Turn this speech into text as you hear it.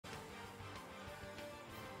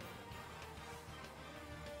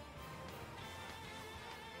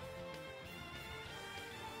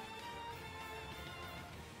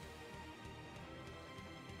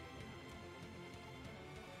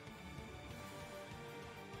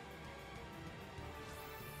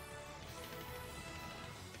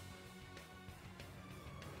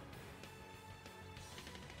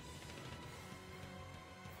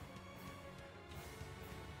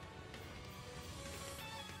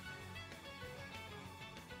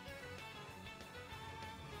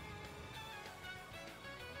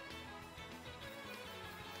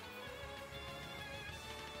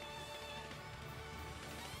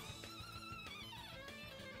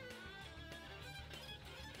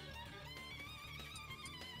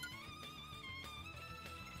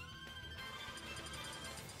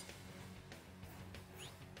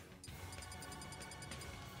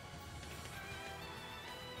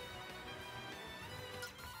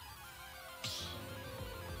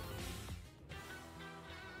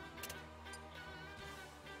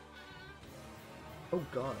Oh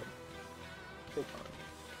god. Hold on.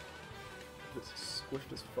 This is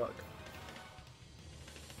squished as fuck.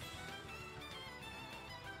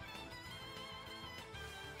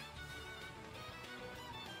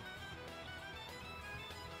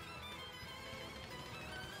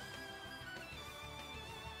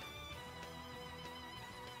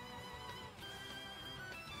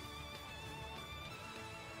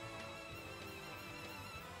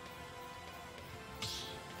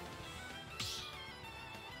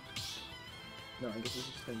 No, I guess it's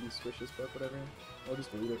just gonna be squished as fuck, whatever. I'll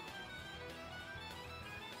just delete it.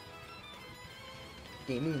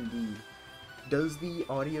 Gaming indeed. Does the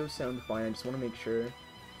audio sound fine? I just want to make sure.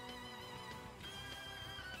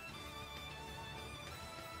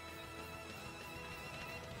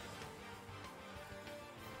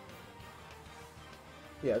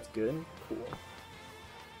 Yeah, it's good. Cool.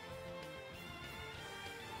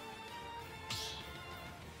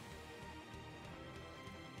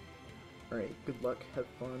 Alright, good luck, have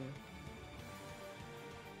fun.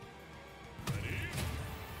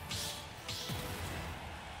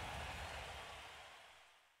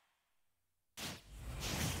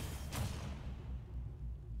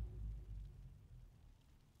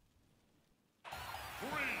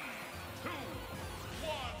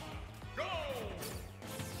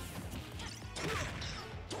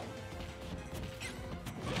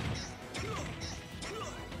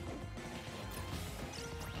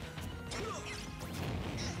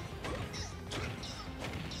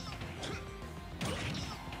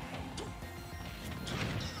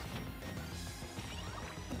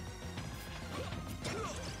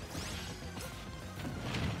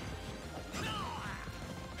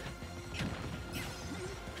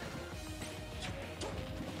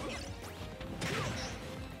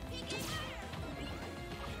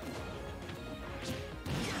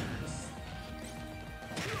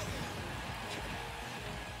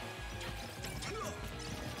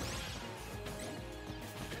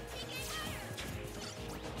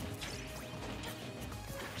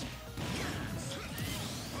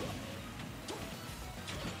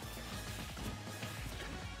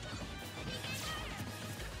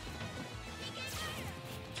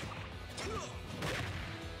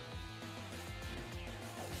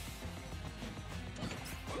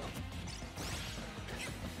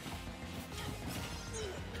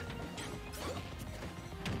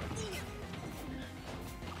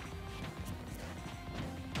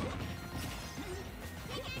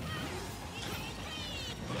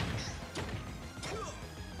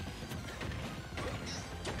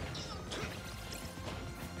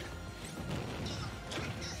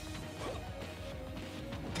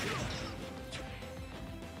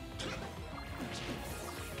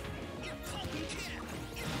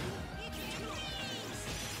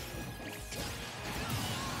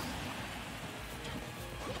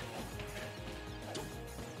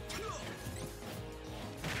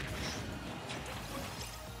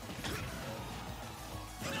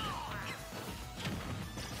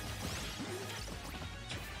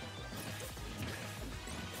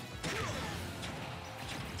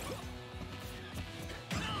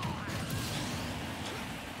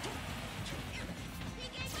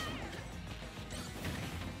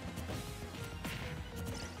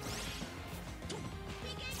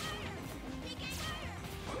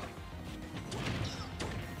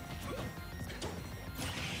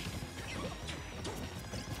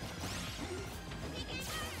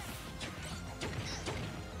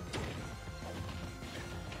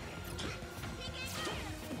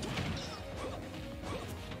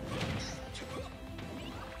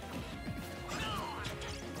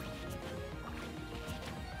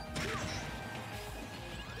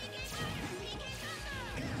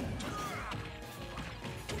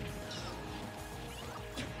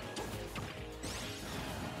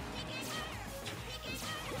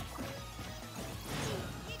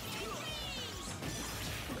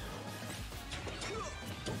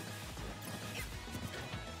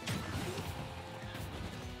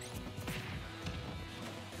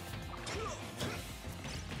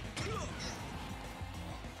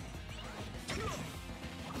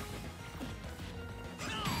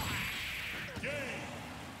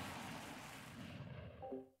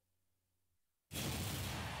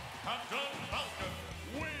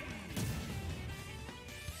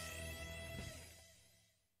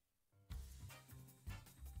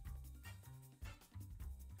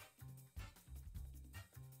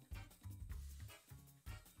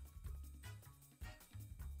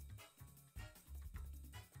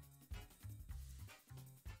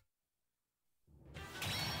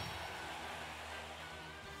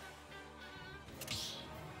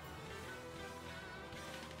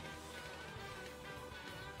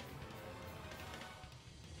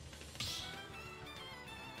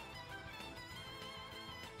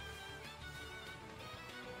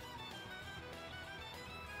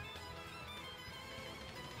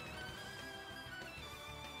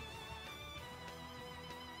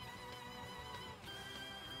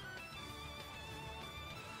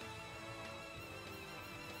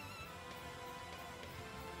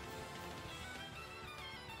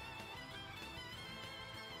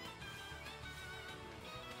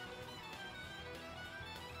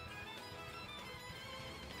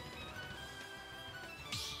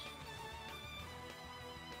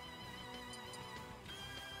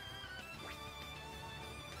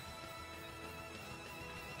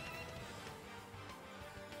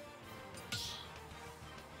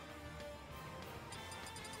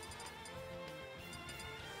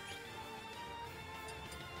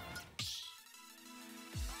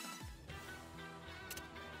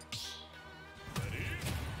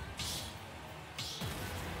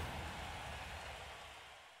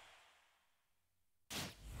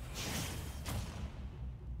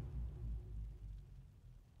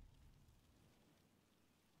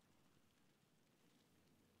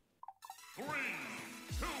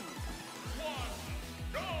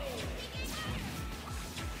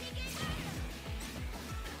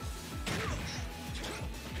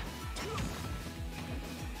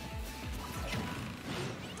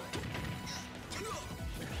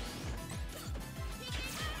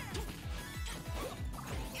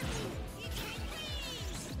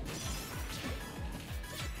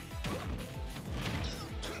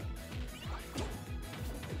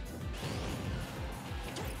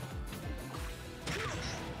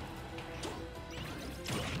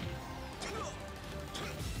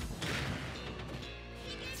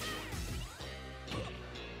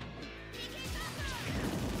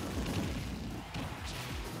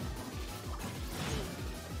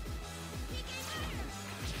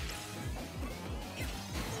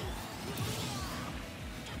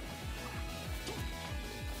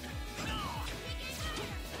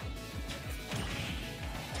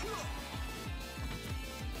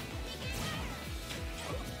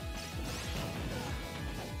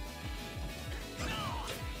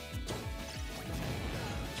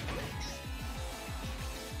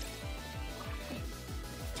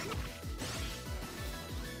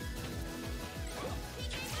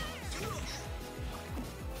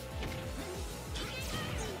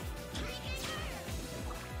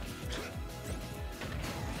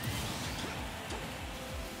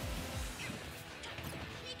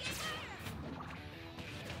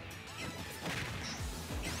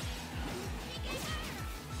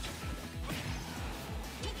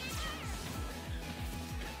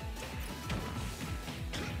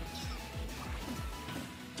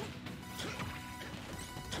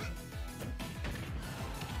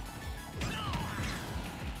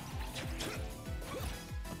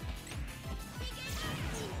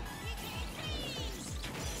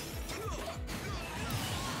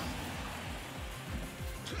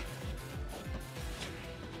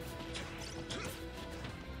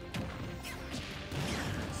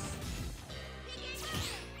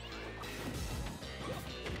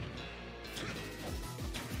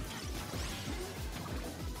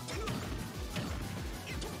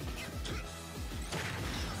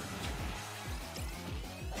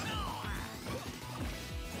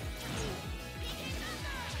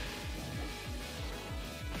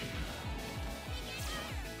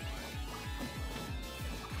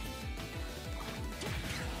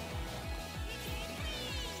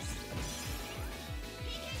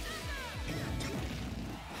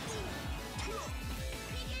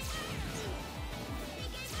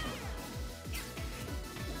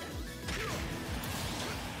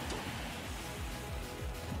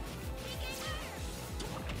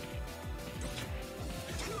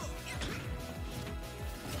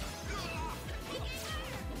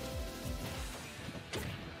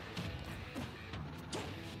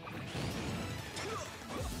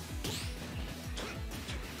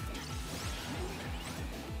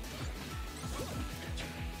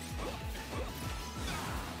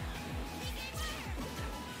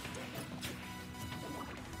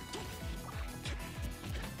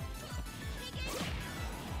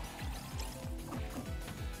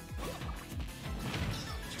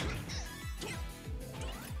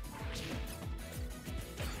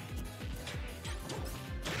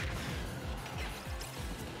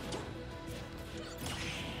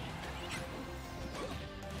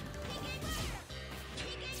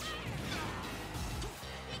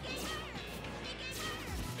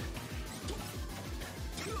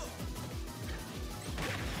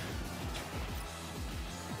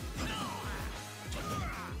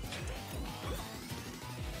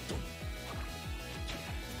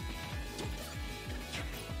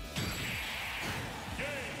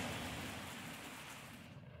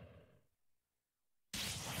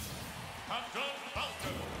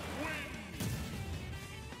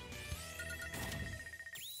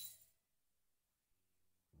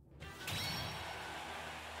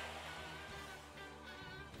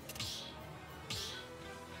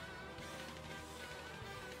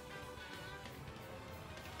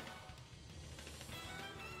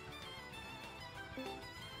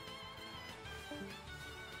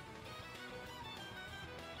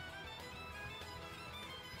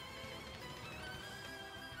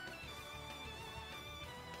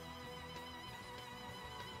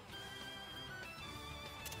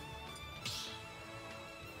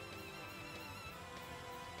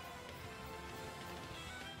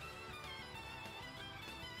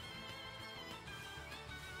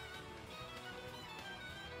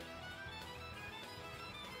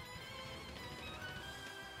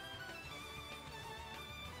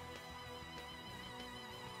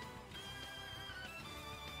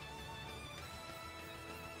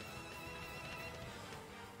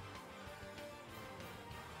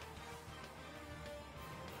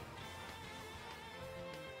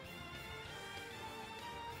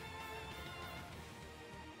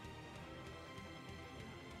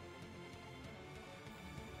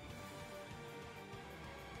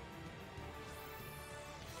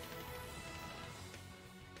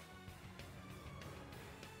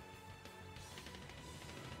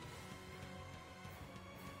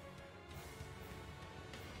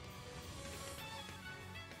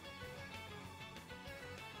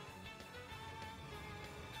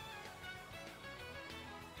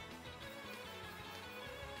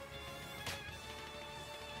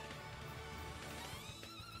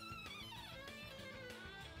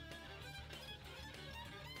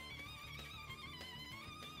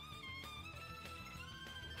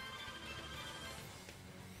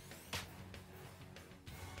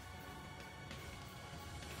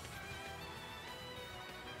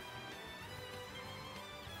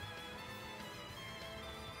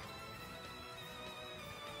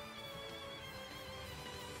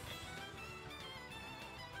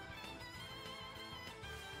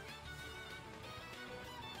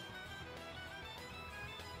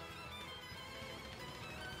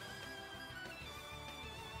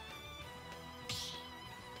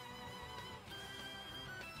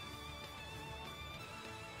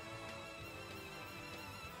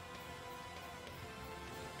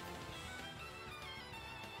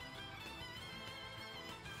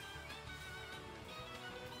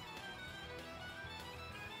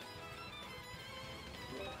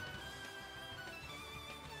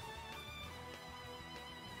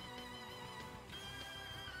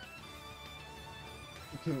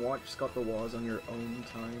 can watch Scott the Woz on your own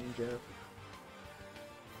time, Jeff.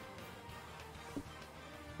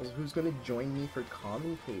 Well, who's gonna join me for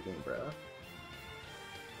commentating, bruh?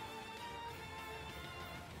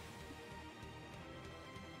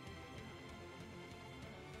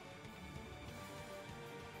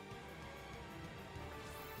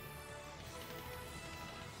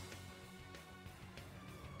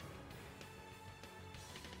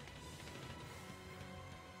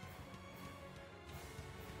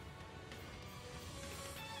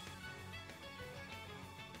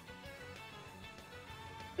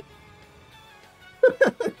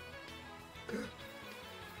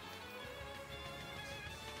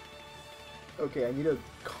 Okay, I need to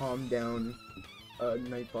calm down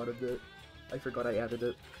Nightbot a bit. I forgot I added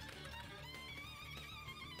it.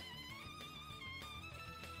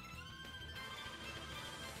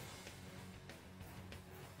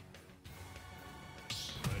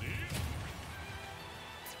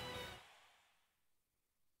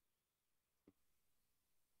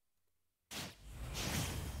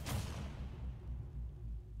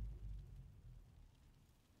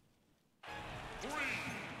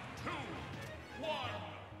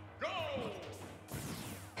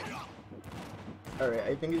 Alright,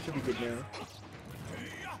 I think it should be good now.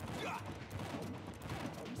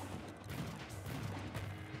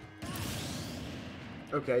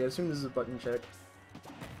 Okay, I assume this is a button check.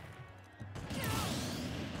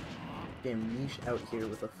 Damn, Niche out here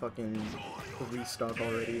with a fucking restock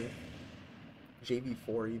already.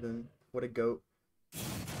 JV4 even. What a goat. The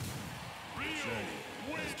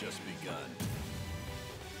journey has just begun.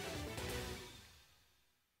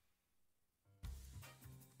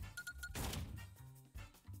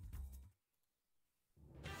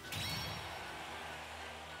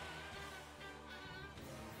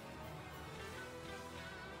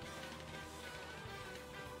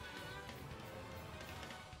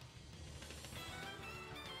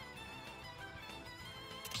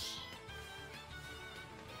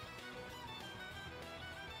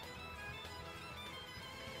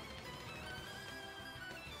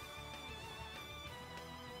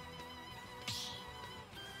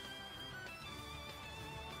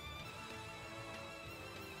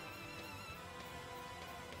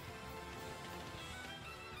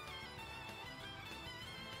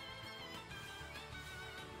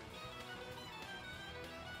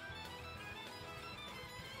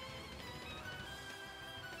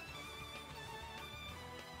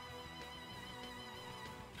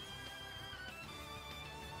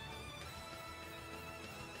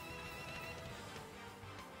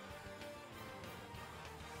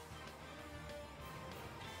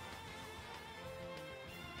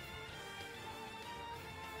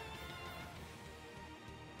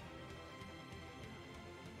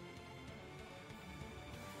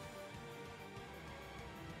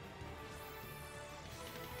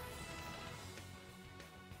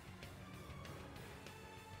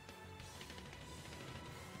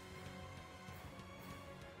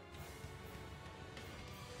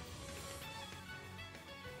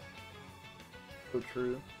 So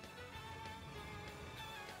true.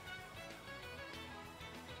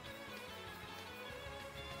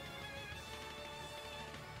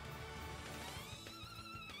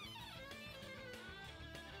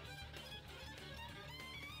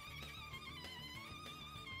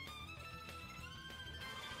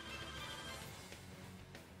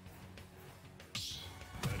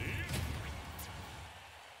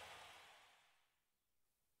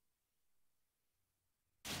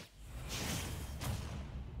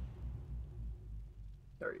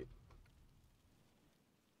 Alright.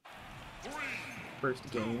 First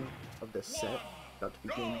game of the set about to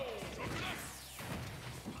begin.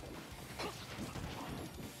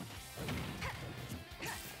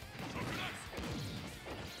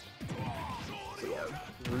 So yeah,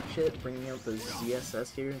 Ruchit bringing out the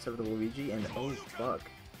ZSS here instead of the Luigi, and oh fuck.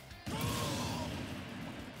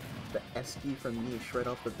 The Esky from Niche right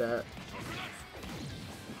off the bat.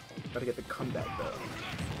 Gotta get the comeback though.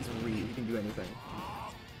 It's Reed, he can do anything.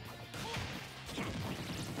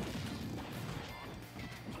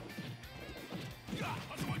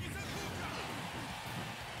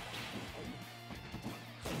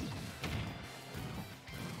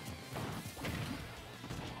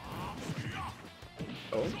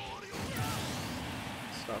 Oh.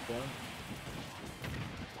 Stop one.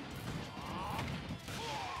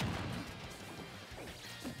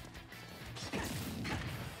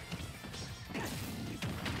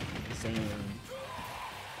 Same.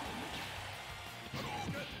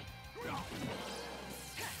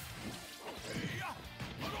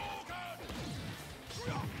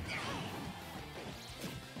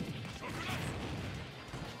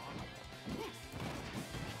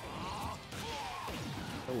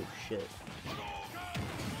 shit.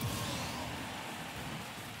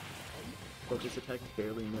 Focus attack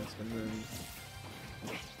barely missed, and then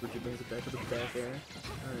Richard brings it back to the back air.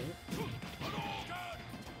 Alright.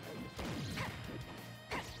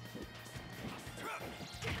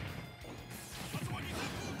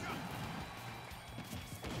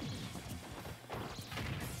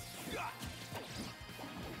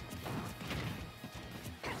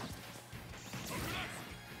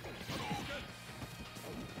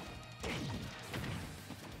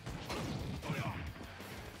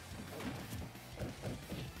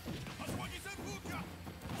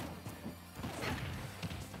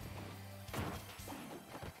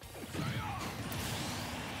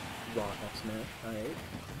 Raw X-Smash, alright.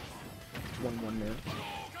 1-1 there.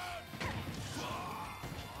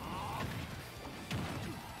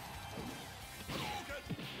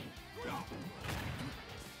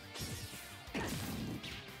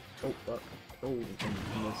 Oh, fuck. Oh, and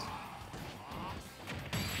missed.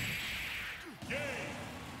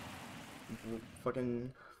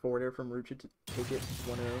 Fucking forward air from Rucha to take it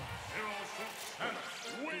 1-0.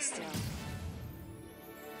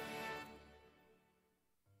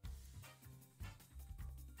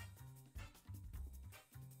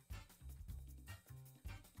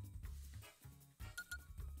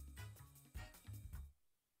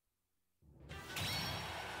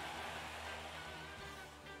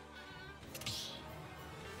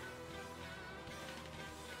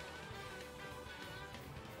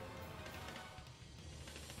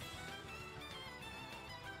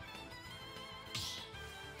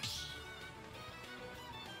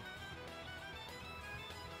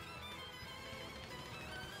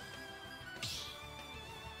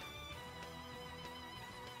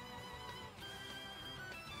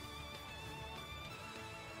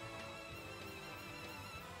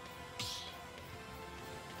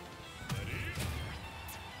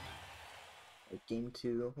 Game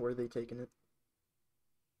 2, where are they taking it?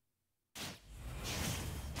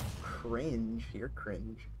 Cringe, you're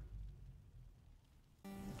cringe.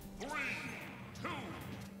 3, 2,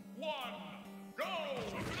 1, go!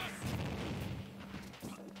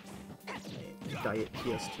 Diet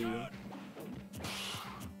PS2.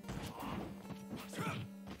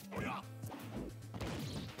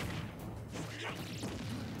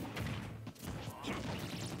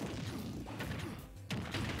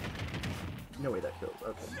 No way that kills.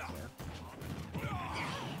 Okay, yeah.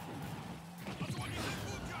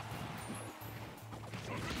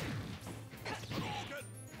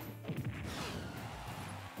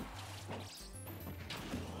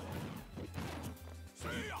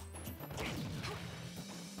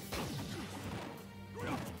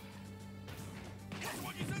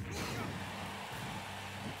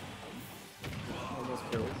 Almost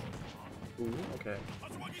kills. Ooh, okay.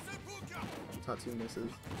 Tatsu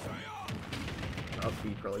misses. Up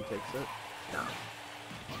B probably takes it. Nah.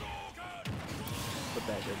 The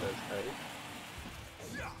bagger does, right?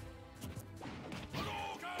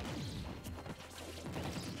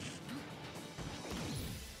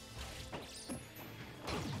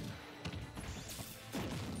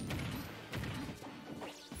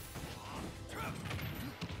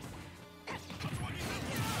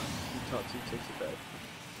 Tatsu takes it back.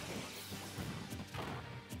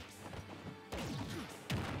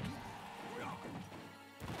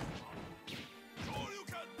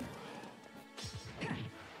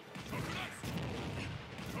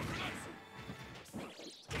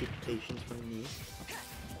 Patience from me.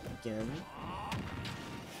 Again.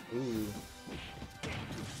 Ooh.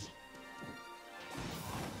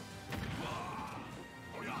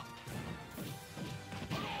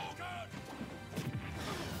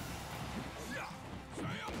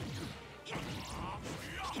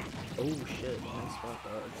 Oh shit, nice spot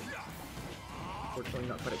dodge. Fortunately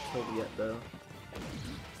not quite a kill yet though.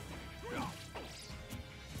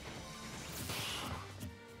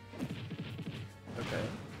 Okay.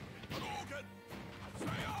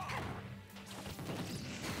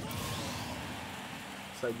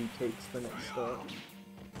 Side B takes the next stop.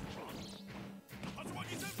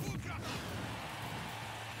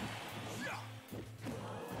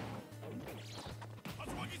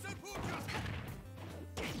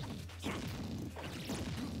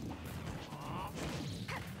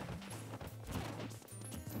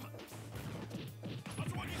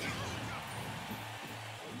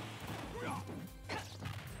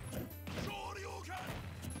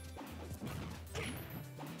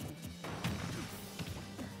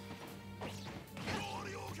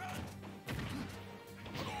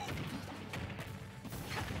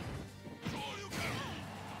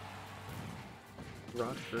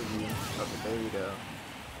 Rock for you. Okay, there you go.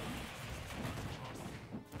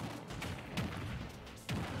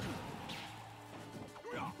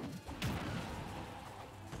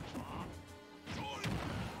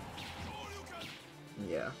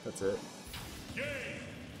 Yeah, that's it. Game.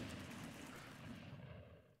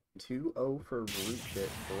 2-0 for root shit,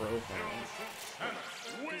 bro.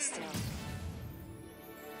 Win.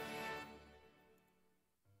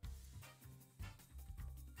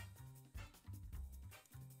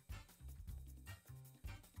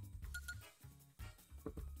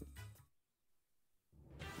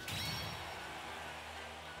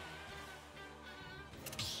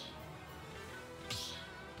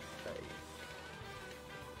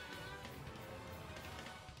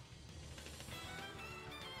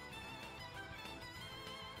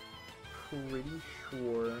 Pretty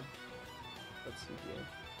sure. Let's see here.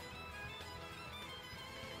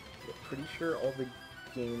 Yeah, pretty sure all the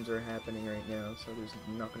games are happening right now, so there's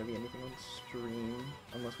not going to be anything on stream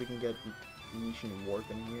unless we can get Niche and Warp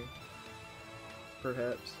in here.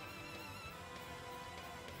 Perhaps.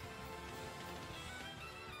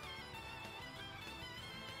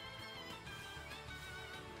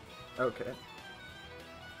 Okay.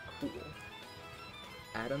 Cool.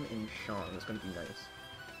 Adam and Sean is going to be nice.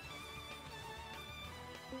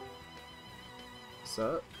 What's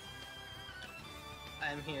up?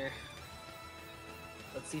 I'm here.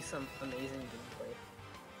 Let's see some amazing gameplay.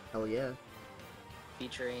 Hell yeah.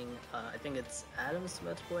 Featuring, I think it's Adam's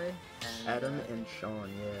Let's Play. And, Adam and Sean,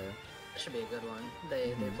 yeah. That should be a good one.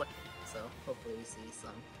 They play, so hopefully we see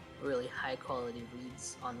some really high quality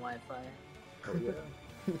reads on Wi-Fi. Hell yeah.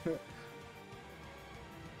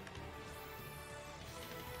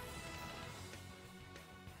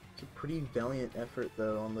 It's a pretty valiant effort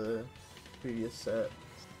though on the previous set.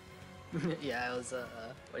 Yeah, it was,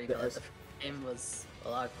 what do you call it? The game was a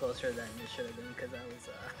lot closer than it should have been because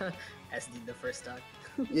I was, SD the first stock.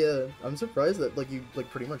 Yeah, I'm surprised that, like, you, like,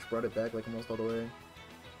 pretty much brought it back, like, almost all the way.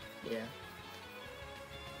 Yeah.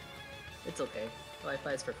 It's okay.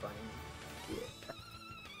 Wi-Fi's for fun. Yeah.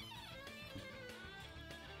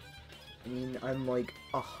 I mean, I'm, like,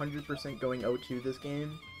 100% going O2 this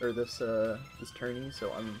game, or this tourney,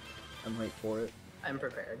 so I'm hyped for it. I'm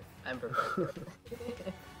prepared. I'm prepared for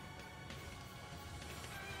it.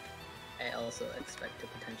 I also expect to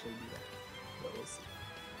potentially do that, but we'll see.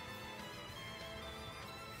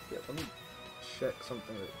 Yeah, let me check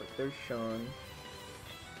something real quick. There's Sean.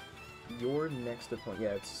 Your next opponent, yeah,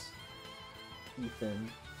 it's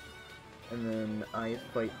Ethan. And then I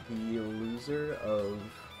fight the loser of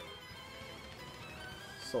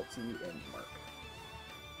Salty and Mark.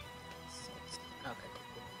 Okay,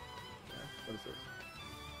 cool. Yeah, what is this?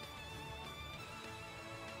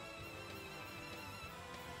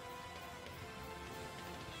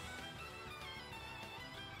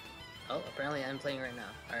 Oh, apparently I'm playing right now.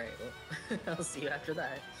 Alright, well, I'll see you after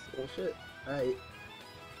that. Oh shit. Alright.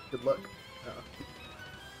 Good luck.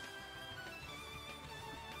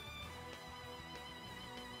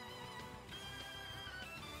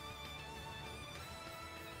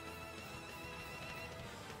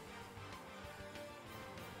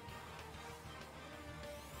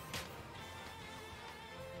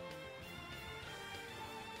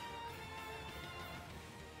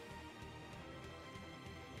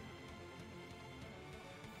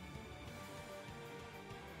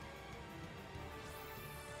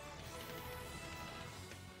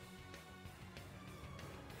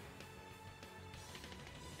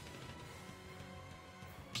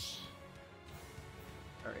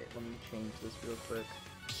 Alright, let me change this real quick.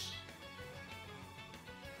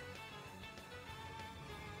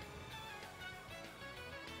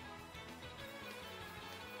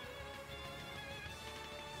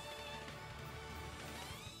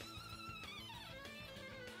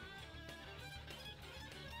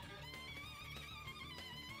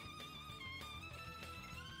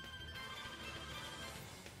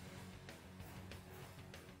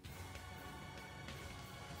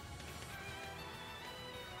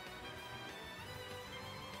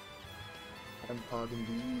 Pog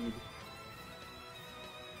indeed.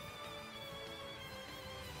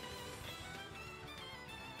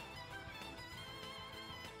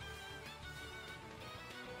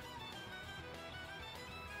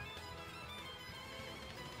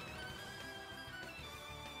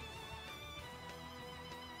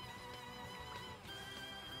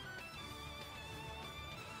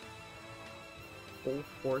 Full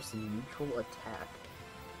force neutral attack.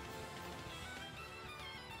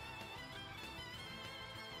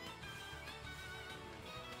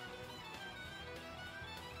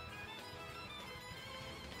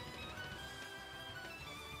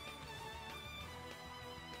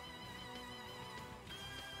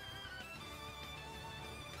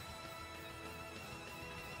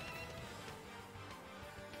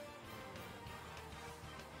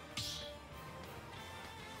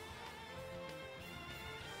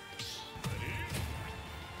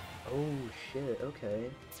 shit, okay.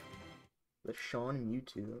 The Sean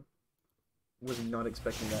Mewtwo. Was not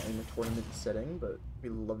expecting that in a tournament setting, but we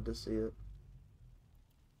love to see it.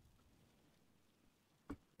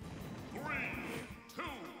 3, 2,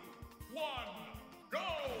 1, go!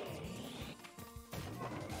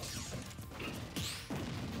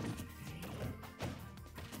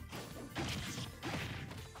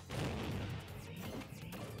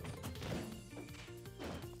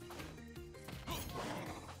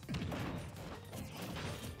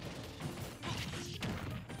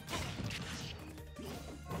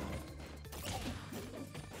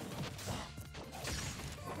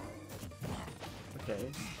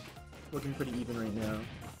 Okay. Looking pretty even right now.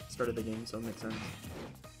 Started the game, so it makes sense.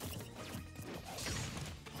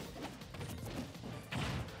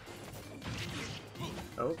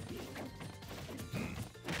 Oh.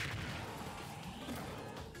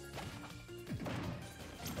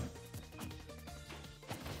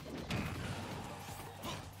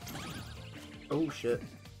 Oh shit.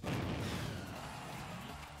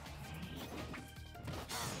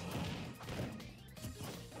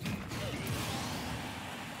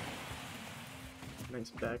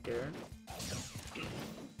 Nice back air.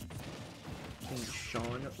 Can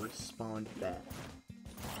Sean respond back?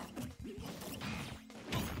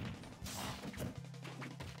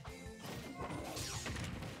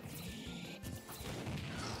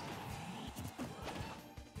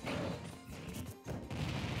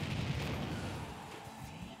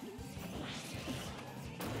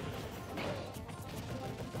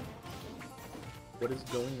 What is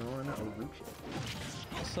going on, Arucha?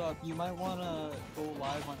 What's up? You might wanna go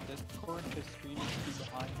live on Discord because streaming is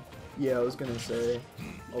behind. Yeah, I was gonna say,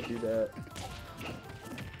 I'll do that.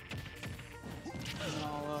 And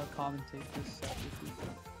I'll commentate this set with you.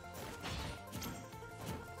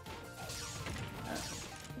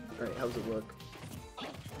 Alright, how's it look?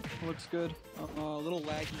 Looks good. A little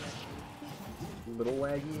laggy actually. Little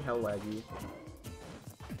laggy? How laggy?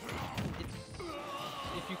 It's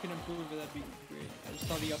if you can improve it, that'd be great. I just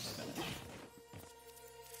saw the ups finish.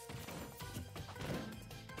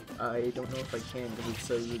 I don't know if I can because it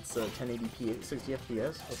says it's 1080p at 60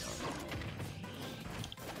 FPS. Hold on.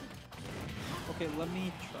 Okay, let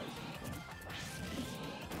me try something.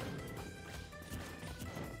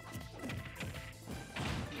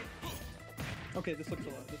 Okay, this looks a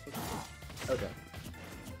lot. This looks good. Okay.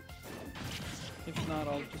 If not,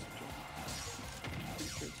 I'll just join.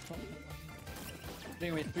 Pretty sure it's fine. But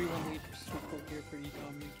anyway, 3-1 lead for Sweetcoat here, pretty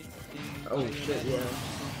dominant game. Oh shit,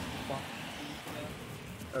 yeah.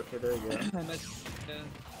 Okay, there you go.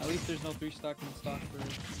 At least there's no 3-stock in stock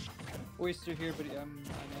for Oyster here, but I imagine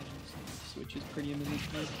this Switch is pretty imminent.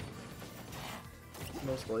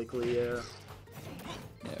 Most likely, yeah.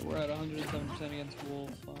 Yeah, we're at 107% against Wolf.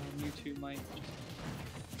 Mewtwo might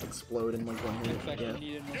Explode in like 1 minute. infect Yeah.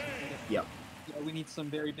 needed. Yep. Yeah, we need some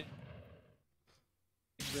very big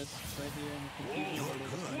risks right here in the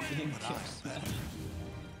confusion.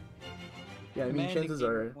 Yeah, I mean, chances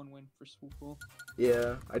are. One win for Swoopel.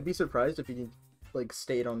 Yeah, I'd be surprised if he like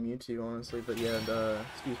stayed on Mewtwo, honestly. But yeah,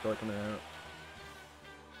 Steve's probably coming out.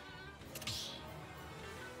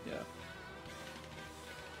 Yeah.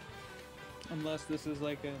 Unless this is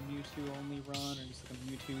like a Mewtwo only run or just like a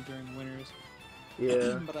Mewtwo during winners.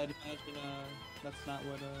 Yeah. But I'd imagine that's not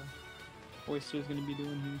what Oyster's gonna be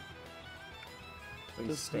doing here. He's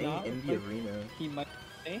Does staying not in look the like arena. He might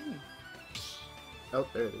stay. Oh,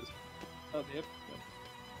 there it is. Oh, yep.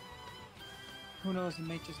 Who knows? It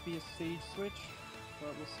might just be a stage switch,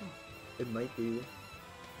 but we'll see. It might be.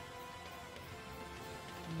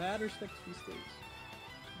 Mad respect to stage,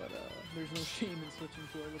 but there's no shame in switching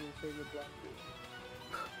to our little favorite black dude.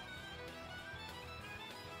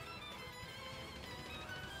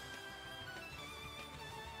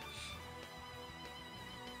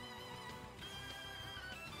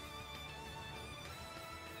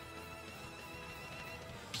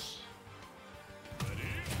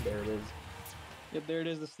 There it is. Yep, there it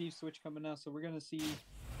is, the Steve switch coming out, so we're gonna see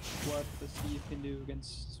what the Steve can do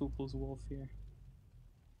against Swoople's Wolf here.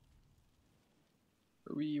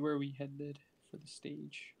 Where are we headed for the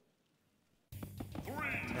stage?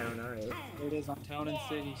 Town, alright. There it is on Town and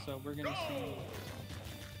City, so we're gonna see.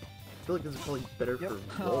 I feel like this is probably better Yep.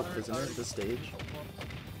 for Wolf, isn't it, this stage?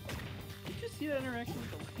 Did you see that interaction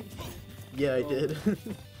with the lady? Yeah, I Oh. did.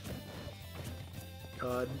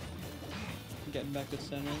 God. Getting back to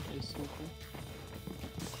center is Swoople.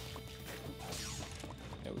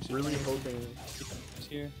 Yeah, we should Really try to hoping, get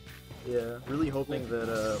here. yeah, really hoping that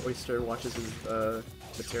Oyster watches his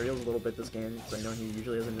materials a little bit this game, because I know he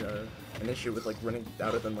usually has an issue with like running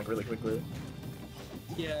out of them like really quickly.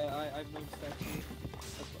 Yeah, I've noticed that too.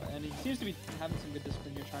 That's why. And he seems to be having some good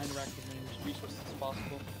discipline here, trying to rack as many resources as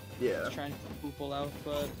possible. Yeah. He's trying to keep Poople out,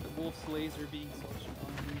 but the Wolf's laser being so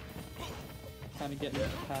strong here. Kind of getting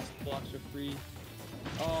past blocks for free.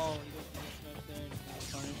 Oh, he goes for the smash there and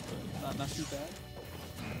he's punished, but not too bad.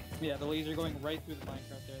 Yeah, the laser going right through the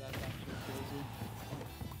minecart there, that's actually crazy.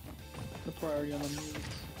 The priority on the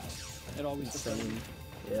moves. It always Insane.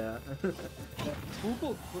 Yeah.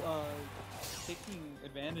 Poople taking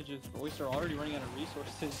advantage of Oyster already running out of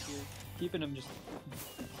resources here, keeping him just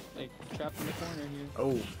like trapped in the corner here.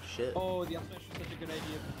 Oh shit. Oh, the up smash was such a good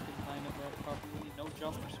idea if you can time it right properly. No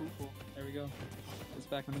jump for Poople. There we go. It's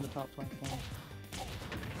back into the top platform.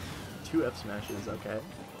 2 F smashes, okay.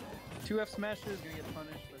 2 F smashes, gonna get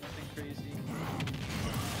punished, but nothing crazy.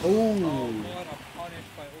 Oh! What a punish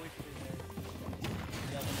by Oyster there.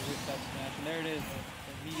 Yeah, with that smash, and there it is,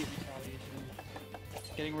 the immediate retaliation.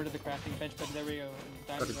 Getting rid of the crafting bench, but there we go.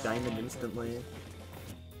 Got a diamond instantly.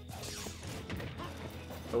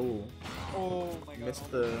 Oh. Oh my god.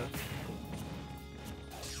 Missed the...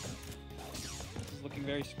 This is looking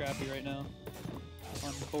very scrappy right now.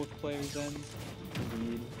 On both players' ends.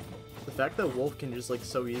 Indeed. The fact that Wolf can just like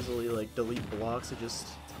so easily like delete blocks,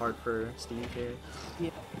 it's hard for Steam here. Yeah,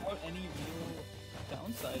 without any real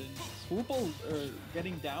downside. And Swoople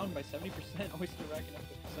getting down by 70%, Oyster racking up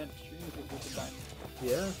the percent extremely with the diamond.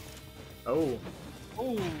 Yeah. Oh.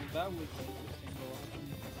 Oh, that was interesting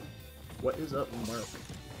though. What is up, Mark?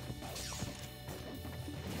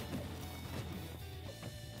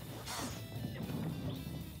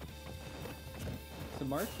 The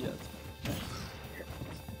mark yet?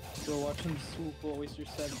 So watching Swoople Oyster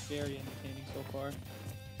set very entertaining so far.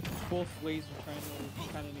 Both ways are trying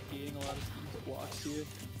to kind of negating a lot of Steve's blocks here.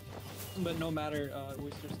 But no matter,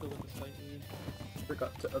 Oyster still with the slight lead.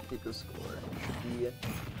 Forgot to update the score. Should be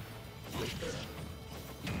right there.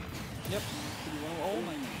 Yep. Oh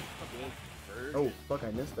my god. Oh fuck!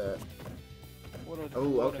 I missed that. What a, Oh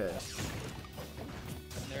what okay.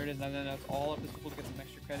 And there it is, and then that's all of this people get some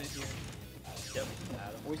extra credit here. Yep.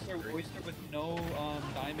 Oyster with no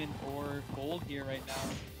diamond or gold here right now.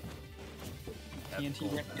 TNT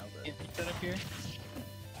set up here.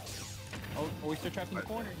 Oh, Oyster trapped in the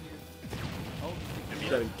corner here. Oh,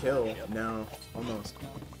 Got a kill. No, almost. no.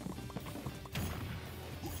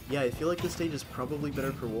 Yeah, I feel like this stage is probably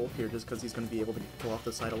better for Wolf here, just because he's going to be able to kill off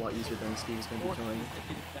the side a lot easier than Steve's going to be killing.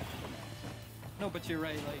 No, but you're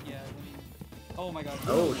right. Like, yeah. Oh my god.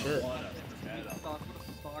 Oh shit. Stock,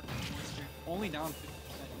 only down 50%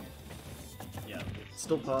 here. Yeah.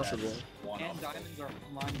 Still possible. And diamonds are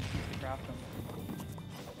online to craft them.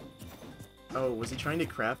 Oh, was he trying to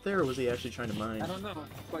craft there, or was he actually trying to mine? I don't know,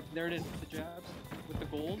 but there it is with the jabs, with the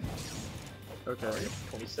gold. Okay.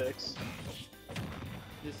 26.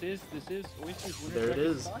 This is Oyster's winner. There it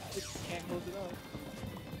is. Can't close it out.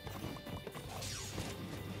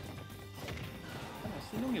 Oh,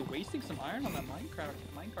 Sinongi wasting some iron on that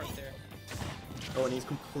minecart there. Oh, and he's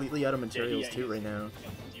completely out of materials too right now.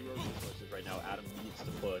 Yeah, 0 resources right now. Adam needs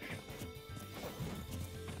to push.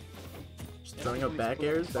 Just throwing out back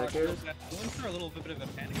airs, back airs. Going for a little bit of a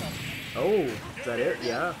panic up. Oh, is that it?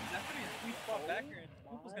 Yeah. That's gonna be a sweet spot back air,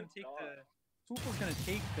 and Swoople's gonna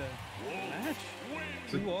take the match.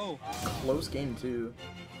 2-0. Close game too.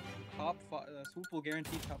 Top 5. Swoople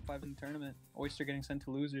guaranteed top 5 in the tournament. Oyster getting sent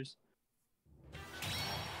to losers.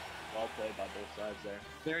 Well played by both sides there.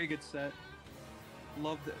 Very good set.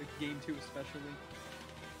 Love the game 2 especially.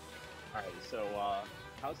 Alright, so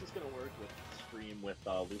how's this gonna work with stream with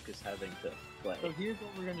Lucas having to play? So here's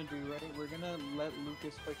what we're gonna do, right? We're gonna let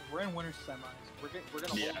Lucas play. We're in winter semis. We're gonna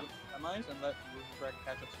hold semis and let Lucas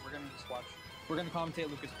catch up. So we're gonna just watch. We're gonna commentate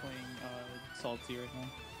Lucas playing Salty right now.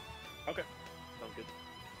 Okay, sounds good.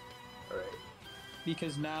 Alright.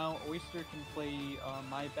 Because now Oyster can play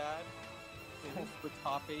My Bad with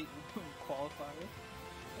top 8 qualifier.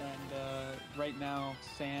 And right now,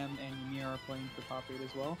 Sam and Ymir are playing for top 8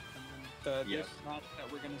 as well. And this match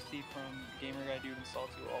that we're going to see from Gamer Guy Dude and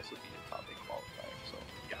Salty will also be a top 8 qualifier. So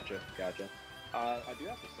Gotcha. I do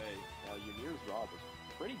have to say, Ymir's Rob was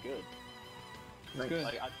pretty good. Nice. good.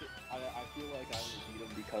 Like, I feel like I only beat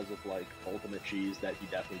him because of like ultimate cheese that he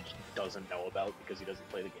definitely just doesn't know about because he doesn't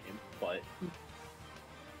play the game. But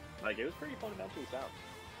like it was pretty fundamentally sound.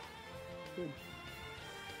 Good.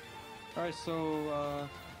 All right, so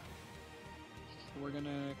we're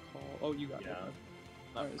gonna call. Oh, you got it.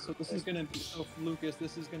 All right, so this is gonna be Lucas.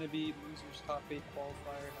 This is gonna be losers top 8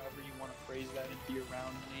 qualifier, however you want to phrase that into your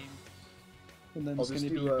round name. And then I'll it's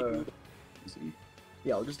just gonna do,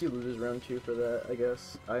 yeah, I'll just do losers round 2 for that, I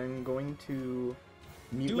guess. I'm going to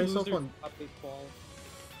mute myself losers on. top 8 qual.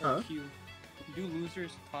 Huh? Q. Do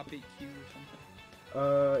losers top 8 Q or something.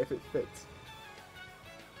 If it fits.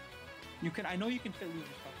 You can. I know you can fit losers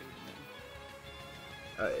top 8 in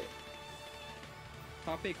there. Alright.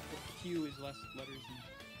 Top 8 Q is less letters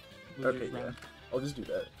than losers Okay, yeah. round. I'll just do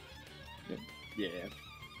that. Yeah.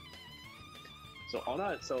 So on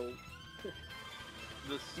that, so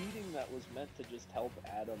the seeding that was meant to just help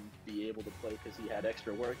Adam be able to play because he had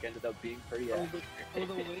extra work ended up being pretty accurate.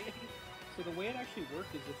 So the way it actually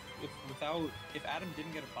worked is if Adam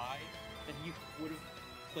didn't get a bye, then he would have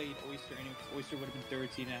played Oyster anyway. Because Oyster would have been 3rd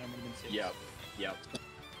seed and Adam would have been 6th. Yep.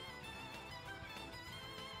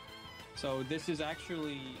 So this is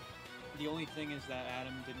actually the only thing is that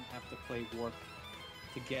Adam didn't have to play Warp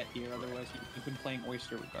to get here. Otherwise, he'd been playing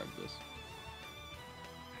Oyster regardless.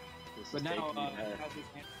 But now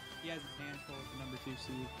he has his hands full with the number 2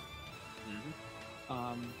 seed.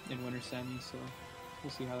 In winter semi, so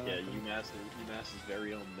we'll see how that goes. UMass's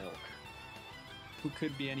very own Milk. Who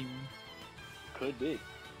could be anyone. Could be.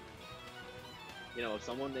 You know, if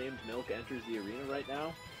someone named Milk enters the arena right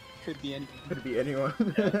now, Could be anyone. Could be anyone.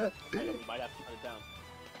 you might have to cut it down.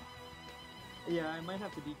 Yeah, I might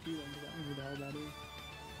have to DQ them because I don't know who the hell that is.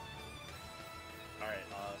 Alright,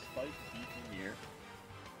 Spike beat Mir.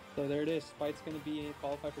 So there it is. Spite's going to be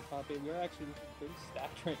qualified for top 8. We are actually pretty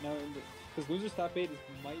stacked right now. Because losers top 8 is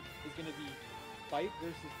going to be Spite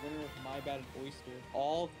versus winner of My Bad and Oyster.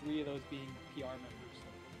 All 3 of those being PR members.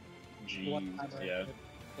 Jeez, yeah.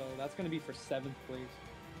 So that's going to be for 7th place.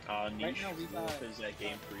 Niche right now we got is at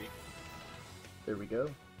game 3. There we go.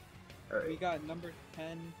 Alright. We got number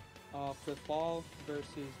 10 for fall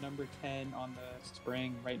versus number 10 on the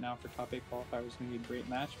spring. Right now for top 8 qualifiers, it's going to be a great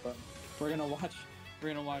match. But we're going to watch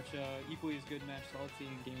equally as good match. So let's see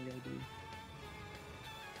in game we're going to do.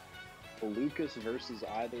 Lucas versus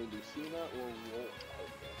either Lucina or Wolf, I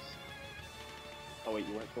guess. Oh wait,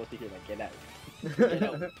 you weren't supposed to hear that. Get out. Get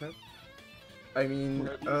out. I mean,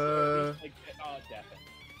 deafen.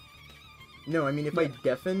 No, I mean, if I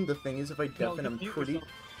deafen, the thing is, if I deafen, I'm pretty...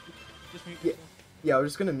 Just mute Yeah. yourself. Yeah, I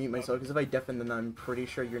was just gonna mute myself, because if I deafen, then I'm pretty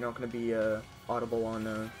sure you're not gonna be, audible on,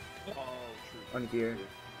 Oh, true. on gear.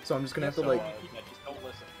 So I'm just gonna have to, So, like... just don't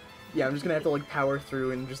listen. Yeah, I'm just gonna have to, like, power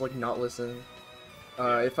through and just, like, not listen.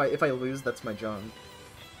 If I lose, that's my job.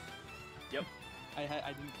 Yep. I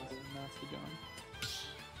didn't listen. That's the John.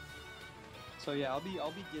 So yeah, I'll be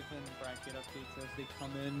giving bracket updates as they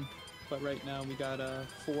come in. But right now we got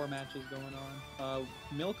 4 matches going on.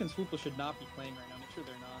 Milk and Swoople should not be playing right now. Make sure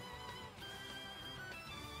they're not.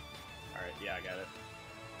 Alright, yeah, I got it.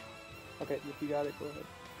 Okay, if you got it, go ahead.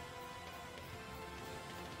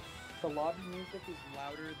 The lobby music is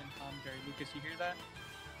louder than commentary. Lucas, you hear that?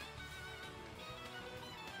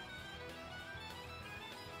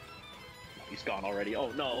 He's gone already.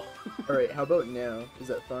 Oh no. Alright, how about now? Is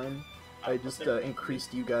that fine? I just,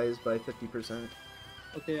 increased you guys by 50%.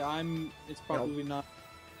 Okay, it's probably not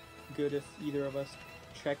good if either of us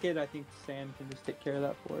check it. I think Sam can just take care of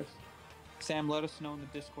that for us. Sam, let us know in the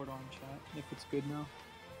Discord or in chat if it's good now.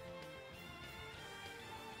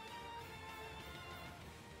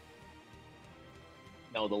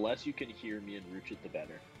 No, the less you can hear me and Ruchit, the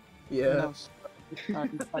better. Yeah. No.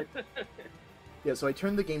 Alright, Yeah, so I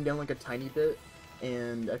turned the game down, like, a tiny bit,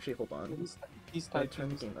 and... Actually, hold on. he's I typing.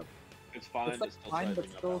 turned the game up. It's fine. It's like it's still fine, but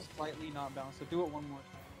slightly still up. slightly not balanced. So do it one more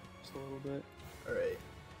time, just a little bit. Alright.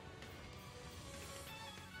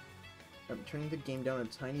 I'm turning the game down a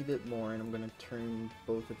tiny bit more, and I'm gonna turn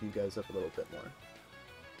both of you guys up a little bit more.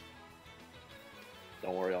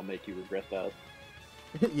 Don't worry, I'll make you regret that.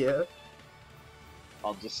 Yeah.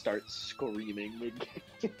 I'll just start screaming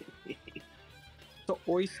mid-game. So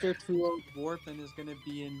Oyster 2 Warpin is going to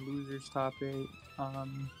be in Losers Top 8.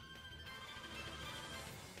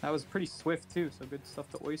 That was pretty swift too, so good stuff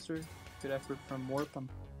to Oyster. Good effort from Warp, I'm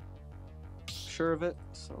sure of it.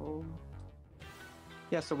 So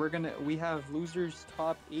yeah, so we have Losers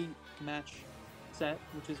Top 8 match set,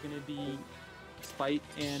 which is going to be Spite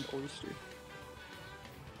and Oyster.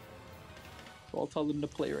 So I'll tell them to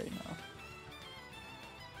play right now.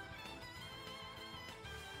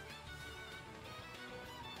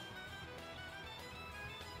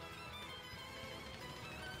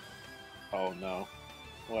 Oh no.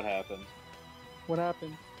 What happened? What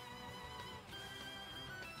happened?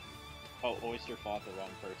 Oh, Oyster fought the wrong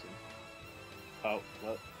person. Oh,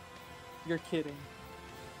 what? You're kidding.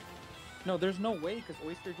 No, there's no way, because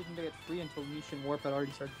Oyster didn't get free until Niche and Warp had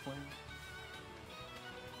already started playing.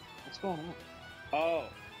 What's going on? Oh.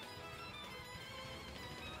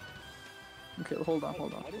 Okay, hold on.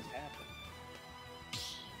 What is happening?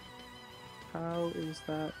 How is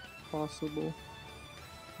that possible?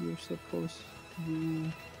 You're supposed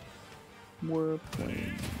to... We're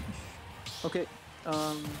playing... Okay,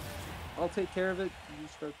 I'll take care of it.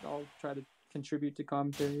 I'll try to contribute to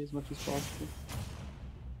commentary as much as possible.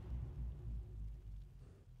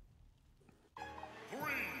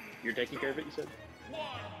 You're taking care of it, you said?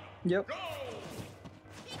 Yep.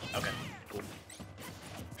 Okay, cool.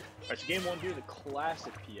 Alright, so game 1 here, the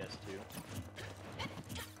classic PS2.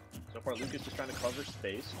 So far, Lucas just trying to cover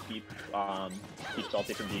space, keep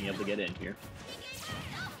Salty from being able to get in here.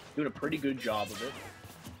 Doing a pretty good job of it.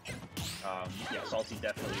 Yeah, Salty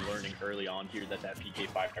definitely learning early on here that PK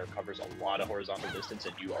Fire covers a lot of horizontal distance,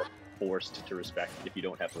 and you are forced to respect it if you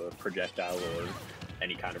don't have a projectile or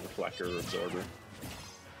any kind of reflector or absorber.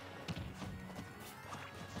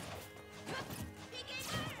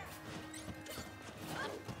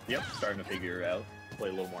 Yep, starting to figure it out. Play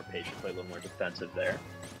a little more patient, play a little more defensive there.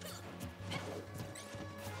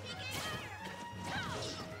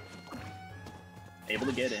 Able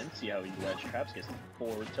to get in, see how he ledge traps, gets the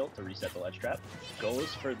forward tilt to reset the ledge trap.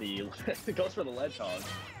 Goes for the ledge hog.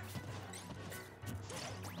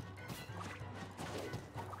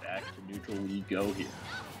 Back to neutral we go here.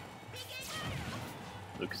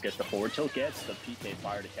 Lucas gets the forward tilt, gets the PK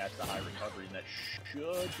Fire to catch the high recovery, and that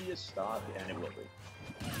should be a stop, and it will be.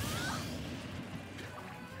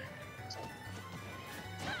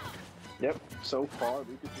 Yep, so far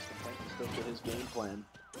Lucas is content to stick to his game plan.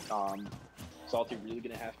 Salty really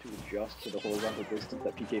going to have to adjust to the horizontal distance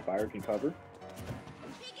that PK Fire can cover.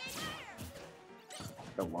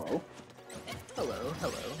 Hello? Hello,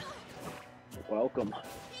 hello. Welcome.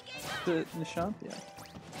 The Nishant, yeah.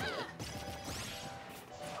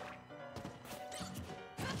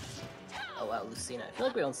 Oh wow, Lucina. I feel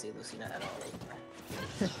like we don't see Lucina at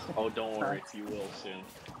all. Oh, don't worry, you will soon.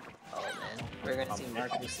 Oh man, we're gonna see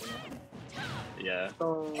Mark Lucina. Yeah.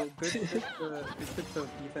 So good to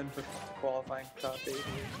Ethan for qualifying top 8 here.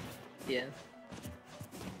 Yeah.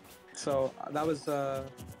 So that was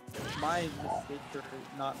my mistake for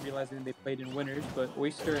not realizing they played in winners, but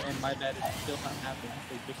Oyster and my bad is still not happening.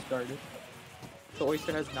 They just started. So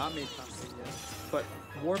Oyster has not made top 8 yet, but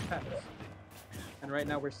Warp has. And right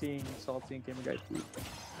now we're seeing Salty and Gamer Guy 2.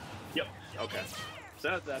 Yep, okay.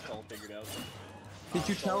 So that's all figured out. Did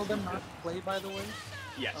you tell them not to play, by the way?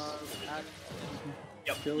 Yes.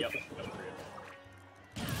 Yep.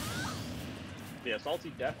 Yeah,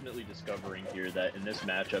 Salty definitely discovering here that in this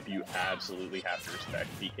matchup you absolutely have to respect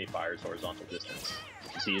PK Fire's horizontal distance.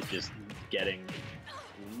 See it just getting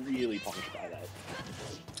really punished by that.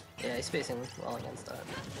 Yeah, he's spacing well against that.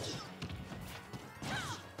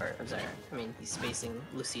 Or, I'm sorry, I mean, he's spacing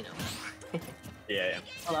Lucino. Yeah.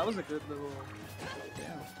 Oh, that was a good little...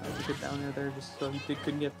 Yeah, that was a good down there just so he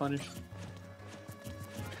couldn't get punished.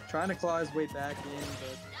 Trying to claw his way back in,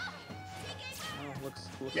 but looks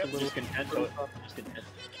Yep, a little just content.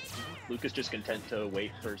 Lucas just content to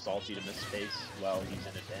wait for Salty to miss space while he's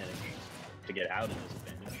in advantage to get out of this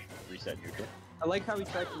advantage. Reset neutral. I like how he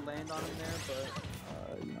tried to land on him there,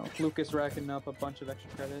 but you know, Lucas racking up a bunch of extra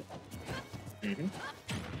credit. Mm-hmm.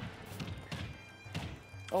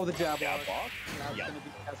 Oh, the jab Jab block. block?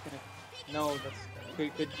 That's gonna. No, that's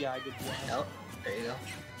good. Good jab. Oh, there you go.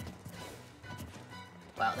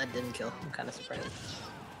 Wow, that didn't kill. I'm kind of surprised.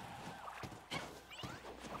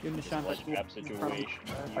 Good Nishant. Ledge trap situation.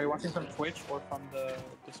 Are you watching from Twitch or from the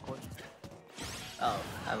Discord? Oh,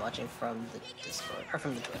 I'm watching from the Discord, or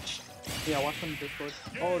from the Twitch. Yeah, watch from the Discord.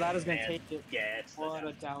 Oh, that is gonna take it. Yeah, it's What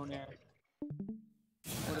a down air.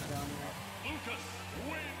 What a down air. Lucas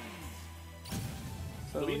wins.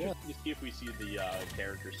 So It'll be yeah. interesting to see if we see the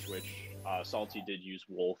character switch. Salty did use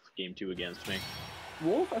Wolf game 2 against me.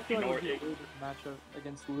 Wolf, I feel like Ignore would be a it. really good matchup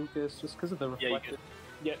against Lucas just because of the reflector.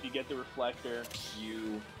 Yeah, you get the reflector.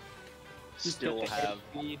 You Just still get the have.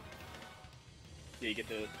 speed. Yeah, you get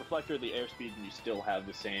the reflector, the airspeed, and you still have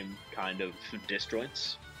the same kind of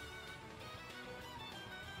disjoints.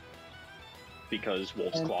 Because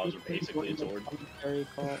Wolf's And claws are Ethan basically joined the absorbed. commentary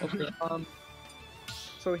call. Okay.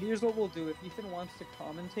 So here's what we'll do. If Ethan wants to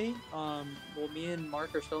commentate, well, me and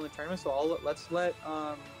Mark are still in the tournament, so let's let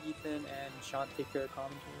Ethan and Sean take care of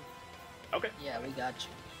commentary. Okay. Yeah, we got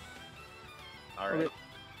you. Alright.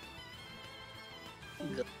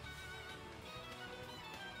 Good.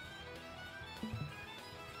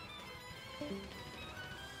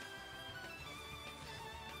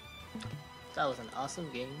 That was an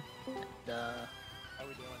awesome game. And, How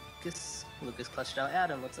we doing? Lucas clutched out.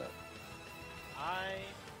 Adam, what's up?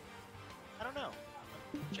 I don't know.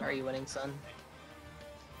 Are you winning, son?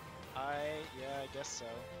 Yeah, I guess so.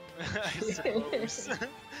 I suppose.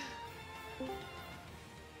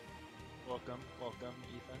 welcome,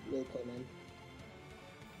 Ethan. Welcome in.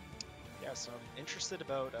 Yeah, so I'm interested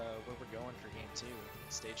about where we're going for game 2.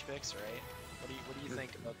 Stage picks, right? What do you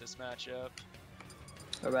think about this matchup?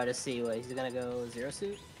 We're about to see what he's gonna go zero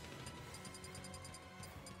suit.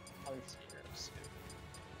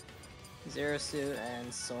 Zero suit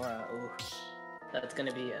and Sora. Ooh, that's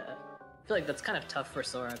gonna be. I feel like that's kind of tough for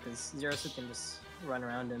Sora because zero suit can just run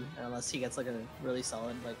around him, and unless he gets like a really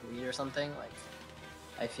solid like read or something. Like,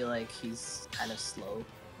 I feel like he's kind of slow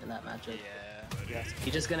in that matchup. Yeah.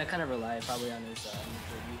 He's just gonna kind of rely probably on his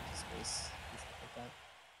movement space and stuff like that.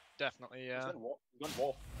 Definitely, yeah. He's going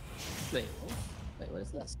Wolf. Wait, what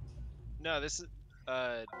is this? No, this is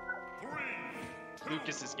 3,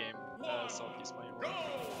 Lucas's game. Salty's playing go!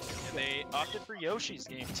 Wolf. And they opted for Yoshi's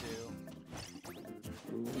game too.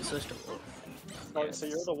 Ooh, he switched to Wolf. So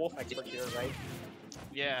you're the Wolf expert here, right?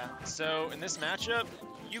 Yeah, so in this matchup,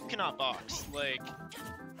 you cannot box. Like,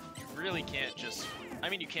 you really can't just... I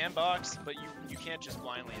mean, you can box, but you can't just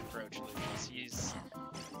blindly approach Lucas. He's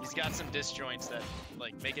got some disjoints that,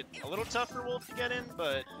 like, make it a little tough for Wolf to get in,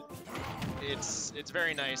 but it's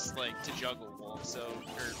very nice, like, to juggle Wolf, so...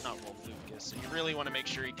 Or, not Wolf, Lucas. So you really want to make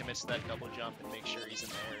sure he commits to that double jump and make sure he's in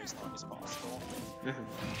there as long as possible. And,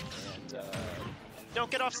 don't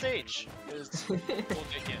get off stage, because we'll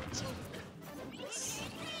get games.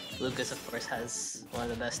 Lucas, of course, has one of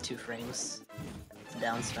the best 2 frames.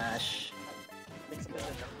 Down smash. I think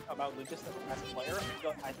something about Lucas as a player,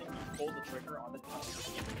 I think you pull the trigger on the top of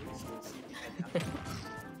the game moves and see if you can happen.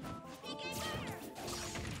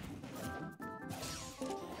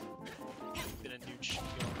 Been a nooch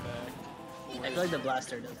going back. I feel like the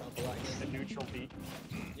blaster does help a lot. The neutral beat.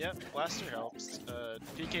 Yep, blaster helps.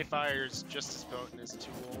 PK Fire's just as potent as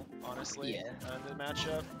Tool, honestly, Yeah. In the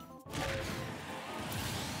matchup.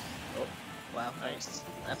 Oh, wow. Nice.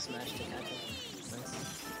 F smash to catch him.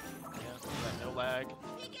 Nice. Yeah, no lag.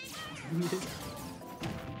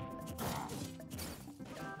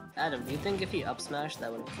 Adam, do you think if he up smashed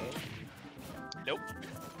that would have killed? Nope.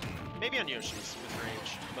 Maybe on Yoshi's with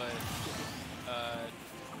Rage, but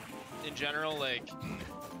in general, like,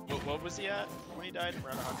 what was he at when he died?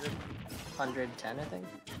 Around 100? 110, I think.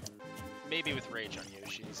 Maybe with Rage on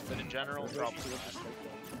Yoshi's, but in general, probably not.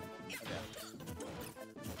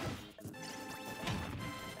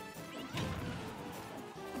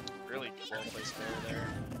 Really well placed fair there.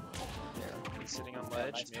 Yeah. He's sitting on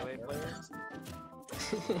ledge, melee player.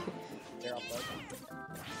 They're on ledge.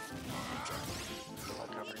 All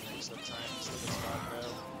covering him sometimes. Look at spot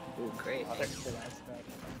though. Ooh, great. Oh, there's the last guy.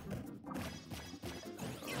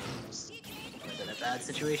 He's in a bad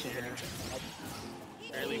situation here.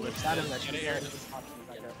 Barely whips Got it. him, that Get should be air. it.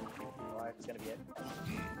 It's gonna be it.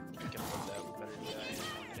 You can put that better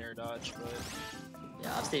than an air dodge, but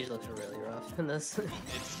Yeah, offstage looks really rough in this.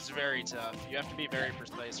 it's very tough. You have to be very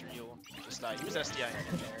precise or you'll just die. He was SDI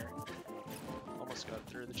in there. Almost got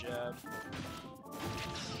through the jab.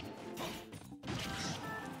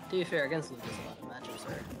 To be fair, against Lucas, a lot of matchups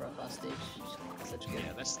are rough offstage. Such good.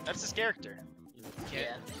 Yeah, that's his character. You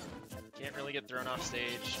Yeah. can't really get thrown off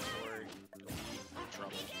stage or you'll be in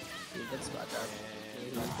trouble. Good spot dart. He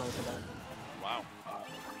was going for that. Wow.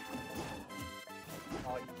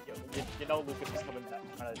 Oh, you know Lucas is coming back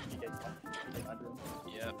trying to get under him.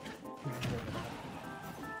 Yep.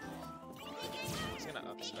 He's gonna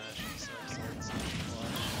up smash. So it's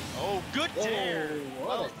oh, good dare! Whoa,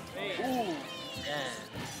 Well what? played. Ooh, man.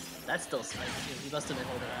 That's still spicy. He must have been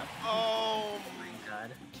holding up. Oh My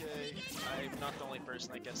god. okay. I'm not the only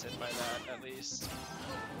person that gets hit by that, at least.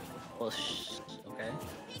 Well, okay.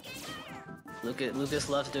 Lucas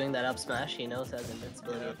loves doing that up smash. He knows has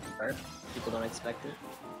invincibility at the start. People don't expect it.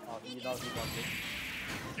 Oh, you know he wants it.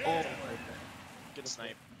 Oh, good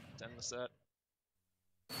snipe. To end the set.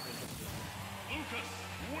 Lucas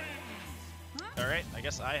wins! Alright, I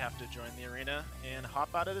guess I have to join the arena and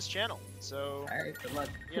hop out of this channel. So, Alright, good luck.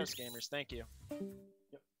 yes, gamers, thank you.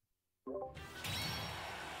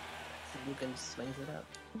 Lucas swings it up.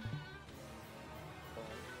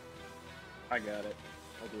 I got it.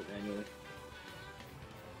 I'll do it manually.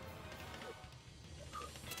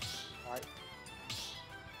 Alright.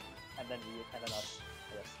 And then us,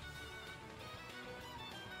 I guess.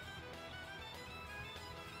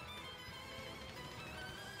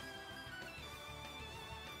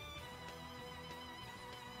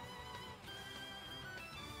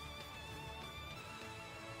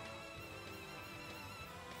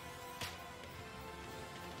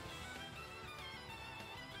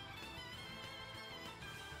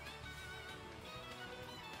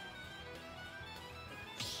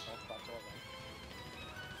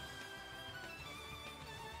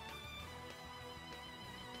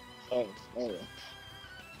 Oh, yeah.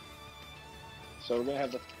 So we're gonna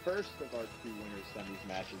have the first of our 2 winners semis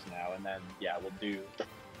matches now, and then yeah, we'll do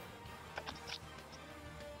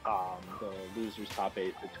the losers top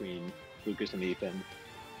 8 between Lucas and Ethan,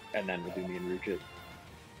 and then we'll do me and Rujit.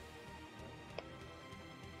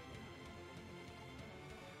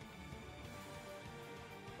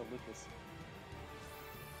 So Lucas,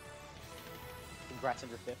 congrats on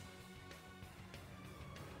your 5th.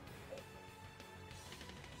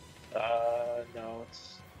 No,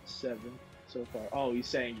 it's 7 so far. Oh, he's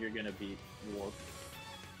saying you're gonna beat Warp.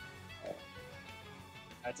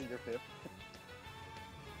 That's in your 5th.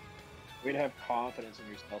 Way to have confidence in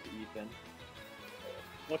yourself, Ethan.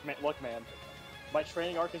 Look, man. My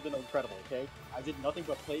training arc has been incredible. Okay, I did nothing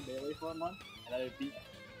but play melee for a month, and I beat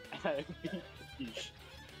Ish.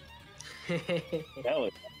 Hell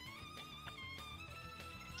yeah.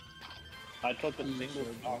 I took the single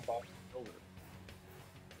knock off over.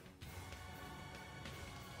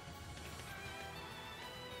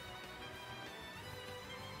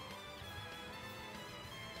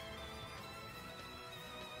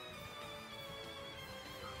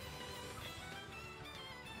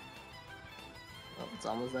 Well, it's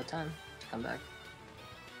almost that time to come back.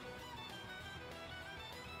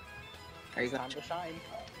 Are you It's going time to shine.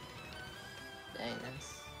 Dang,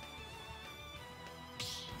 nice.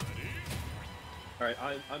 Alright,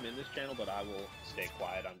 I'm in this channel, but I will stay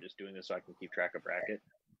quiet. I'm just doing this so I can keep track of bracket.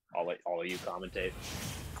 I'll let all of you commentate.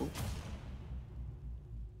 Cool.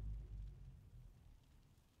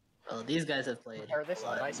 Well, these guys have played. Compare this a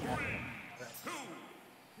lot. nice map. 2,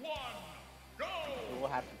 1, go! What will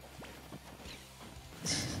happen?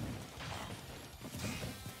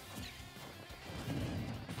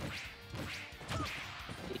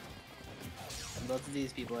 And both of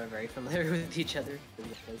these people are very familiar with each other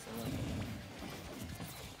because they play so much.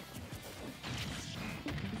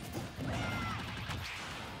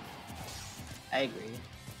 I agree.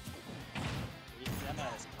 Yeah, man,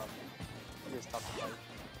 it's tough. It is tough to fight.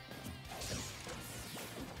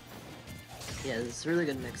 Yeah, it's really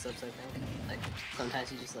good mix-ups, I think. Like, sometimes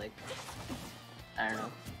he just, like, I don't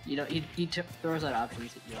know. You know, he throws out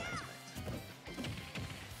options that you don't expect.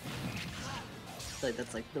 I feel like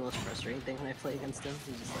that's, like, the most frustrating thing when I play against him.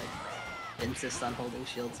 He just, like, insists on holding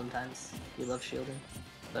shield sometimes. He loves shielding.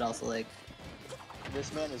 But also, like...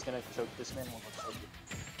 This man is gonna choke. This man will choke you.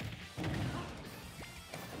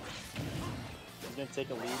 He's gonna take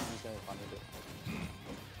a lead and he's gonna run with it.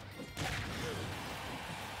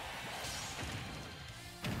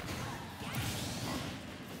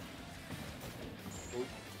 Ooh.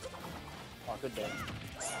 Oh, good day.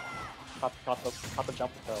 Caught the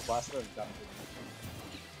jump with the blaster and got him.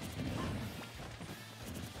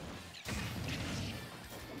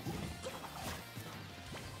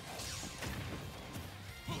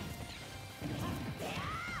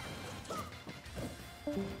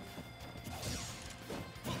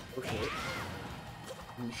 Okay.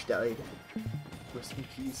 Niche died. Rest in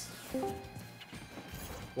peace.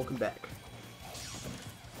 Welcome back.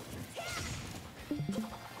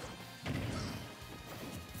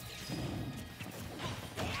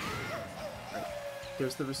 Right.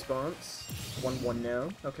 Here's the response. 1-1 now.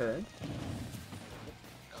 Okay.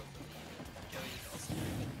 Joey's also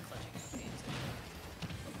very good at clutching games.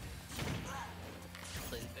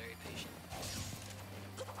 Plays very patient.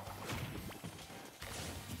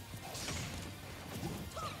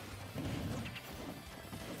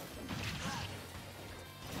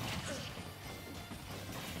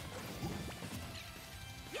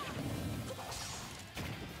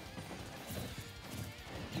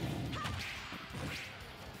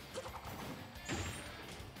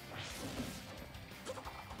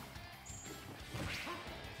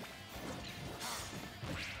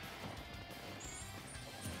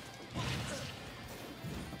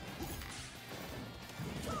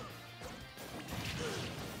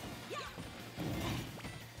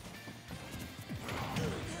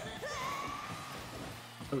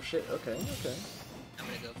 Oh shit, okay, okay. I'm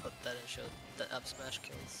gonna go put that and show that up smash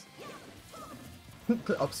kills.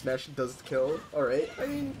 The up smash does kill. Alright, I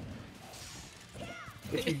mean...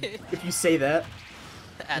 If you say that,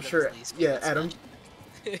 I'm Adam's sure, least yeah, favorite Adam...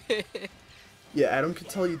 smash. Yeah, Adam could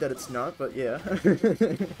tell you that it's not, but yeah.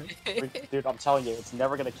 Dude, I'm telling you, it's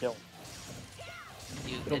never gonna kill.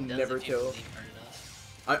 It'll It does never if you kill. believe hard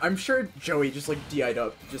enough. I'm sure Joey just like DI'd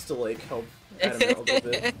up just to like help Adam out a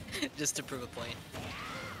little bit. Just to prove a point.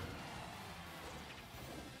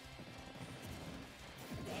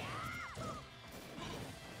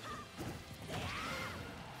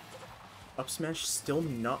 Up smash still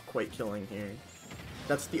not quite killing here.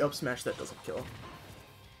 That's the up smash that doesn't kill.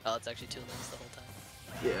 Oh, it's actually 2 lanes the whole time.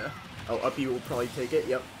 Yeah. Oh, uppy will probably take it.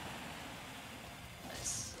 Yep.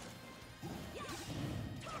 Nice.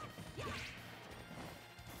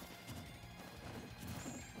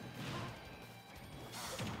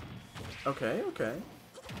 Okay, okay.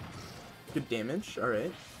 Good damage,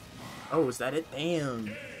 alright. Oh, is that it? Damn!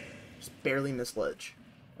 Just barely missed ledge.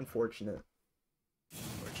 Unfortunate.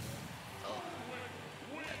 Unfortunate. Oh.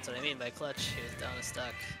 That's what I mean by clutch. He was down a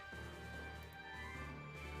stock.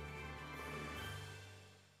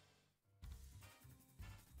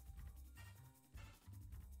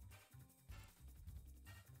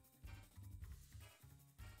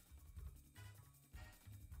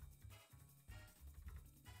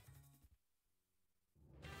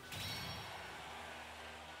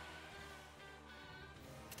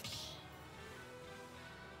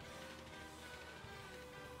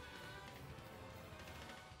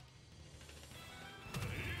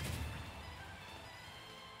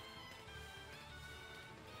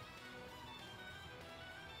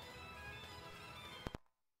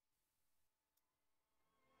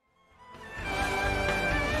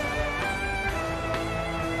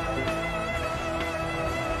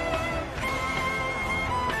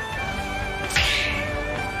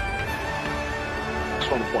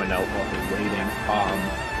 Just want to point out while we're waiting,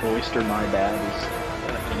 Oyster, my bad, is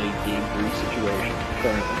in a game 3 situation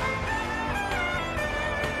currently.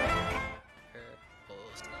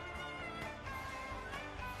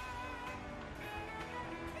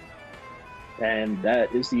 And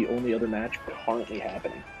that is the only other match currently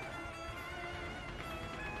happening.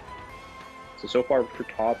 So far for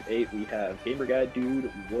top 8, we have Gamer Guy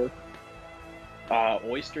Dude, Work.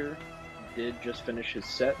 Oyster did just finish his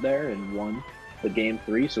set there and won the game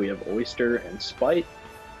 3, so we have Oyster and Spite,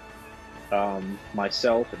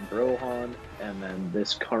 myself and Brohan, and then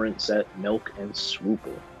this current set, Milk and Swoople.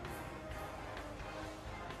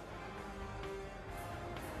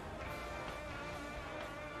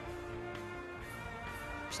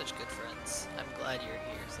 We're such good friends. I'm glad you're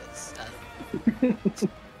here, says Adam.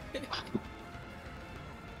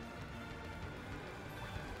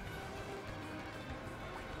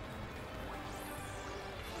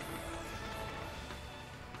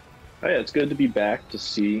 Oh yeah, it's good to be back to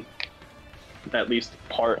see at least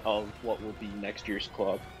part of what will be next year's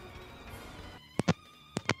club.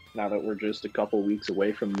 Now that we're just a couple weeks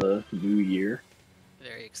away from the new year.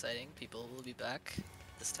 Very exciting. People will be back.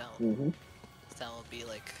 This town. Mm-hmm. This town will be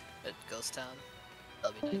like a ghost town.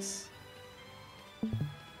 That'll be nice.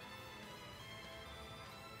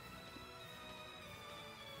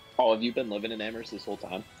 Oh, have you been living in Amherst this whole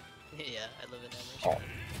time? Yeah, I live in Amherst. Oh.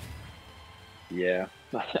 Yeah,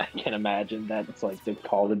 I can imagine that it's like the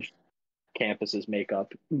college campuses make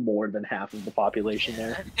up more than half of the population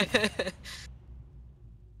there.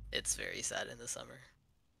 It's very sad in the summer.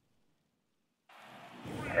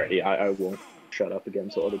 Alrighty, I will shut up again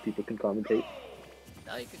so other people can commentate.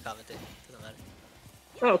 No, you can commentate. Doesn't matter.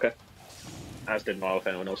 Oh, okay. I just didn't know if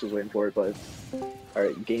anyone else was waiting for it, but...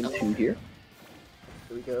 Alright, game 2 here.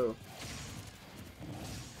 Here we go.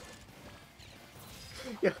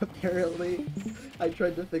 Yeah, apparently, I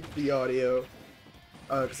tried to fix the audio,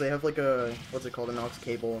 because I have like a, what's it called, an aux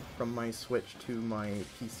cable from my Switch to my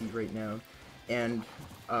PC right now, and,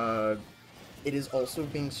 it is also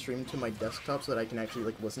being streamed to my desktop so that I can actually,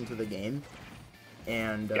 like, listen to the game,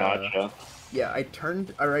 and, Gotcha. yeah, I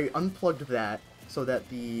unplugged that so that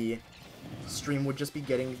the stream would just be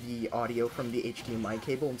getting the audio from the HDMI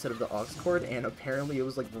cable instead of the aux cord, and apparently it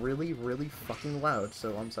was, like, really, really fucking loud,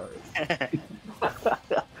 so I'm sorry.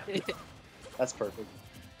 That's perfect.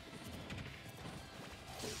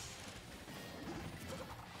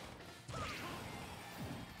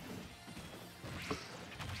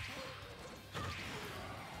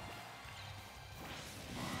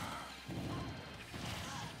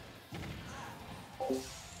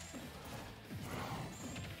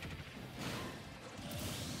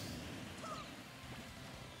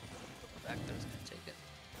 Back there's gonna take it.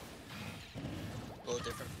 A little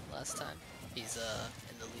different from last time. He's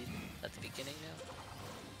in the lead at the beginning now.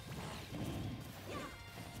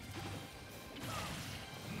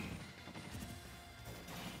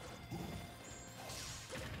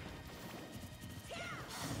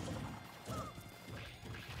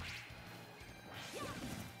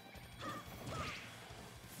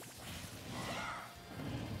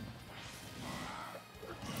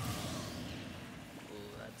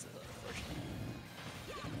 Ooh, that's unfortunate.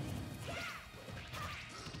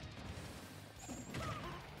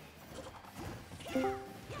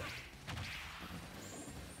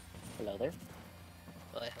 Hello there.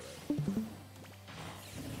 Bye,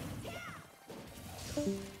 hello.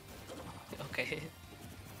 Okay.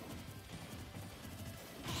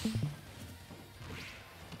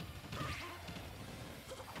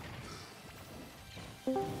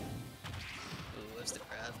 Ooh, where's the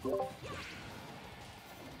crab?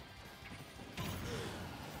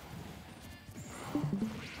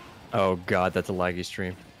 Oh god, that's a laggy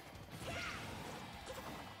stream.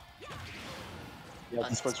 Yeah,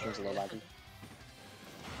 Discord streams a little laggy.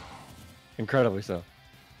 Incredibly so.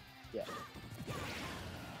 Yeah.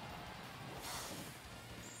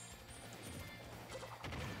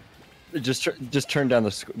 Just turn down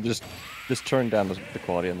the just turn down the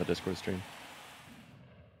quality on the Discord stream.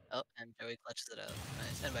 Oh, and Joey clutches it out.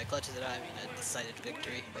 Nice. And by clutches it out, I mean a decided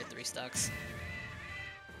victory by 3 stocks.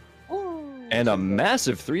 And a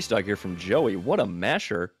massive 3-stock here from Joey. What a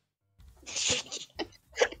masher!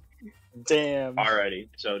 Damn. Alrighty,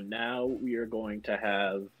 so now we are going to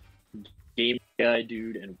have Game Guy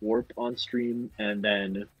Dude and Warp on stream, and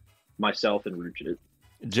then myself and Rujit.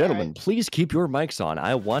 Gentlemen, please keep your mics on.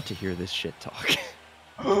 I want to hear this shit talk.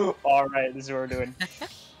 Alright, this is what we're doing.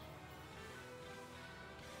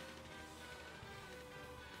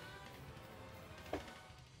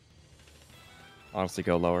 Honestly,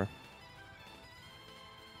 go lower.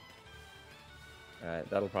 Alright,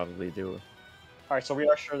 that'll probably do. Alright, so we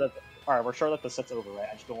are sure that alright, we're sure that the set's over, right?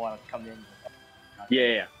 I just don't want to come in.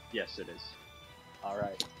 Yeah. Yes, it is.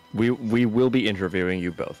 Alright. We will be interviewing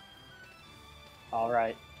you both.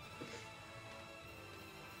 Alright.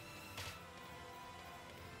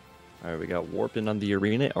 Alright, we got Warp in on the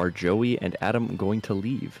arena. Are Joey and Adam going to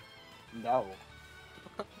leave? No.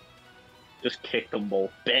 Just kick them both.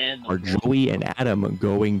 Ban them Are both. Joey and Adam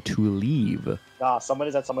going to leave? Nah, someone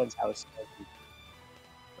is at someone's house.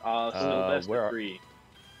 Still best where of are- 3.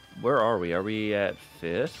 Where are we? Are we at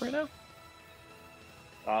 5th right now?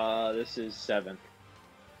 This is 7th.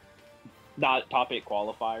 Not top 8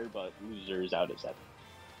 qualifier, but losers out at 7th.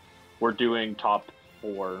 We're doing top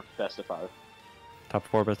 4 best of 5. Top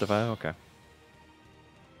 4 best of 5? Okay.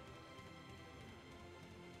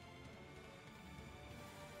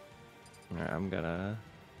 Alright, I'm gonna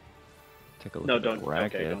take a look No, at the don't- okay,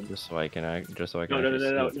 bracket don't. just so I can No, actually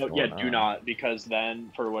see no. what's Yeah, going do on. not, because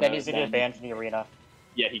then for Then whatever. he's gonna get banned from the arena.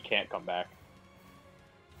 Yeah, he can't come back.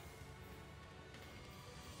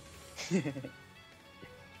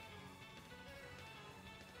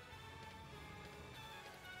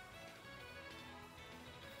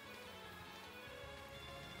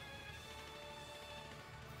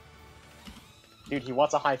 Dude, he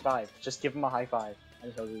wants a high five. Just give him a high five.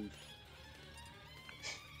 And he'll leave.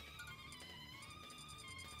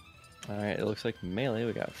 Alright, it looks like Melee,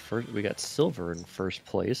 we got Silver in first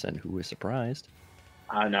place, and who is surprised?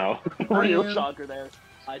 I know. I Real am. shocker there.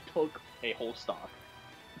 I took a whole stock.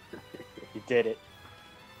 You did it.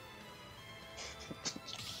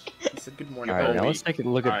 He said good morning. Alright, now Kobe. let's take a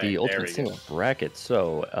look at the Alright, there Ultimate we Single bracket.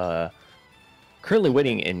 So, currently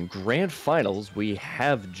waiting in Grand Finals, we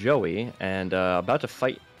have Joey, and about to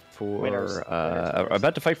fight for Winners.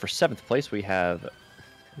 about to fight for 7th place. We have.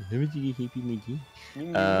 Yeah,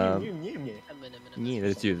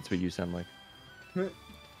 that's you. That's what you sound like.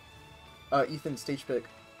 Ethan, stage pick.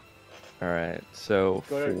 All right, so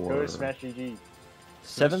Go to for Smash GG.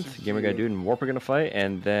 7th, Gamer Guy Dude and Warp are going to fight,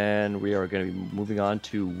 and then we are going to be moving on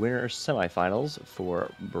to winner semifinals for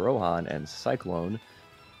Brohan and Cyclone.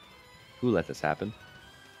 Who let this happen?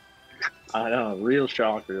 I know. Real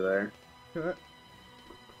shocker there.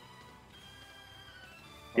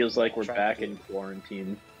 Feels like we're back in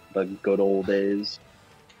quarantine. The good old days.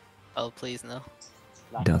 Oh, please, no.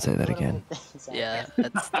 Don't say that again. Yeah,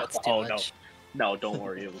 that's too Oh, no. much. No, don't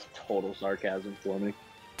worry. It was total sarcasm for me.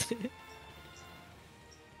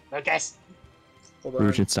 Lucas! Hold on.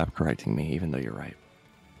 Rujit, stop correcting me, even though you're right.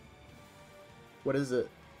 What is it?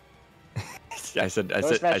 I said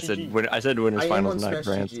Smash GG. winners I am finals, on not Smash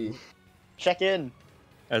grands. GG. Check in!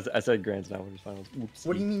 I said grands, not winners finals. Oops.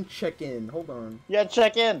 What do you mean check in? Hold on. Yeah,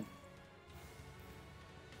 check in!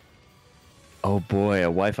 Oh boy, a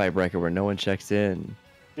Wi-Fi breaker where no one checks in.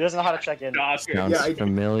 He doesn't know how to check in. Shocker. Sounds Yeah, I-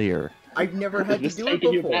 familiar. I've never had to Just do it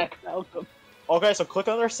taking you before. back, Malcolm. Okay, so click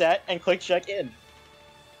on their set and click check in.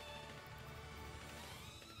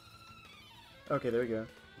 Okay, there we go.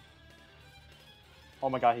 Oh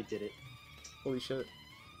my god, he did it. Holy shit.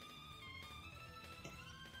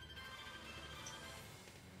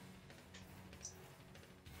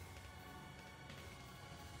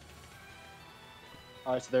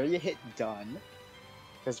 Alright, so there you hit done.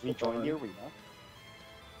 Because we joined the arena.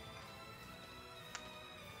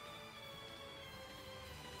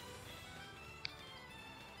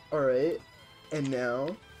 Alright. And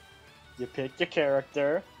now. You pick your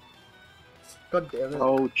character. God damn it.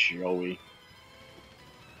 Oh, Joey.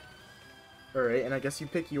 Alright, and I guess you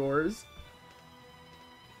pick yours.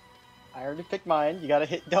 I already picked mine. You gotta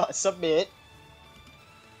hit submit.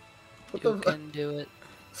 What You the can do it.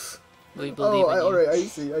 We believe Oh, in you. alright, I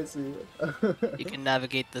see. You can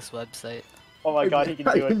navigate this website. Oh my god, he can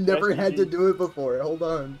do it. I've never had to SGG. do it before. Hold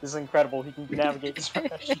on. This is incredible. He can navigate this. Alright,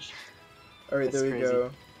 That's there we crazy.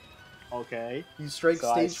 go. Okay. You strike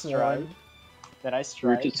So I stage strike. 1. Then I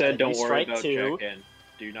strike. Richard said, and "Don't you worry strike about 2. check-in.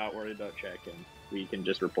 Do not worry about check-in. We can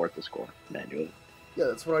just report the score manually." Yeah,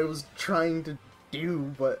 that's what I was trying to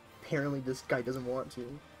do, but apparently this guy doesn't want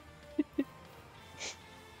to.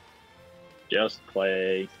 Just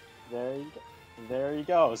play. There you go. There you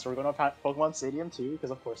go. So we're going to Pokemon Stadium 2,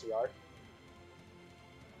 because of course we are.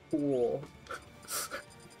 Cool.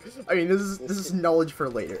 I mean, this is knowledge for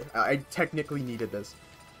later. I technically needed this.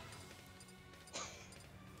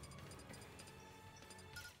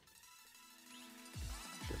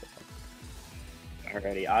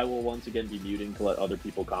 Alrighty, I will once again be muting to let other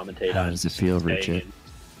people commentate. How on does it feel, staying Richard? in.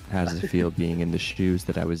 How does it feel being in the shoes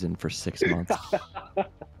that I was in for 6 months?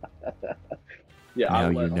 Yeah, Now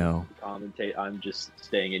I'll you let know. commentate. I'm just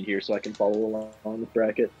staying in here so I can follow along with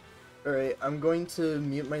bracket. Alright, I'm going to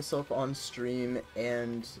mute myself on stream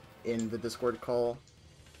and in the Discord call.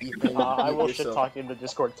 Ethan, I mute will shit yourself. talk in the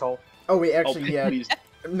Discord call. Oh wait, actually, yeah. Please.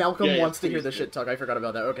 Malcolm Yeah, wants to hear please the do. shit talk. I forgot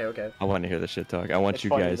about that. Okay, okay. I want to hear the shit talk. I want It's you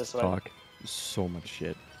funny guys this to way. talk so much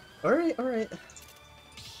shit. Alright, alright.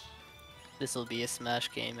 This will be a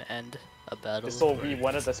Smash game and a battle. This will be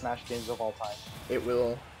one of the Smash games of all time. It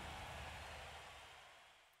will.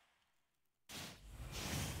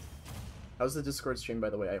 How's the Discord stream, by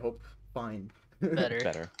the way? I hope fine. Better.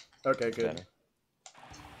 Better. Okay, good. Better.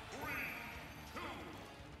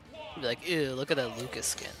 Be like, ew, look at that Lucas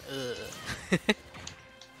skin. Ugh.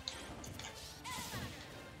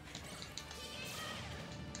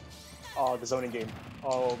 Oh, the zoning game.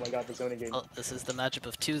 Oh my god, the zoning game. Oh, this is the matchup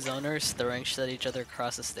of two zoners throwing shit at each other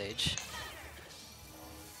across the stage.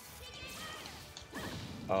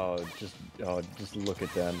 Oh, just look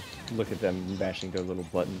at them. Look at them mashing their little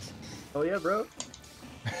buttons. Oh yeah, bro.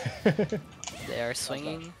 They are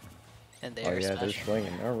swinging, and they Oh are yeah, they're smashing.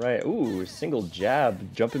 swinging. All right. Ooh, single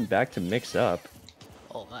jab, jumping back to mix up.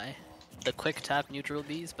 Oh my. The quick tap neutral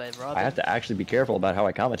Bs by Robin. I have to actually be careful about how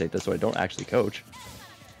I commentate this so I don't actually coach.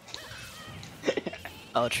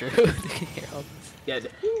 Oh, true. Here, hold this.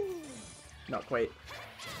 Dead. Not quite.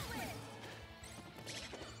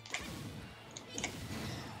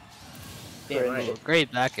 Damn right. Oh,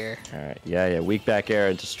 great back air. All right. Yeah. Weak back air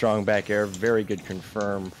into strong back air. Very good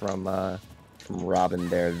confirm from Robin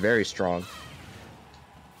there. Very strong.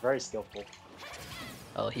 Very skillful.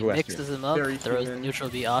 Oh, he Who asked mixes him up, Very throws the human. neutral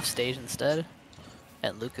B off stage instead,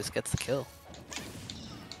 and Lucas gets the kill.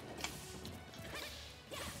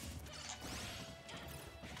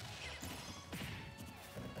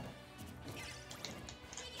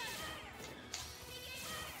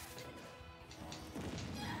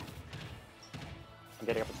 I'm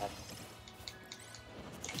getting up attack.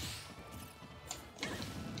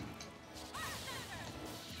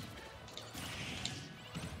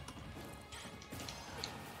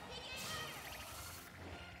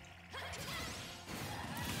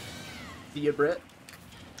 See ya, Brett.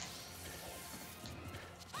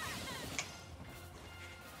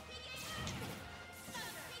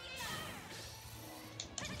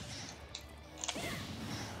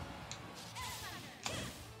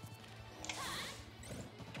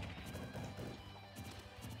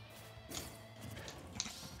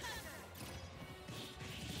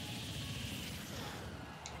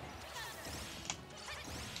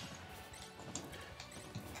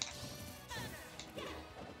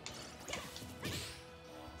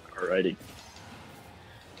 Alrighty.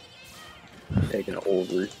 Taking it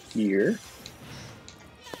over here.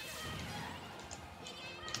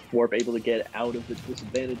 Warp able to get out of the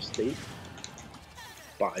disadvantaged state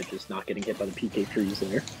by just not getting hit by the PK trees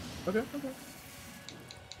there. Okay, okay.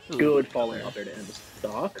 Ooh, Good falling out there to end the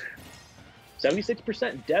stock.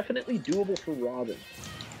 76% definitely doable for Robin.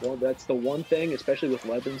 Well, that's the one thing, especially with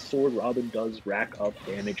Levin's sword, Robin does rack up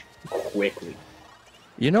damage quickly.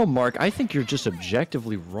 You know, Mark, I think you're just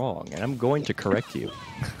objectively wrong, and I'm going to correct you.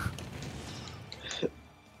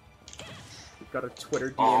 We've got a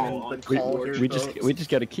Twitter Oh, DM in the call here, We folks. just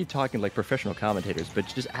got to keep talking like professional commentators, but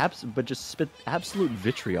just spit absolute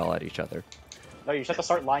vitriol at each other. No, you should have to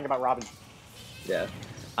start lying about Robin. Yeah.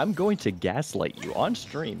 I'm going to gaslight you on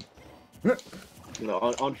stream.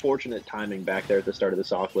 Unfortunate timing back there at the start of the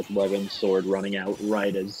stock with Levin's sword running out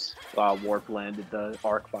right as Warp landed the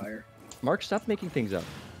arc fire. Mark, stop making things up.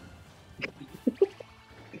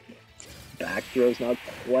 Back throw's not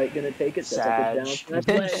quite gonna take it. That's up and Sag. down.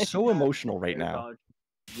 You're being so emotional right now.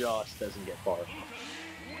 Just doesn't get far.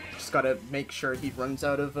 Just gotta make sure he runs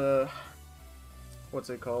out of, what's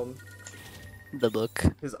it called? the book.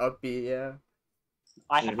 His up B, yeah.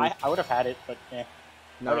 I would have had it, but eh.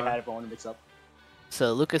 I would have No. had it, but I want to mix up.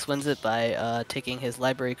 So Lucas wins it by taking his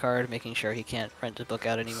library card, making sure he can't rent a book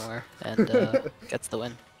out anymore, and gets the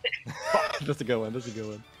win. That's a good one. That's a good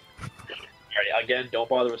one. Alright, again, don't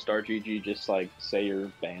bother with Star GG. Just like say your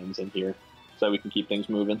bans in here, so we can keep things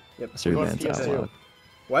moving. Yep. So your We're going man's to out PS2. loud.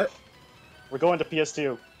 What? We're going to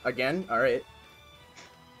PS2. Again? All right.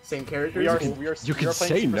 Same characters. We are Cool. we are You we can are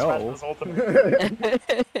playing say Super no. Smash Bros. Ultimate.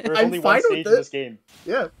 There's I'm only fine one with stage in it. this game.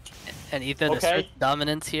 Yeah. And Ethan Okay. asserts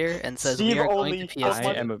dominance here and says Steve we are only- going to PS2.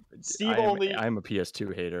 I am a Steve only- I'm a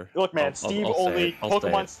PS2 hater. Look, man, I'll Steve say only it. I'll say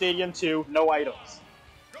Pokemon it. Stadium 2, no items.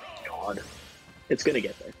 God, it's gonna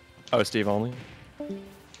get there. Oh, Steve only.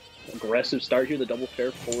 Aggressive start here. The double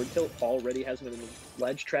fair forward tilt already has him in a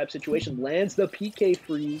ledge trap situation. Lands the PK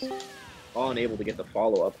freeze. Unable to get the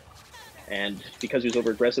follow up. And because he was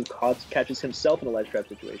over aggressive, catches himself in a ledge trap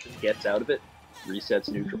situation. Gets out of it. Resets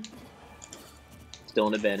neutral. Still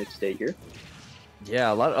an advantage state here.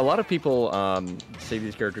 Yeah, a lot of people say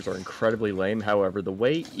these characters are incredibly lame. However, the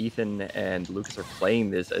way Ethan and Lucas are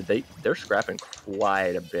playing this, they're scrapping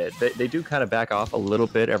quite a bit. They do kind of back off a little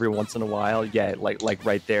bit every once in a while. Yeah, like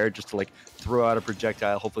right there, just to like throw out a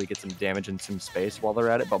projectile, hopefully get some damage and some space while they're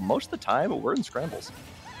at it. But most of the time, we're in scrambles.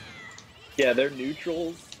 Yeah, they're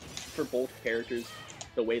neutral for both characters.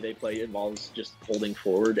 The way they play involves just holding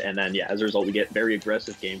forward, and then yeah, as a result, we get very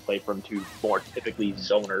aggressive gameplay from two more typically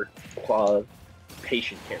zoner,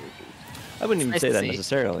 patient characters. I wouldn't even Nice say to that see.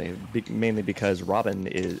 necessarily, mainly because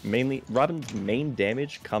Robin's main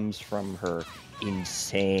damage comes from her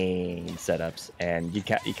insane setups, and you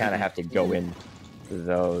kind of have to go in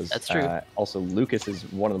those. That's true. Also, Lucas is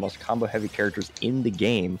one of the most combo-heavy characters in the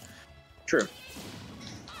game. True.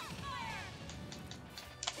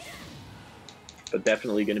 But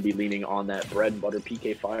definitely going to be leaning on that bread and butter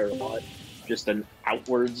PK fire a lot. Just an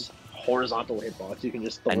outwards horizontal hitbox. You can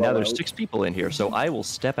just throw And now there's out. 6 people in here, so I will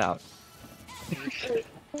step out.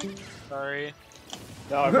 Sorry.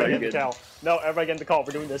 No, everybody Very get the good. call. No, everybody get the call.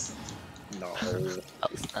 We're doing this. No.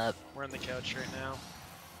 Oh, snap. We're on the couch right now.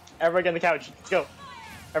 Everybody get on the couch. Let's go.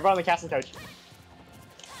 Everyone on the casting couch.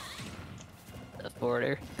 The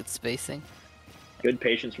forwarder, good spacing. Good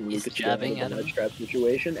patience from He's Lucas to jabbing get out of at the him. ledge trap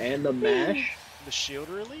situation. And the mash. The shield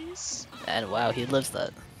release? And wow, he lives that.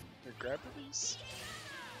 Or grab release?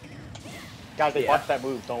 Guys, they Yeah. buffed that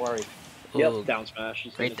move. Don't worry. Ooh, Yep, down smash.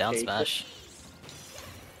 is great gonna down take it. smash.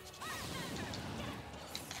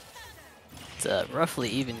 It's a roughly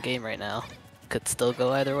even game right now. Could still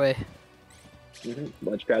go either way.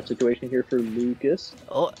 Ledge trap situation here for Lucas.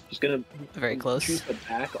 Oh, Just gonna very close. choose to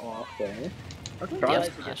back off there. Okay. Try Yep, to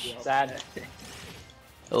get smash. the up. Sad.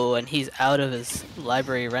 Oh, and he's out of his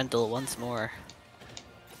library rental once more.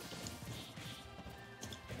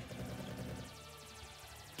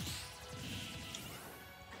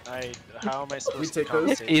 How am I supposed to take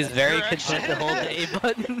those? commentate He's that very interaction? content to hold the A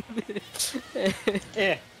button.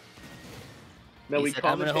 Eh. No, He we said,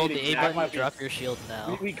 I'm gonna hold the A commentated button, drop your shield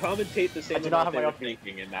now. We commentate the same I do not amount have they my were update.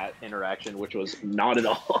 thinking in that interaction, which was not at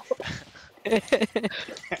all.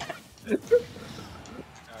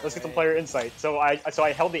 Let's get some player insight. So I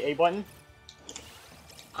held the A button.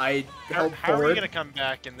 I How, held how are we forward. gonna come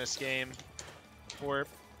back in this game? Or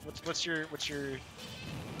what's your So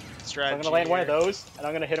strategy? I'm gonna land one of here? those, and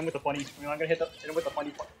I'm gonna hit him with the funny. I'm gonna hit him with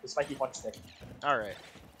the spiky punch stick. All right.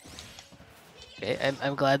 Okay,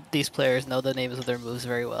 I'm glad these players know the names of their moves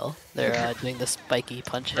very well. They're doing the spiky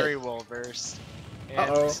punch Very hit. well versed. And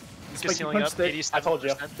Uh-oh. Lucas Spiky healing punch up stick. 87% I told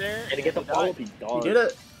you. there. And to get the he died. follow-up, he You does. did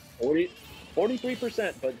it.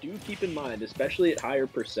 43%, but do keep in mind, especially at higher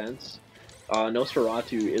percents,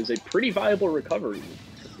 Nosferatu is a pretty viable recovery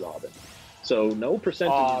for Robin. So no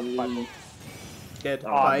percent Aw, is really... Dead. Aw,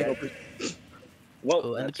 Bye. man. Well,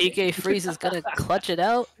 Oh, and the that's- PK freeze is gonna clutch it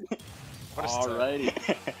out. What a start.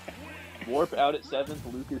 Alrighty. Warp out at 7th,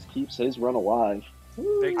 Lucas keeps his run alive.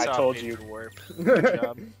 Big I top told eight you. for Warp. Good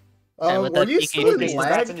job. And with Were that you PK still in freeze, That's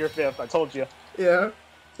lag? in your fifth. I told you. Yeah.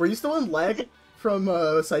 Were you still in lag from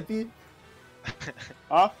side B?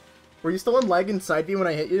 Huh? Were you still in lag in side B when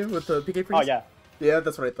I hit you with the PK freeze? Oh yeah. Yeah,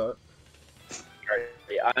 that's what I thought.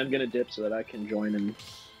 Alright, I'm gonna dip so that I can join and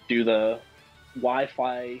do the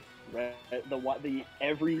Wi-Fi, the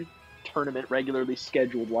every tournament regularly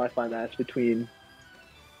scheduled Wi-Fi match between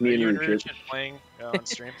Are me and you and Richard. Richard playing on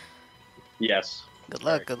stream? Yes, Good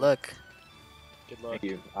luck, good luck. Good luck. thank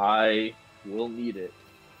you. I will need it.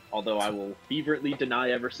 Although I will fervently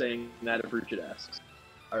deny ever saying that if Richard asks.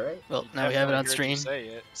 Alright. Well, now we have it on Definitely stream. heard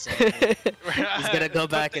you say He's it, gonna go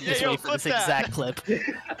back and just Yo, wait for flip this that. exact clip.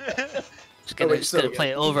 Just Oh, gonna, wait, just so- gonna play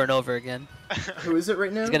it over and over again. Who is it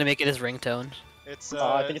right now? He's gonna make it his ringtone. It's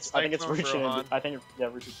I think it's Cyclone Richard. Rohan. I think yeah,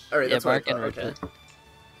 Richard. Alright, Yeah, that's what I Mark and thought. Okay. Richard.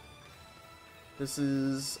 This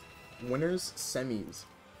is winners semis.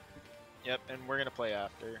 Yep, and we're gonna play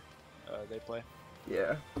after they play.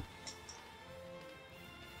 Yeah.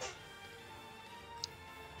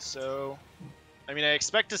 So, I mean, I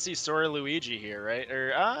expect to see Sora Luigi here, right? Or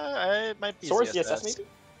it might be Sora's ZSS. CSS maybe?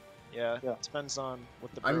 Yeah, Yeah. depends on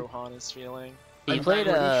what the I'm- Brohan is feeling. He I'm played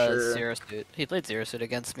pretty sure. Zero Suit. He played Zero Suit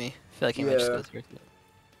against me. I feel like he might just Yeah. go Zero Suit.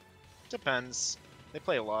 Depends. They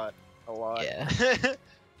play a lot. Yeah.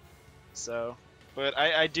 So, but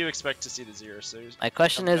I do expect to see the Zero Suit. My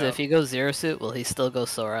question Coming is, if out. he goes Zero Suit, will he still go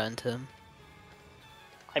Sora into him?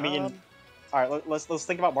 I mean, Um, all right. Let's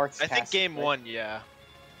think about Mark's. I think cast, game right? one, yeah.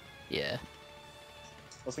 Yeah.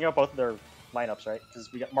 Let's think about both of their lineups, right?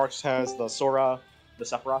 Because we got Mark's has the Sora, the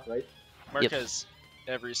Sephiroth, right? Mark Yep. has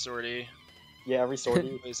every sortie. Yeah, every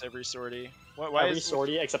sortie. Plays every sortie. Why every is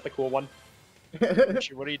sortie except the cool one.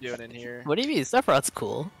 Richard, what are you doing in here? What do you mean? Sephiroth's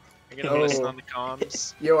cool. You're gonna listen Oh. on the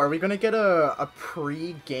comms. Yo, are we gonna get a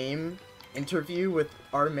pre-game interview with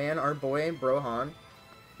our boy, Brohan?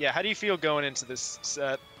 Yeah, how do you feel going into this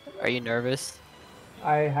set? Are you nervous?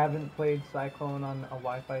 I haven't played Cyclone on a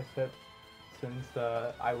Wi-Fi set since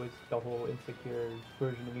I was the whole insecure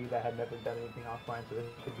version of me that had never done anything offline, so this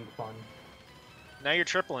should be fun. Now you're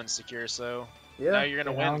triple insecure, so Yeah. now you're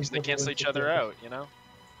gonna Yeah, win now I'm because they triple cancel each other insecure. out, you know?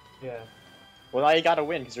 Yeah, Well, now you gotta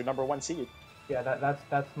win because you're number one seed. yeah,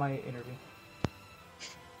 that's my interview.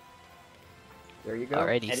 There you go.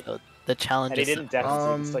 Alrighty, And- so the challenge And he is didn't deafen, so you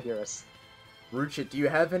can Um, still hear us. Ruchit, do you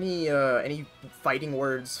have any fighting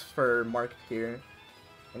words for Mark here?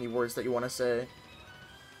 Any words that you want to say?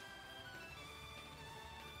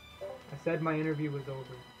 I said my interview was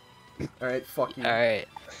over. All right, fuck you. Alright.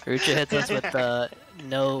 Rucha hits us with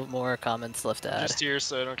no more comments left to I'm add. just here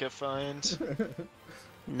so I don't get fined.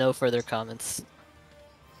 No further comments.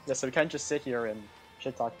 Yeah, so we can't just sit here and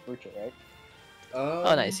shit talk Rucha, right?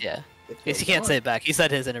 Oh, nice, yeah. if Because he you can't say want. it back. He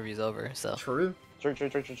said his interview's over, so True. True.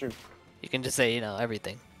 you can just say,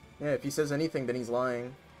 everything. Yeah, if he says anything, then he's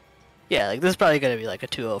lying. Yeah, like this is probably gonna be like a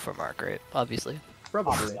 2-0 for Mark, right? Obviously.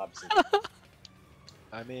 Probably. Obviously.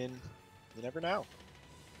 I mean, you never know.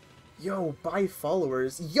 Yo, buy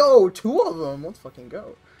followers. Yo, 2 of them. Let's fucking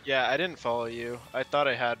go. Yeah, I didn't follow you. I thought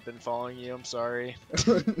I had been following you. I'm sorry.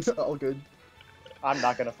 All good. I'm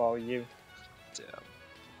not gonna follow you. Damn.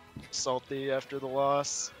 Salty after the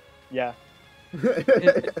loss. Yeah.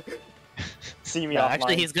 See me No, offline.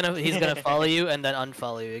 actually, he's gonna follow you and then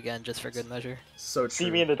unfollow you again, just for good measure. So true. See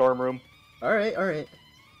me in the dorm room. All right, all right.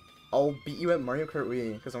 I'll beat you at Mario Kart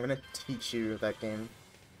Wii because I'm gonna teach you that game.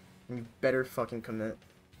 You better fucking commit.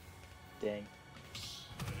 Dang.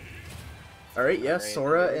 All right, yeah, Alright,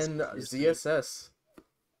 Sora anyways, and you're ZSS.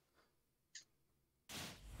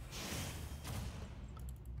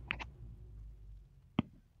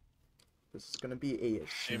 This is gonna be a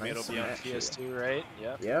Maybe nice it'll be on match here. PS2, right?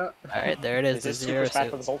 Yep. Yeah. Alright, there it is. Is The this Zero Super Smash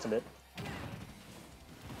Suit. Bros. Ultimate?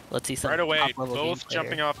 Let's see some Right away, top-level both gameplay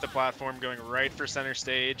jumping here. off the platform, going right for center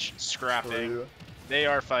stage, scrapping. True. They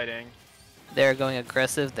are fighting. They're going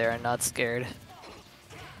aggressive. They are not scared.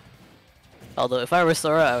 Although, if I were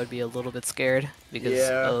Sora, I would be a little bit scared because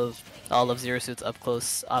Yeah. of all of Zero Suit's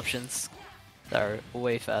up-close options that are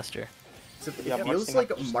way faster. So it Yeah, Mark's feels gonna like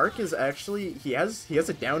have to- Mark is actually he has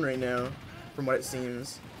it down right now, from what it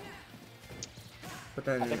seems. But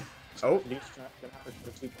I then, think- oh, Luke's gonna have to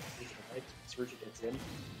do two positions, right? So Rucha gets in.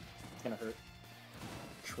 It's gonna hurt.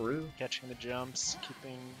 true. Catching the jumps,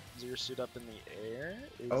 keeping Zero Suit up in the air.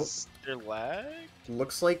 Oh. Is there lag?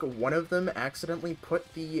 Looks like one of them accidentally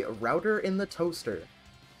put the router in the toaster.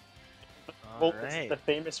 Well, Alright. it's the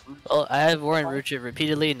famous Rucha. Well, I have warned Rucha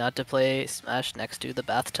repeatedly not to play Smash next to the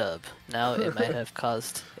bathtub. Now it might have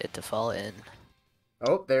caused it to fall in.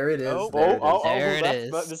 Oh, there it is. Oh, there it is. There who's it that?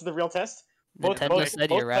 is. This is the real test. Nintendo said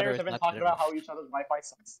both your router players is have been not talking good about how enough. each other's Wi-Fi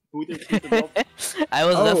sucks. Who's the real? I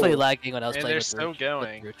was Oh. definitely lagging when I was And playing they're with still Rucha-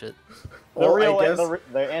 going. with Rucha. Well, real I guess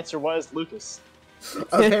the answer was Lucas.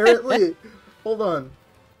 apparently. Hold on.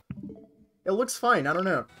 It looks fine. I don't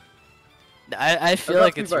know. I feel About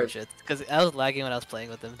like to be it's right. Rucha because I was lagging when I was playing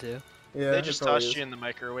with them too. Yeah. They just tossed you in the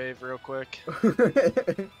microwave real quick.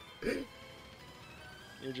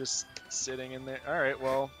 You're just sitting in there. Alright,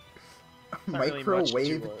 well, not really much to,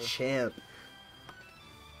 Microwave champ.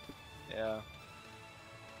 yeah.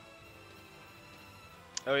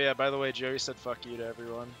 Oh yeah, by the way, Joey said fuck you to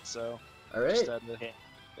everyone, so All just right. had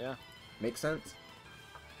to... Makes sense.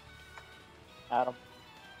 Adam.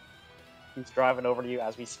 He's driving over to you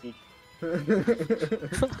as we speak.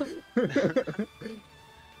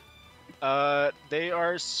 They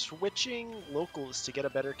are switching locals to get a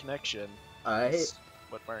better connection. I That's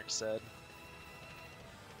what Mark said.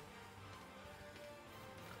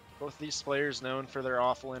 Both these players known for their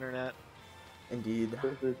awful internet. Indeed.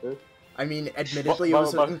 I mean, admittedly, it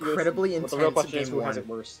was an incredibly But the real intense question is, game who has it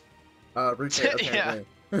one. worse? Rotate, Yeah.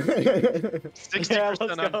 apparently. 60% let's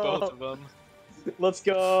on go. both of them. Let's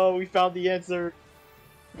go. We found the answer.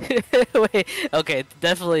 Wait, okay,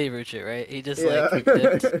 definitely Ruchit, right? He just like quick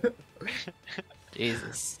dipped.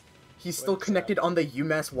 Jesus. He's still connected on the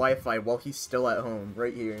UMass Wi-Fi while he's still at home,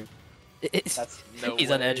 right here. That's No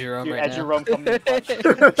He's on way. Eduroam Dude, right now. Eduroam coming in clutch.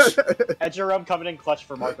 Eduroam coming in clutch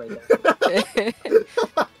for Mark right there.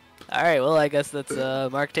 Alright, well I guess that's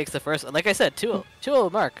Mark takes the first one. Like I said, 2-0.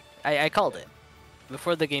 2-0 Mark. I called it.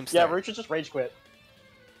 Before the game Yeah, started. Ruchit just rage quit.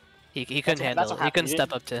 He couldn't handle what it. He couldn't happened.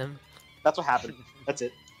 step up to him. That's what happened. That's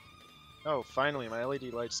it. Oh, finally, my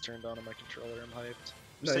LED lights turned on my controller. I'm hyped.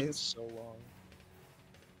 It's taking Nice. so long.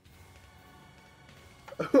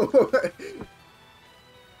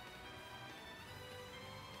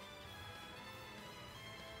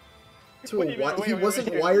 He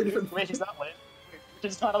wasn't wired for. Wait, he's not lane.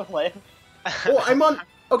 He's not on lane. Well, I'm on.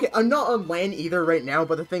 Okay, I'm not on LAN either right now,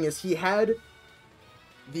 but the thing is, he had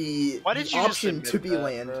the Why did you option just to admit be that,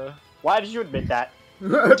 LAN. bro? Why did you admit that?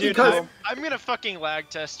 Dude, Because I'm gonna fucking lag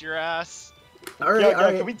test your ass. all right, Yo, all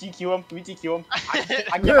right. can we DQ him? Can we DQ him?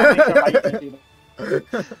 I can't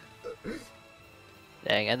DQ him.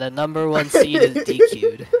 Dang, and the number 1 seed is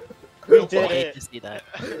DQ'd. We I did hate to see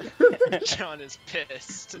that. John is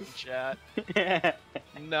pissed in chat. it.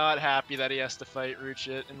 Not happy that he has to fight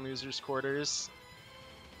Ruchit in losers quarters.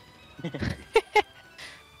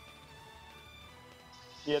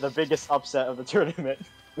 Yeah, the biggest upset of the tournament.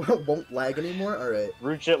 Won't lag anymore. All right.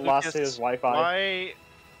 Ruchit lost Lucas, his Wi-Fi.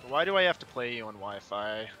 Why do I have to play you on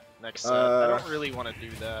Wi-Fi next set? I don't really want to do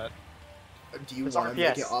that. Do you It's want to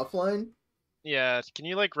make it RPS. offline? Yeah, can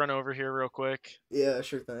you like run over here real quick? Yeah,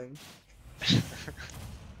 sure thing.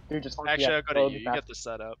 Dude, just Actually, I'll go to load you. me You back. get the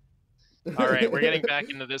setup. Alright, we're getting back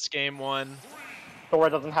into this game one. Thor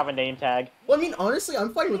doesn't have a name tag. Well, I mean, honestly,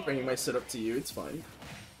 I'm fine with bringing my setup to you. It's fine.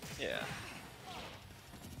 Yeah.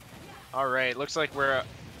 Alright, looks like we're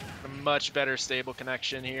a much better stable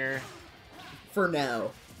connection here. For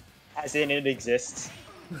now. As in, it exists.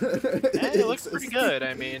 It looks pretty good,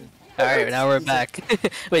 I mean. Alright, now we're back.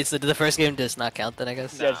 Wait, so did the first game does not count then, I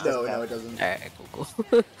guess? Nah. Yeah, No, it doesn't. Alright, cool.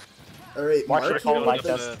 Alright, Mark Mark should've called here like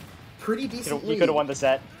with this. a pretty He decent could lead. have won the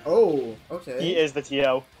set. Oh, okay. He is the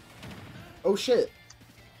TO. Oh shit.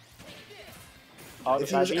 Oh, If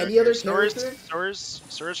he not was you. any other Sora's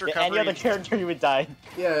character? recovery. Any other character, he would die.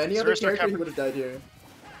 Yeah, any other Sora's character he recovery- would have died here.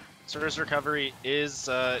 Sora's recovery is,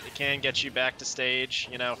 it can get you back to stage,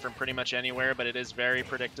 you know, from pretty much anywhere, but it is very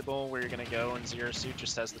predictable where you're gonna go, and Zero Suit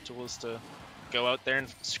just has the tools to go out there and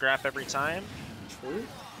scrap every time. True.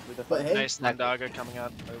 But hey, Nice Nandaga coming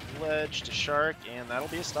out of ledge to Shark, and that'll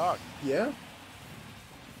be a stock. yeah.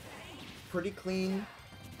 Pretty clean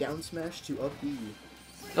down smash to up B.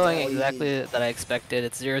 Going All you exactly that I expected.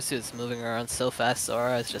 It's Zero Suit's moving around so fast,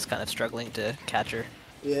 Sora is just kind of struggling to catch her.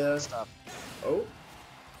 Yeah. Stop. Oh.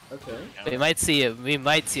 Okay. We might see a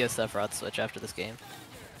Sephiroth switch after this game.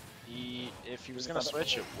 If he was gonna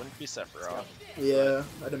switch, it wouldn't be Sephiroth. Yeah,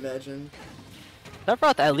 I'd imagine.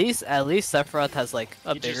 Sephiroth, at least Sephiroth has like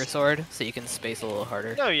a He bigger just- sword, so you can space a little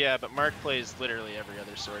harder. Oh yeah, but Mark plays literally every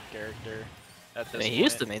other sword character at I this mean, point. he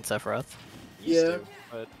used to main Sephiroth. He used Yeah. to,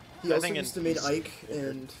 but He I also think used to in- main Ike,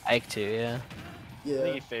 and Ike too, yeah. I think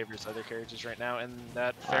yeah. he favors other characters right now, and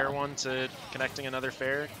that fair one to connecting another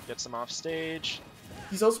fair gets him off stage.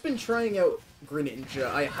 He's also been trying out Greninja.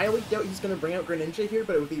 I highly doubt he's gonna bring out Greninja here,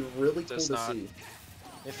 but it would be really cool Does to not. see.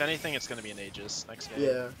 If anything, it's gonna be an Aegis next game.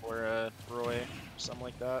 Yeah. Or Roy, or something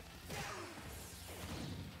like that.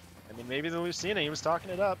 I mean, maybe the Lucina, he was talking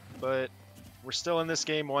it up, but we're still in this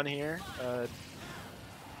game one here.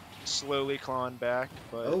 Slowly clawing back,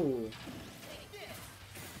 but Oh.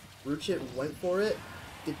 Ruchit went for it.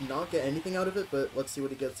 Did not get anything out of it, but let's see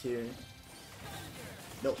what he gets here.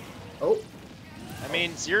 Nope. Oh. I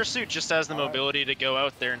mean, Zero Suit just has the Alright. mobility to go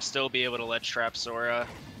out there and still be able to ledge trap Sora.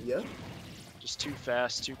 Yeah. Just too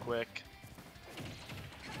fast, too quick.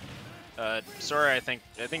 Sora, I think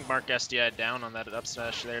Mark SDI down on that up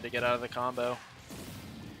smash there to get out of the combo.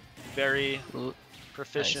 Very Ooh,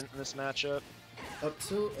 proficient in this matchup. Up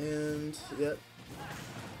tilt and yeah.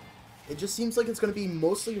 It just seems like it's gonna be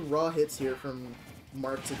mostly raw hits here from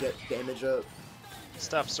Mark to get damage up.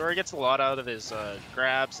 Stuff. Sora gets a lot out of his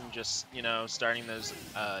grabs and just, you know, starting those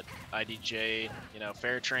IDJ, you know,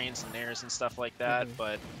 fair trains and nairs and stuff like that. Mhm.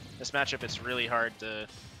 But this matchup, it's really hard to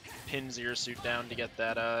pin Zero Suit down to get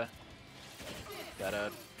that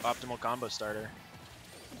optimal combo starter.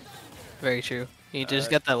 very true. You just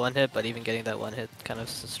get that one hit, but even getting that one hit kind of a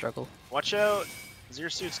struggle. Watch out! Zero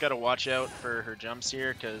Suit's got to watch out for her jumps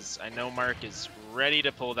here, because I know Mark is ready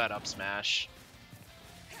to pull that up smash.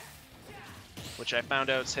 Which I found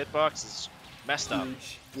out's hitbox is messed up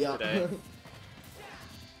Huge. Yeah. today.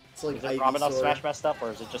 It's like Is it Robin up Ivysaur. smash messed up,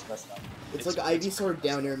 or is it just messed up? It's It's- like it's Ivysaur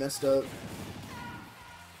down air messed up.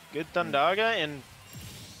 Good Thundaga, and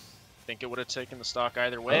I think it would have taken the stock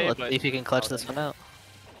either way, Well, let's but see if you can clutch this one out.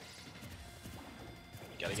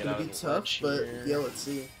 gotta It's get gonna out be of the tough, ledge but here. yeah, let's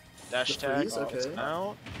see. Dash the tag, freeze, okay.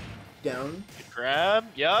 out. Down. Good grab,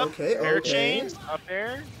 yup. Okay, Air okay. chains, up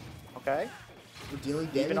air. Okay. We're dealing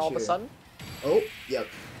damage Even all here. of a sudden. Oh, yep.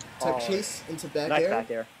 Tech Oh. chase into back Nice air.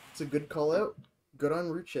 back air. It's a good call out. Good on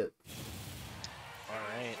root chip.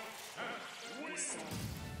 Alright.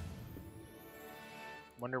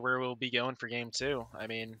 Wonder where we'll be going for game 2. I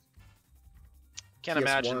mean, can't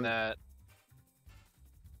imagine PS1. that.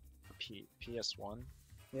 PS1?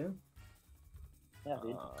 Yeah. Yeah,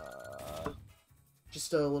 dude.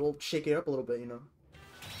 Just a little shake it up a little bit, you know.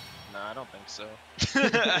 No, I don't think so.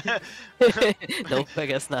 Nope, I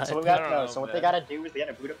guess not. So we I got don't no. know, So what man. they gotta do is they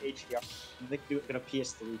gotta boot up HDR. And they do it on a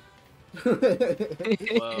PS3.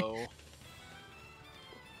 Whoa.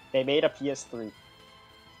 They made a PS3.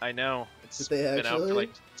 I know. It's Did they been out for actually? like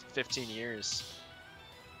 15 years.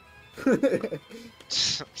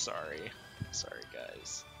 Sorry. Sorry,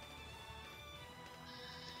 guys.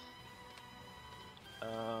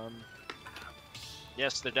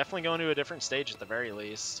 Yes, they're definitely going to a different stage at the very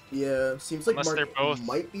least. Yeah, seems like Unless Mark they're both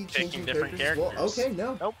might be taking changing different characters as well. characters. Okay,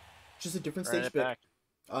 no. Nope. Just a different Run stage it bit. back.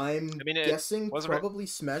 I'm I mean, it guessing wasn't probably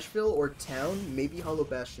Smashville or Town, maybe Hollow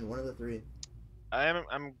Bastion, one of the three.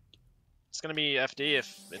 I'm. It's gonna be FD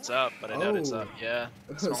if it's up, but I doubt it's up. Oh. Yeah.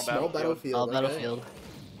 Small battlefield. All okay. Battlefield.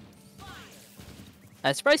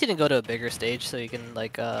 I'm surprised he didn't go to a bigger stage so you can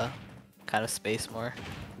like kind of space more.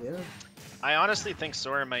 Yeah. I honestly think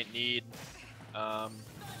Sora might need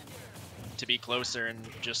to be closer and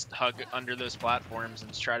just hug under those platforms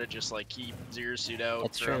and try to just like keep Zero Suit out.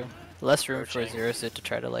 That's from- true. Less room for approaching. Zero Suit to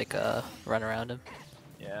try to like run around him.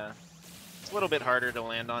 Yeah. It's a little bit harder to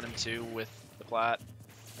land on him too with the plat.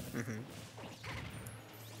 Mm-hmm.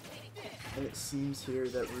 And it seems here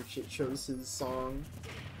that Ruchit chose his song.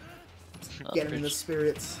 Oh, Get him in the Ruch-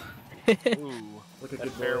 spirits. Ooh. Like a That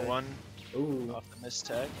good fair boy. one Ooh. off the miss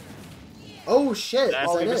tag. Oh shit!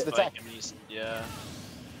 That's Is he that missed it? the tech. Yeah.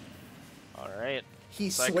 Alright. He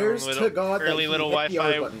Cycling swears little, to God that early he little hit the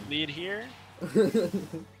R Wi-Fi button. lead here.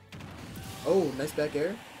 Oh, nice back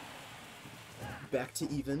air. Back to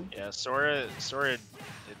even. Yeah, Sora,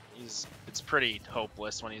 it's pretty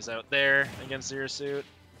hopeless when he's out there against Zero Suit.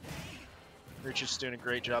 Richu's doing a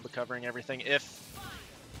great job of covering everything. If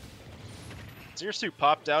Zero Suit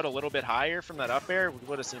popped out a little bit higher from that up air, we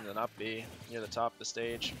would have seen an up B near the top of the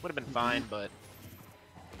stage. Would have been fine, but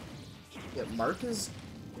Yeah, Mark has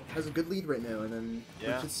a good lead right now, and then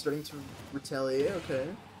Yeah. Ruchit's starting to retaliate. Okay.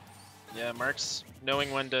 yeah, Mark's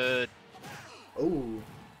knowing when to. Oh.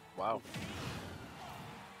 Wow.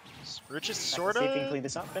 Richu's Let's sort see if we can of clean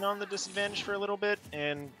this up. been on the disadvantage for a little bit,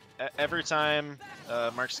 and every time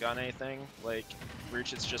Mark's gotten anything, like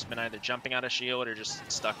Ruchit's just been either jumping out of shield or just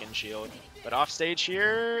stuck in shield. But off stage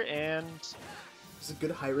here, and It's a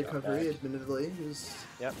good high recovery, admittedly.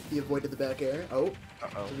 Yep. He avoided the back air. Oh,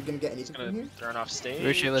 uh-oh. are we gonna get He's anything gonna from here? throw it off stage.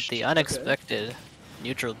 Ruchu with the unexpected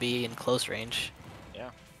neutral B in close range.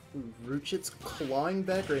 Ooh, Ruchit's clawing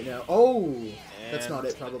back right now. Oh! That's And not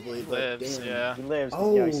it, probably, but lives, damn. yeah. He lives.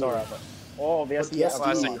 Oh. Yeah, he saw it. But... Oh, the But the SD. SD.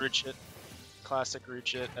 Classic Ooh. Ruchit. Classic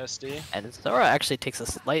Ruchit SD. And Sora actually takes a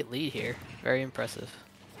slight lead here. Very impressive.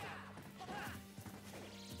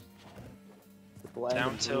 Blend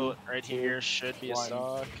Down of tilt blue, right two, here should be a one.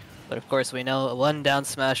 stock. But of course we know one down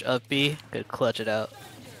smash up B could clutch it out.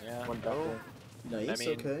 Yeah. One back there. Nice, I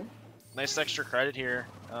mean, okay. Nice extra credit here,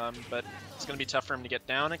 but it's going to be tough for him to get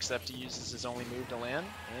down, except he uses his only move to land,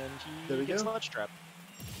 and There we he gets go. ledge trap.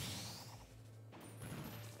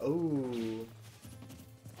 Oh.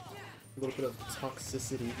 A little bit of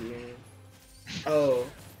toxicity here. Oh.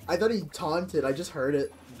 I thought he taunted, I just heard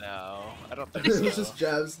it. No, I don't think It so. was just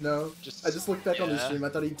jabs, no. Just- I just looked back on the yeah. stream, I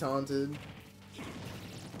thought he taunted.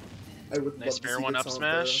 I would Nice love to fair see one the up taunt,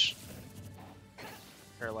 smash.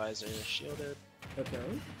 Paralyzer shielded. though.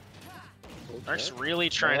 Okay. Mark's really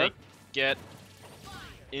trying to get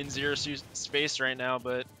in Zero Suit space right now,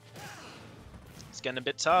 but it's getting a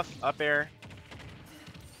bit tough. Up air.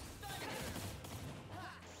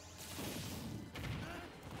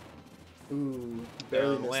 Ooh,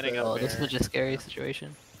 barely missed landing that. up Oh, this air. is a scary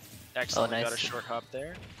situation. Excellent, nice. got a short hop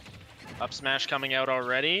there. Up smash coming out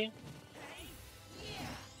already.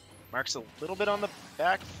 Mark's a little bit on the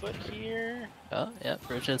back foot here. Oh, yeah,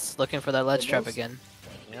 Bridget's looking for that ledge trap Almost. again.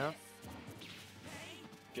 Yeah.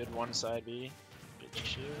 Good one side B. Good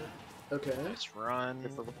shield. Okay. Nice run.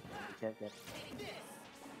 Good for can't get.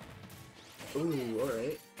 Ooh,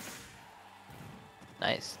 alright.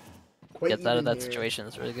 Nice. Quite Gets out of even that here. situation,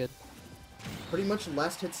 it's really good. Pretty much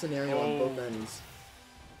last hit scenario on both Oh. ends.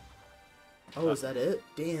 Oh, is that it?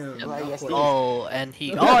 Damn. Yep. not quite. Oh, and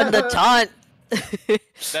he on the taunt!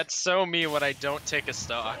 That's so me when I don't take a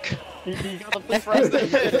stock. He got the flip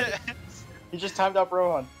right. He just timed out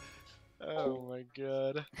Rohan. Oh my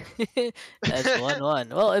god. That's 1-1.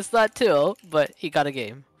 Well, it's not 2, but he got a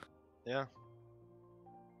game. Yeah.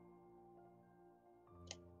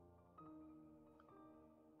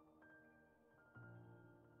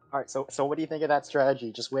 Alright, so what do you think of that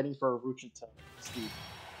strategy? Just waiting for Ruchin to speed.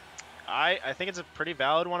 I think it's a pretty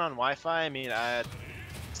valid one on Wi-Fi. I mean,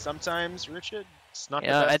 sometimes Richard, it's not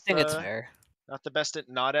Yeah, the best. I think it's fair. Not the best at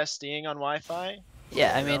not SDing on Wi-Fi.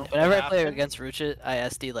 Yeah, I You mean, know, whenever it I play happens. against Ruchet, I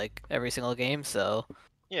SD like every single game, so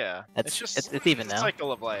Yeah, it's just it's even the now.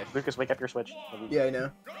 cycle of life. Lucas, wake up your switch. Yeah, I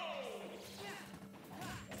know.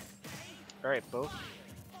 All right, both.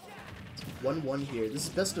 1-1 here. This is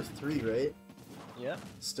best of 3, right? Yeah.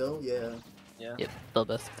 Still? Yeah. Yeah. Yep, still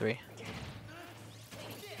best of 3.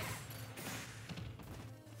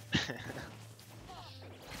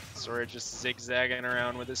 Sora just zigzagging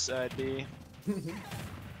around with his side B.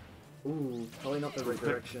 Ooh, probably not the right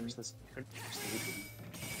direction.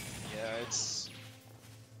 Yeah, it's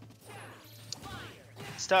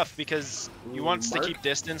tough because he Ooh, wants Mark? to keep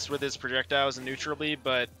distance with his projectiles and neutral B,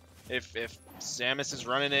 but if Samus is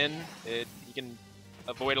running in, he can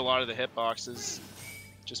avoid a lot of the hitboxes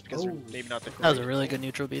just because they're Oh. maybe not the That was a correct- really good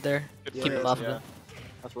neutral beat there. good Yeah, Keep him plays, off yeah. of it.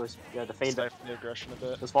 That's where the fade back. Stifle the aggression a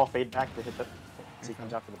bit. The small fade back to hit the. So he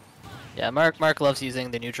comes after the. Yeah, Mark loves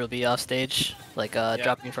using the neutral B off stage, like Yeah.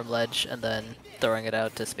 dropping from ledge and then throwing it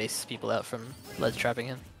out to space people out from ledge trapping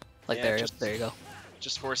him. Like Yeah, there, just- there you go.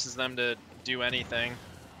 Just forces them to do anything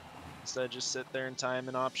instead of just sit there and time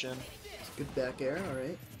an option. Good back air,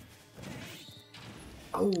 alright.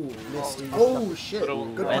 Oh, missed. you missed Oh, shit. Little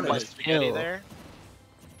Good and punish. the spaghetti kill. there.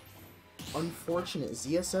 Unfortunate.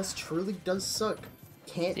 ZSS truly does suck.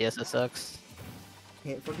 Can't CSS sucks.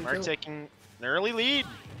 fucking Mark kill. taking an early lead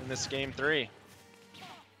in this game 3.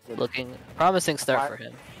 Looking promising start for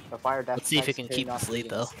him. The fire dash. Let's see if he can keep this lead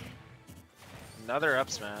though. Another up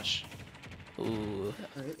smash. Ooh.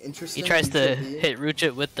 Alright, He interesting. tries to neutral B. hit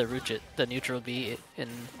Ruchet with the neutral B in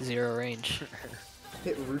 0 range.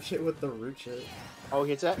 Hit Ruchet with the Ruchet. Oh, he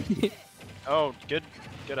hits that. Oh, good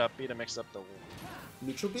up B to mix up the.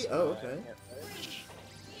 Neutral B? Oh, okay.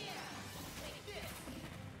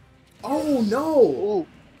 Oh, no!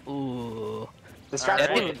 Ooh. The Alright. I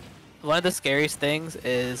strategy. think one of the scariest things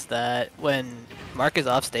is that when Mark is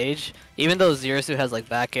off stage, even though Zerasu has like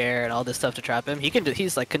back air and all this stuff to trap him,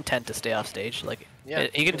 he's like content to stay off stage. Like Yeah.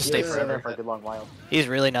 he can just stay Yeah. Stay there forever. for a good long while. He's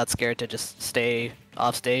really not scared to just stay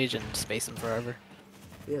off stage and space him forever.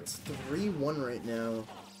 Yeah, it's 3-1 right now.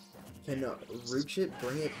 Can Ruchet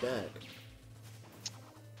bring it back?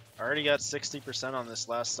 Already got 60% on this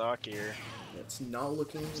last stock here. It's not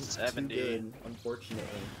looking 70. too good, unfortunately.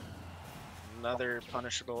 Another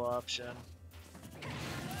punishable option.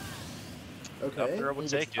 Okay. Up throw will He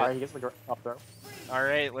take gets, alright, it. he gets the up throw.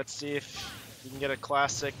 Alright, let's see if you can get a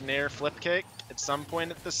classic Nair flip kick at some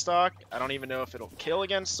point at the stock. I don't even know if it'll kill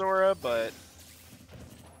against Sora, but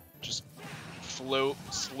just float,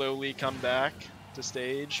 slowly come back to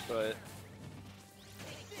stage, but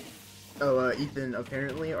Oh, Ethan,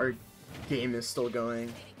 apparently our game is still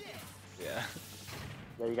going. yeah.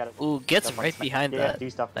 Yeah, you got it. Ooh, gets right behind Yeah, that. do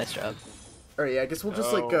stuff. Nice job. Alright, yeah, I guess we'll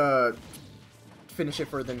just, finish it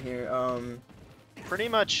for them here. Pretty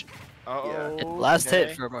much. Oh, Last hit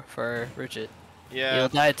okay. for Ruchet. Yeah. You'll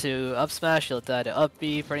die to up smash, you'll die to up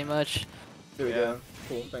B pretty much. There we Yeah. go.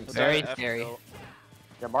 Cool, thanks. Very F scary. tilt.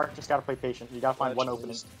 Yeah, Mark just gotta play patient. You gotta find one Ledge opening.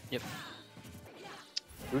 boost. Yep.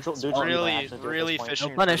 Neutral, It's neutral really, actually do at really this point. fishing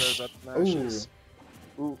No for punish. those up smashes.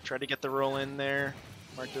 Ooh, try to get the roll in there.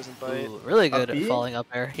 Mark doesn't bite. Ooh, really good Up at B? falling up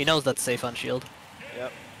air. He knows that's safe on shield.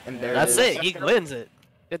 Yep. And there That's it is. it, he wins it.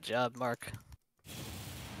 Good job, Mark.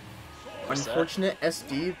 What's that? Unfortunate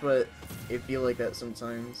SD, but it feel like that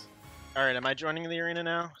sometimes. Alright, am I joining the arena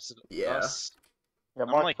now? Is it Yeah. us? Yeah, I'm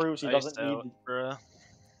Mark like proves he iced doesn't out, need. bruh.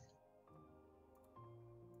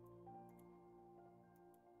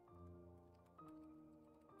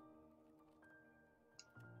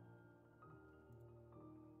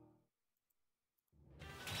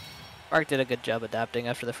 Mark did a good job adapting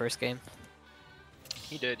after the first game.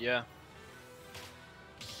 He did, yeah.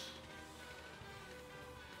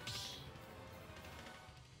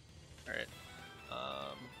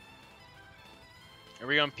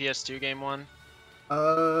 we on PS2 game 1?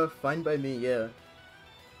 Fine by me, yeah.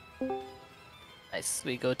 Nice.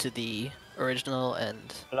 We go to the original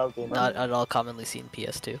and Hello, game. not at all commonly seen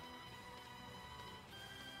PS2.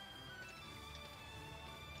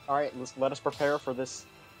 All right, let us prepare for this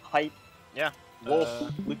hype. Yeah.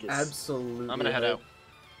 Wolf Lucas. Absolutely. I'm gonna head out.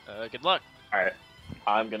 Good luck. Alright.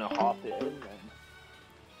 I'm gonna hop in and...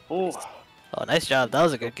 Oh, Oh, nice job. That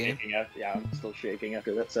was a good game. yeah, I'm still shaking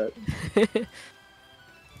after that set.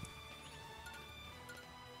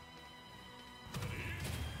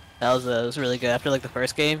 That was really good. After like the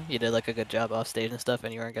first game, you did like a good job off stage and stuff,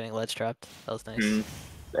 and you weren't getting ledge trapped. That was nice.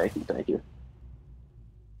 Thank you.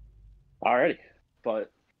 Alrighty,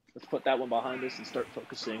 but let's put that one behind us and start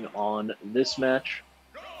focusing on this match.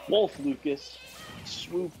 Wolf Lucas,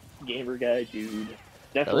 swoop gamer guy dude. So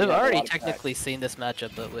Definitely we've has a already lot of technically seen this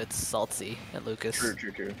matchup, but with Saltsy and Lucas.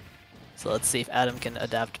 True. So let's see if Adam can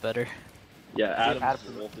adapt better. Yeah, Adam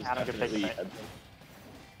Wolf is can definitely... take it.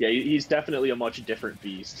 Yeah, he's definitely a much different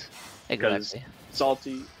beast. Because Exactly.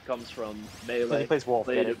 Salty comes from Melee. He plays Wolf.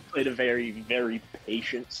 Played a very, very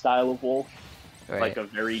patient style of Wolf. Right. Like a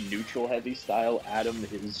very neutral heavy style. Adam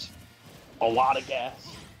is a lot of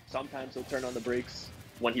gas. Sometimes he'll turn on the brakes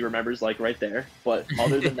when he remembers, like right there. But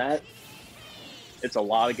other than that, it's a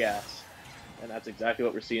lot of gas. And that's exactly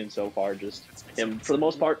what we're seeing so far. Just him, for the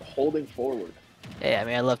most part, holding forward. Yeah, I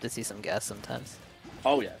mean, I love to see some gas sometimes.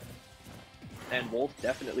 Oh, yeah. And Wolf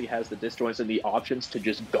definitely has the disjoints and the options to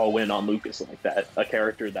just go in on Lucas like that. A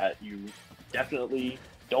character that you definitely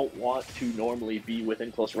don't want to normally be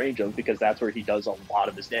within close range of, because that's where he does a lot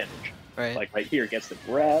of his damage. Right. Like right here, gets the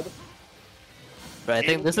grab. But I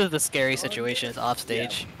think this is the scary situation is off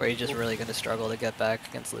stage, where he's just really going to struggle to get back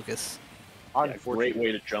against Lucas. Yeah, great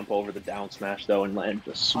way to jump over the down smash though and land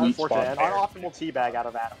the sweet spot. Unfortunate. An optimal teabag out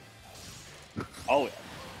of Adam. Oh yeah.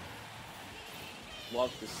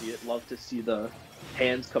 Love to see it. Love to see the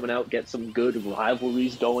hands coming out, get some good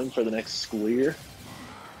rivalries going for the next school year.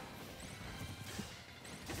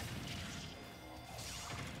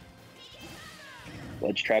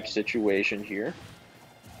 Ledge trap situation here.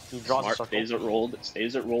 He draws Smart a circle.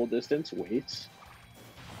 stays at roll distance, waits.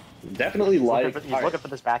 Definitely He's like... looking for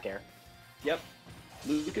this back air. Yep.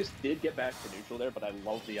 Lucas did get back to neutral there, but I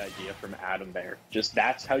love the idea from Adam there. Just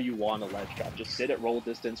that's how you want a ledge trap. Just sit at roll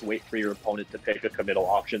distance, wait for your opponent to pick a committal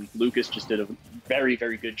option. Lucas just did a very,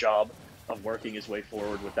 very good job of working his way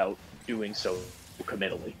forward without doing so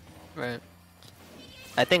committally. Right.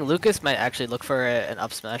 I think Lucas might actually look for an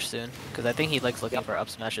up smash soon, because I think he likes looking for up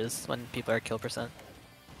smashes when people are kill percent.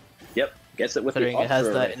 Yep, gets it with the Considering it has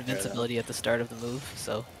up throw that right invincibility at the start of the move,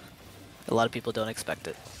 so a lot of people don't expect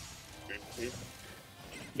it. there.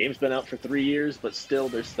 Game's been out for 3 years, but still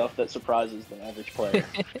there's stuff that surprises the average player.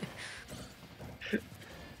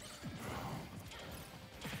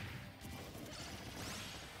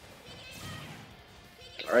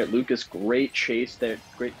 Alright, Lucas, great chase there,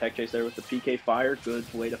 great tech chase there with the PK fire.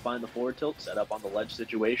 Good way to find the forward tilt, set up on the ledge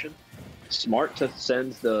situation. Smart to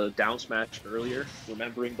send the down smash earlier,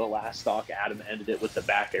 remembering the last stock Adam ended it with the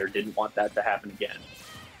back air, didn't want that to happen again.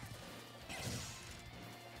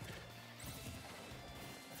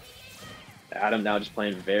 Adam now just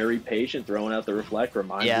playing very patient, throwing out the reflect,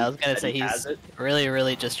 reminding Yeah, I was gonna that say he has he's it.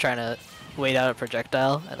 really just trying to wait out a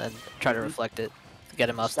projectile and then try to reflect it, get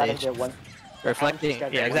him off Just gotta stage. get one. Reflecting,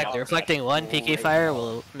 gotta yeah, get one exactly. off. Reflecting one PK fire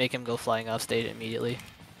will make him go flying off stage immediately.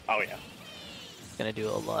 Oh yeah. It's gonna do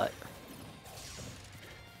a lot.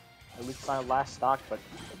 At least on last stock, but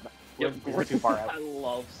Yep. we're too far I out.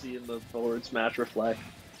 love seeing the forward smash reflect.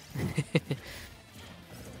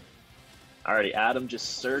 Alrighty, Adam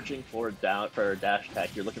just searching for a dash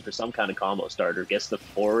attack. You're looking for some kind of combo starter. Gets the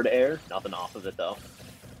forward air, nothing off of it though.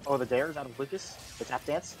 Oh, the dares out of Lucas? The tap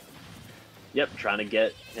dance? Yep, trying to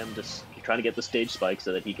get the stage spike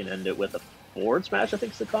so that he can end it with a forward smash. I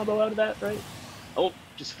think is the combo out of that, right? Oh,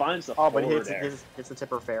 just finds the Oh, but forward he air. hits the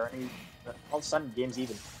tipper fair, and all of a sudden, game's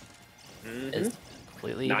even. It's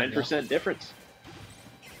completely even now. 9% difference.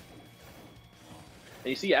 And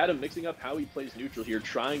you see Adam mixing up how he plays neutral here,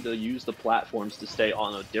 trying to use the platforms to stay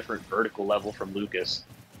on a different vertical level from Lucas.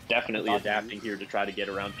 Definitely adapting here to try to get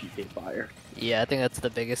around PK fire. Yeah, I think that's the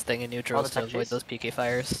biggest thing in neutral Oh, is the to tech avoid chase? those PK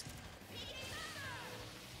fires.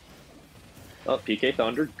 Oh, PK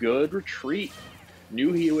Thunder, good retreat.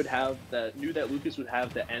 Knew that Lucas would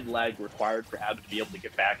have the end lag required for Adam to be able to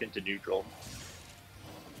get back into neutral.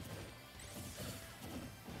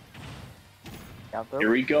 Down throw. Here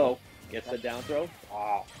we go. Gets the down throw.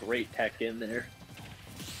 Oh, great tech in there.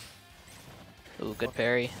 Ooh, good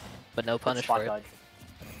parry, but no punish Spot for it. dodge.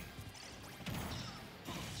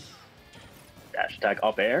 Dash attack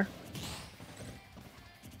up air.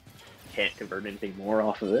 can't convert anything more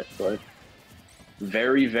off of it, but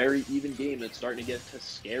very, very even game. It's starting to get to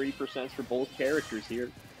scary percents for both characters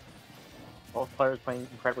here. Both players playing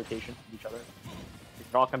incredibly patient with each other. It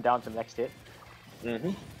can all come down to the next hit.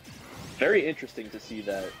 Very interesting to see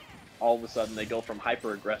that all of a sudden they go from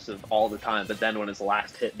hyper aggressive all the time, but then when it's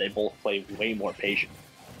last hit, they both play way more patient.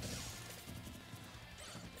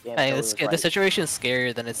 Yeah, Hey, Taylor was the right. situation is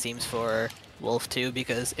scarier than it seems for Wolf too,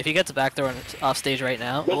 because if he gets a back throw off stage right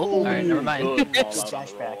now, all right, never mind. Good wall out Dash on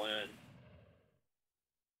the back. roll in.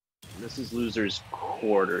 This is losers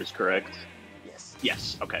quarters, correct? Yes.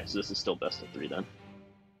 Yes. Okay, so this is still best of 3 then.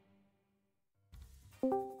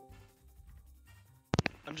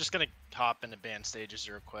 I'm just gonna hop into band stages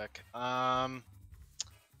real quick. Not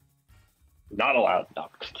allowed. No,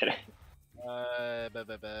 just kidding.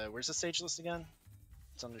 Where's the stage list again?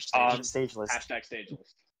 It's under stage. Stage list. Hashtag stage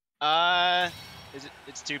list. Is it?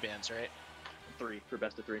 It's 2 bands, right? 3 for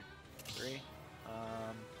best of 3. 3.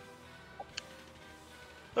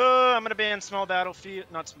 I'm gonna ban Small Battlefield.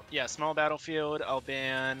 Small Battlefield. I'll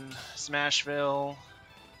ban Smashville,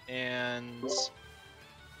 and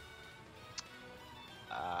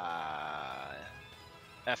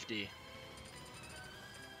FD.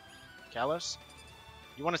 Kalos?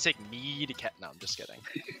 You want to take me to No, I'm just kidding.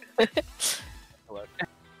 Hello.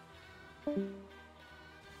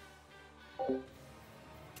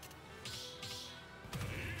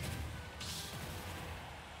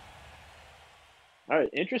 All right,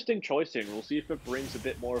 interesting choice here. We'll see if it brings a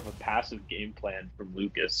bit more of a passive game plan from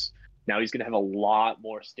Lucas. Now he's gonna have a lot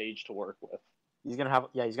more stage to work with. He's gonna have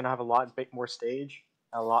a lot more stage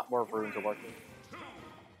and a lot more room to work with.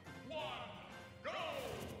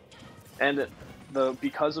 And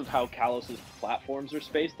because of how Kalos' platforms are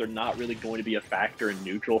spaced, they're not really going to be a factor in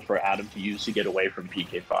neutral for Adam to use to get away from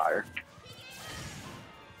PK Fire.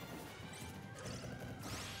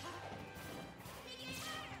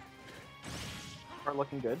 Are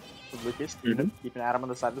looking good with Lucas, keeping Adam on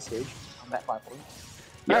the side of the stage on that platform.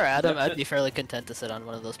 Or Adam, I'd be fairly content to sit on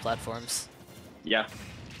one of those platforms. Yeah,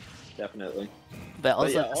 definitely. But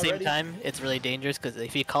also yeah, at the same time, it's really dangerous because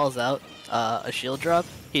if he calls out a shield drop,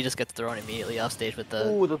 he just gets thrown immediately off stage with the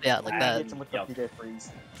like that. Hits him with the PK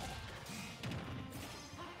freeze.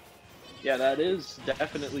 Yeah, that is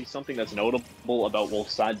definitely something that's notable about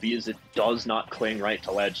Wolf's side, because it does not cling right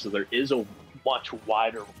to ledge, so there is a much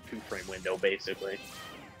wider 2-frame window, basically.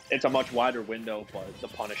 It's a much wider window, but the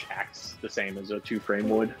punish acts the same as a 2-frame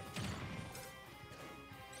would.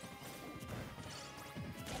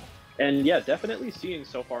 And yeah, definitely seeing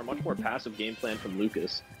so far a much more passive game plan from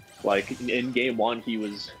Lucas. Like, in game 1, he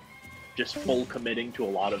was just full committing to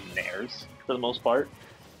a lot of nairs, for the most part.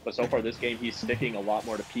 But so far this game, he's sticking a lot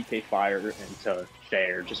more to PK Fire and to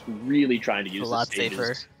Fair, just really trying to use the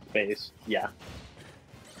stage's space. Yeah.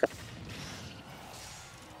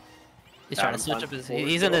 He's trying to switch up his.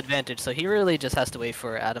 He's in advantage, so he really just has to wait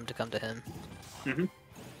for Adam to come to him.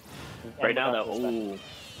 Right now, though, ooh,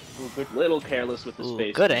 little careless with the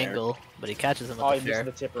space. Good angle, but he catches him with the Fair,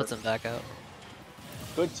 the tipper. puts him back out.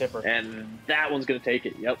 Good tipper. And that one's gonna take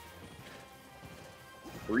it. Yep.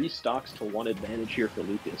 3 stocks to 1 advantage here for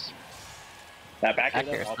Lucas. That back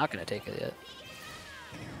air is not gonna take it yet.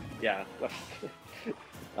 Yeah.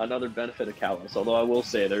 Another benefit of Kalos, although I will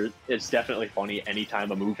say it's definitely funny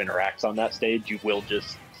anytime a move interacts on that stage, you will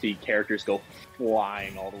just see characters go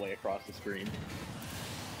flying all the way across the screen.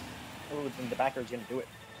 Oh, then the backer is going to do it.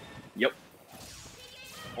 Yep.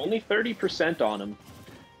 Only 30% on him,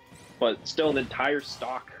 but still an entire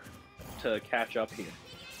stock to catch up here.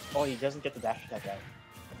 Oh, he doesn't get the dash attack out.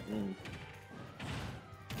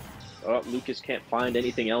 Oh, Lucas can't find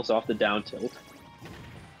anything else off the down tilt.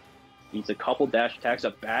 Needs a couple dash attacks, a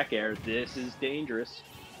back air. This is dangerous.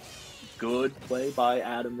 Good play by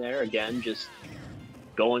Adam there. Again, just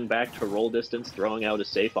going back to roll distance, throwing out a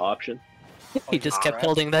safe option. He just kept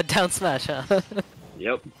holding that down smash, huh?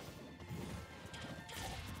 Yep.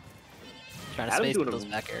 Trying to space with those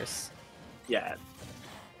back airs. Yeah.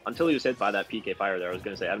 Until he was hit by that PK Fire there, I was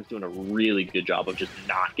going to say Adam's doing a really good job of just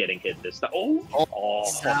not getting hit this time.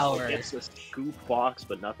 Sour. Gets the scoop box,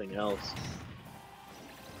 but nothing else.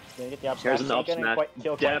 Gonna get the up Here's smash. an up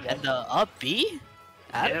smash. And the up B?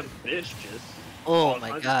 Adam? Ambitious. Oh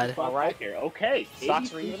my god. Alright here. Okay.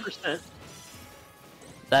 Stocks were even. 82%.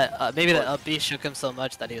 That maybe that up B shook him so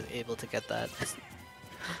much that he was able to get that.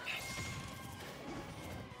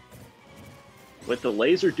 With the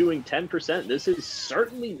laser doing 10%, this is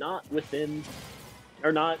certainly not within,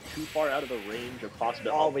 or not too far out of the range of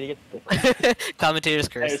possibility. Oh, but you get Commentator's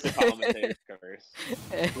curse. There's the commentator's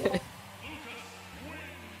curse.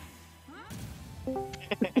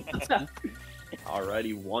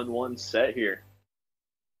 Alrighty, 1-1 set here.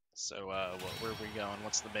 So, where are we going?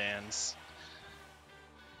 What's the bands?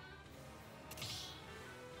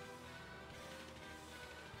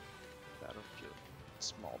 Battlefield,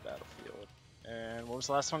 small battlefield. And what was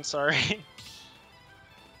the last one? Sorry.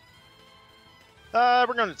 We're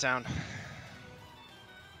going to town.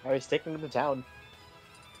 Oh, he's taking him to town.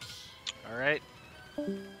 All right.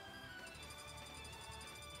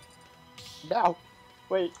 No,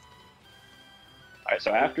 wait. Alright,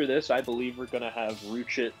 so after this, I believe we're gonna have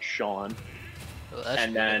Ruchit, Sean, Oh, that's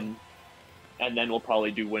and then we'll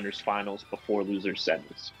probably do winners finals before losers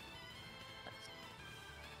semis.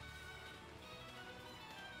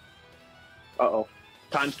 Uh-oh.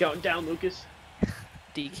 Time's counting down, Lucas.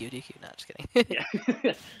 DQ. No, just kidding.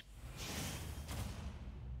 Yeah.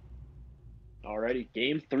 Alrighty,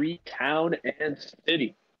 game 3, town and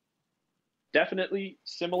city. Definitely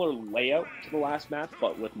similar layout to the last map,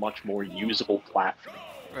 but with much more usable platform.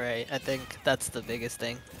 Right, I think that's the biggest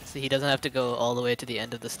thing. So he doesn't have to go all the way to the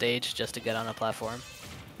end of the stage just to get on a platform.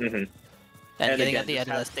 Mm-hmm. And getting again, at the just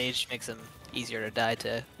end of the stage makes him easier to die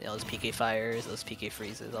to, those PK fires, those PK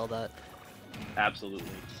freezes, all that. Absolutely.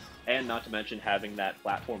 And not to mention having that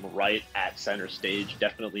platform right at center stage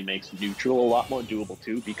definitely makes neutral a lot more doable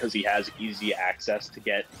too, because he has easy access to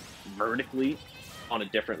get vertically on a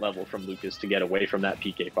different level from Lucas to get away from that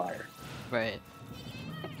PK fire. Right.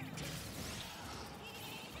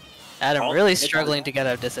 Adam Oh, really it's struggling on. to get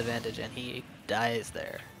out of disadvantage, and he dies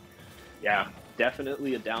there. Yeah,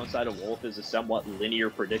 definitely a downside of Wolf is a somewhat linear,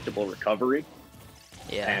 predictable recovery.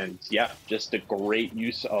 Yeah. And yeah, just a great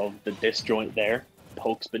use of the disjoint there.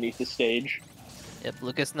 Pokes beneath the stage. Yep,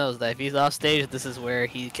 Lucas knows that if he's off stage, this is where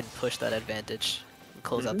he can push that advantage and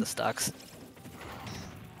close out Mhm. the stocks.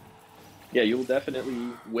 Yeah, you'll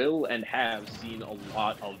definitely will and have seen a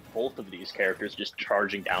lot of both of these characters just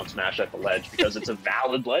charging down smash at the ledge because it's a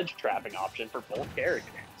valid ledge trapping option for both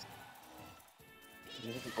characters.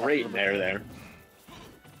 Great in there.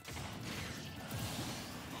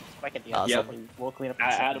 Back at the Awesome. end, we'll clean up.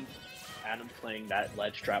 Adam playing that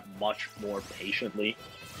ledge trap much more patiently.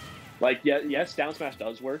 Like, yeah, yes, down smash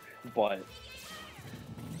does work, but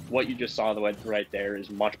what you just saw right there is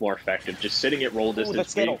much more effective. Just sitting at roll distance,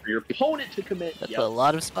 that's waiting Skittle. for your opponent to commit. That's Yep. a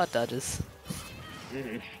lot of spot dodges.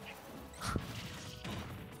 Mhm.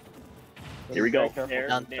 Here we go. Very careful. Nair,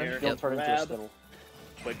 Down nair, Don't turn into a grab, spittle.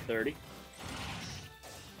 quick 30.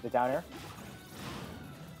 The down air.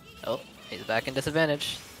 Oh, he's back in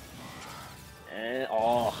disadvantage. And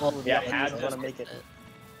oh, Oh, yeah, yeah, had he's to, gonna make it.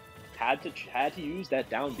 had to use that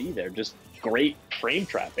down B there. Just great frame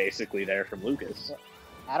trap basically there from Lucas.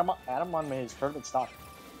 Adam on his perfect stock.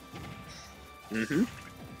 Mm-hmm.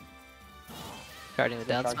 Guarding the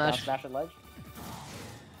down Charge smash. smash at ledge.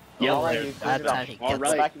 Yeah, All right, there. dude, Bad clean it up. time he All gets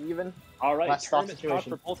right. it. Back even. All right, Last stock tournament spot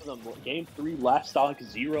situation. for both of them. Game 3, last stock,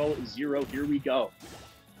 0-0. Here we go.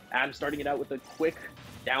 Adam starting it out with a quick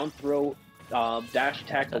down throw, dash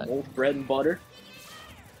attack, the Wolf bread and butter.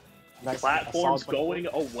 Nice. Platforms Solid going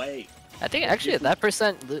away. I think actually at that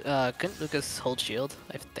percent, couldn't Lucas hold shield?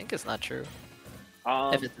 I think it's not true.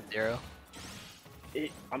 If it's a 0.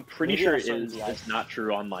 I'm pretty Maybe sure on it certain is. DIs. It's not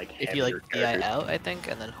true on like If you like heavier DI characters. out, I think,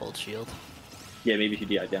 and then hold shield. Yeah, maybe if you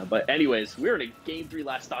DI down. But anyways, we're in a game 3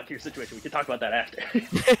 last stock here situation. We can talk about that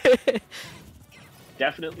after.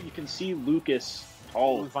 Definitely, you can see Lucas.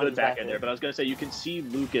 Oh, Find good his back back end there. there. But I was gonna say you can see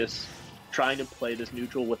Lucas trying to play this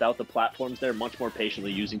neutral without the platforms there much more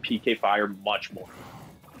patiently, using PK fire much more.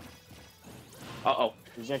 Uh-oh.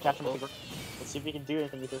 He's gonna catch him with the Let's see if he can do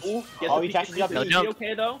anything with this. Ooh, get Oh, the he PK catches you up. freeze. No Is he jump.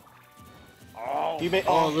 okay though? Oh, You may,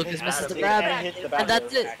 Oh, Lucas misses the grab, and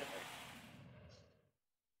that's it.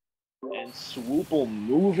 And Swoople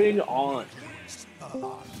moving on.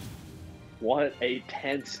 What a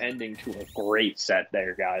tense ending to a great set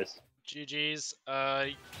there, guys. GG's.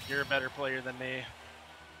 You're a better player than me.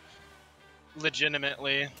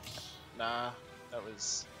 Legitimately. Nah, that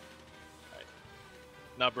was.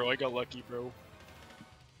 Nah, bro, I got lucky, bro.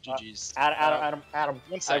 GG's. Adam.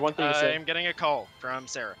 One I sec. have one thing to say. I'm getting a call from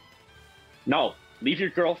Sarah. No, leave your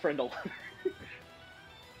girlfriend alone.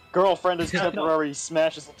 Girlfriend is temporary.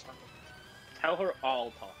 Smashes. Tell her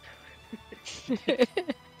I'll talk.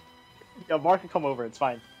 Yo, Mark can come over. It's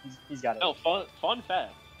fine. He's got it. No, fun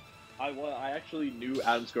fact. I actually knew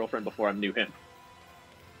Adam's girlfriend before I knew him.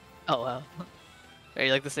 Oh wow. Are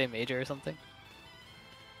you like the same major or something?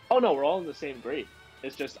 Oh no, we're all in the same grade.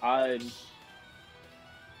 It's just I'm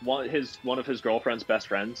one of his girlfriend's best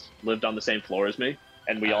friends lived on the same floor as me,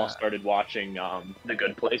 and we all started watching The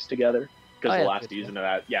Good Place together because Oh, the yeah, last Good season of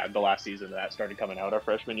that, the last season of that started coming out our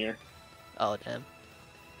freshman year. Oh damn.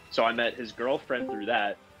 So I met his girlfriend through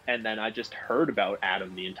that, and then I just heard about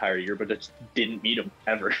Adam the entire year, but just didn't meet him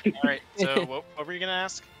ever. All right. So what were you gonna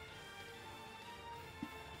ask?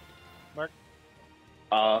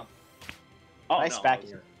 Oh, Nice no, back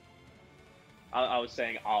here. I was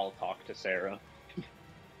saying I'll talk to Sarah.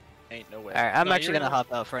 Ain't no way. Alright, I'm No, actually you're- gonna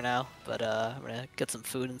hop out for now, but I'm gonna get some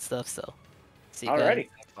food and stuff, so see you Alrighty.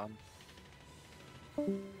 guys. Fun.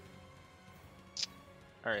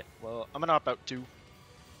 All right. Well, I'm gonna hop out too.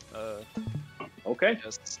 Okay.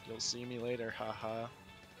 Guess you'll see me later. Haha.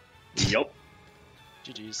 Yup.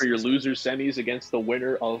 GG's. For your loser semis against the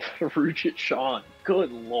winner of Rujit Sean.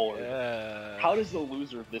 Good lord. Yeah. How does the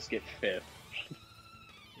loser of this get fifth?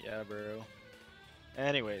 Yeah, bro.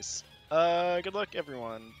 Anyways, good luck,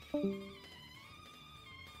 everyone.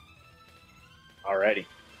 Alrighty.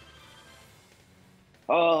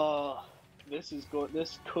 This is good.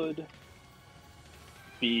 This could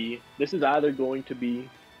be. This is either going to be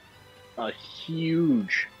a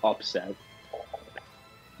huge upset,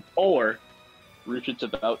 or Richard's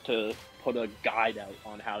about to put a guide out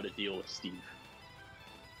on how to deal with Steve.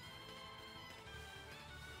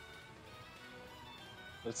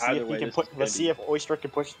 Let's see Either if way, he can this put. is gonna Let's see be- if Oyster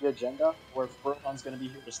can push the agenda, or if Rohan's gonna be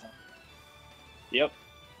here to snap. Yep.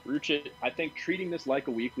 Ruchit, I think, treating this like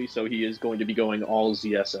a weekly, so he is going to be going all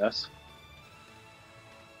ZSS.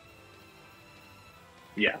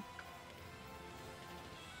 Yeah.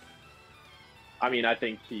 I mean, I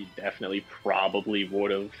think he definitely probably would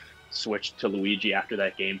have switched to Luigi after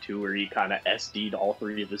that game, too, where he kind of SD'd all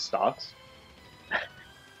three of his stocks.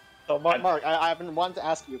 So, Mark, I've been wanting to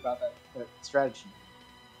ask you about that strategy.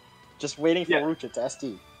 Just waiting for Yeah. Ruchit to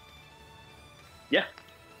SD. Yeah.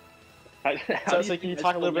 So can you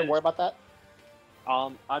talk a little bit more about that?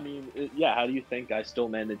 I mean, yeah, how do you think I still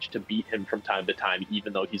manage to beat him from time to time,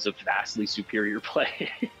 even though he's a vastly superior player?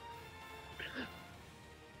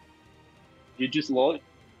 You just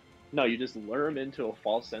you just lure him into a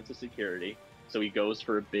false sense of security, so he goes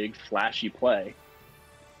for a big, flashy play,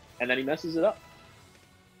 and then he messes it up.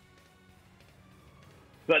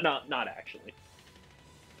 But not actually.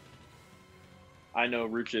 I know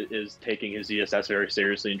Ruchit is taking his ESS very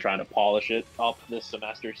seriously and trying to polish it up this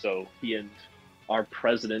semester, so he and our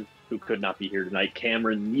president, who could not be here tonight,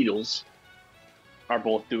 Cameron Needles, are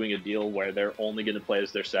both doing a deal where they're only going to play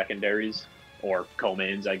as their secondaries, or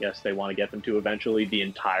co-mains, I guess they want to get them to eventually, the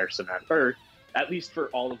entire semester, or at least for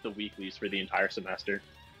all of the weeklies for the entire semester.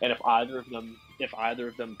 And if either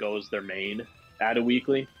of them goes their main at a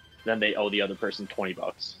weekly, then they owe the other person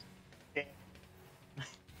 $20.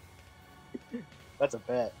 That's a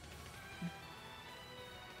bet.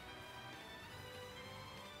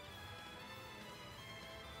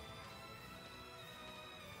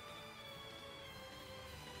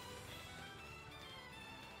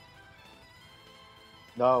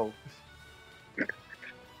 No.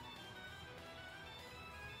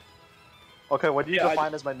 Okay, what do you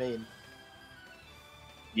define as my main?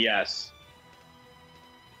 Yes.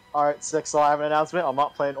 Alright, 6, so I have an announcement. I'm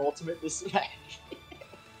not playing Ultimate this match.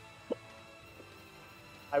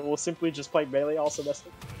 I will simply just play Melee all semester.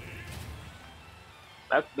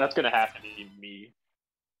 That's gonna have to be me.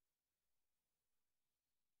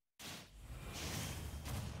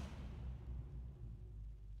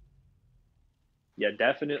 Yeah,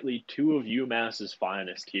 definitely two of UMass's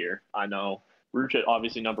finest here. I know Ruchit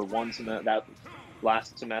obviously number one that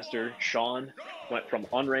last semester. Sean went from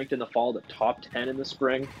unranked in the fall to top 10 in the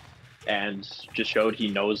spring, and just showed he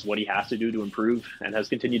knows what he has to do to improve, and has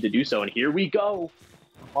continued to do so. And here we go.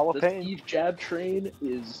 Hall of The Pain. Steve Jab train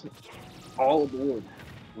is all aboard.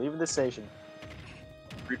 Leaving the station.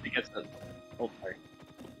 Ruchit gets the. Oh, sorry.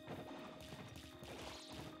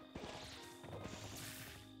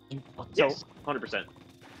 Yes, 100%.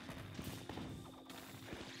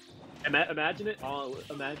 Imagine it.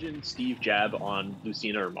 Imagine Steve Jab on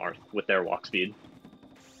Lucina or Marth with their walk speed.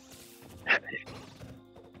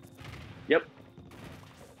 Yep.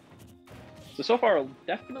 So far,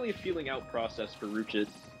 definitely a feeling out process for Ruchit,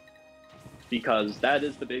 because that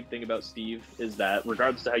is the big thing about Steve, is that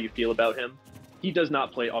regardless of how you feel about him, he does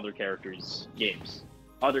not play other characters' games.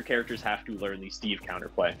 Other characters have to learn the Steve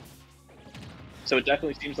counterplay. So it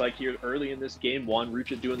definitely seems like here early in this game one,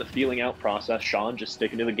 Ruchit doing the feeling out process, Sean just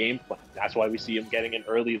sticking to the game plan. That's why we see him getting an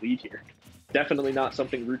early lead here. Definitely not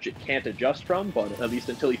something Ruchit can't adjust from, but at least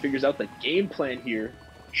until he figures out the game plan here,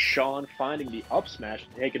 Sean finding the up smash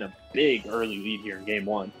and taking a big early lead here in game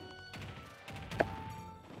one.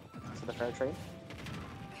 To the fair trade.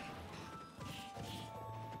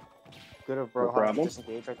 Good of No Bro problem.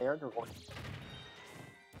 disengage right there.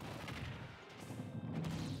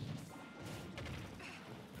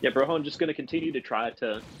 Yeah, Brohon just going to continue to try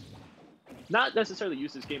to not necessarily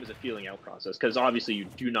use this game as a feeling out process, because obviously you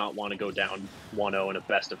do not want to go down 1-0 in a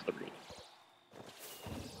best of 3.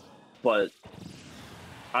 But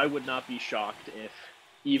I would not be shocked if,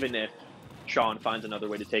 even if Sean finds another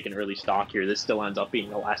way to take an early stock here, this still ends up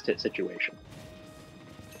being a last hit situation.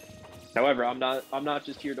 However, I'm not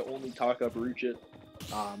just here to only talk up Ruchit.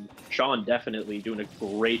 Sean definitely doing a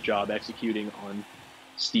great job executing on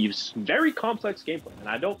Steve's very complex gameplay, and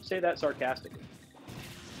I don't say that sarcastically.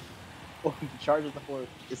 Oh, he charges the forward.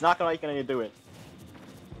 It's not gonna do it.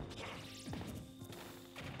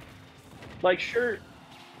 Like, sure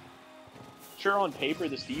on paper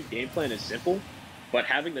the Steve game plan is simple, but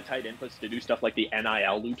having the tight inputs to do stuff like the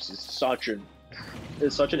NIL loops is such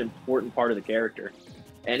an important part of the character.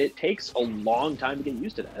 And it takes a long time to get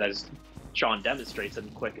used to that, as Sean demonstrates in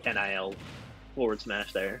quick NIL forward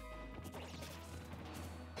smash there.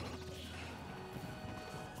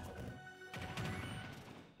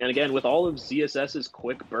 And again, with all of ZSS's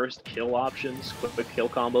quick burst kill options, quick kill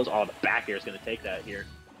combos, oh, the back air is going to take that here.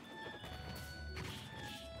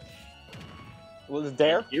 Was it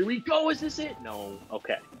there? Here we go, is this it? No,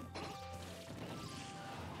 okay.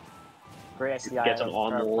 Great SDI. Gets him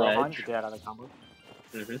on the ledge. Get out of the combo.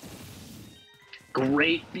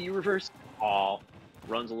 Great B reverse. Oh,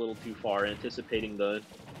 runs a little too far, anticipating the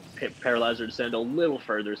paralyzer to send a little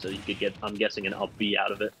further so you could get, I'm guessing, an up B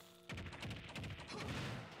out of it.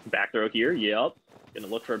 Back throw here, yep. Gonna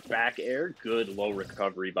look for back air. Good low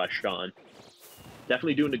recovery by Sean.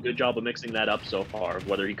 Definitely doing a good job of mixing that up so far,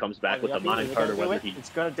 whether he comes back with the mine card or whether he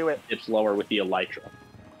dips lower with the elytra.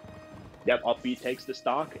 Yep, up B takes the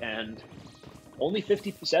stock, and only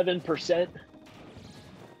 57%.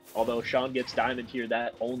 Although Sean gets diamond here,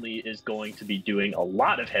 that only is going to be doing a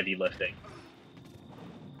lot of heavy lifting.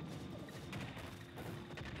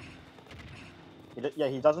 Yeah,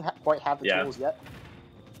 he doesn't quite have the tools yet.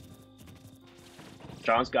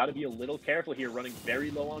 Sean's got to be a little careful here, running very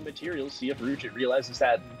low on materials. See if Ruchit realizes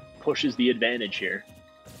that and pushes the advantage here.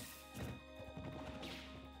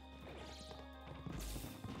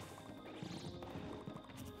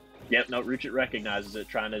 Yep, no, Ruchit recognizes it,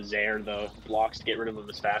 trying to zair the blocks to get rid of them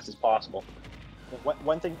as fast as possible.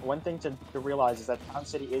 One thing to realize is that Town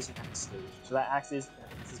City is an X stage, so that X is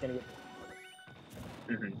going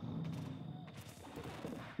to get.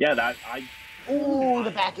 Yeah, Ooh, the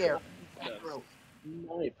back air.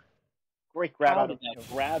 Snipe. Great grab out of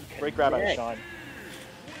Great grab out of Sean.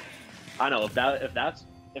 I know if that's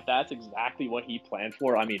exactly what he planned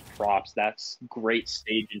for, I mean, props. That's great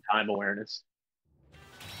stage and time awareness.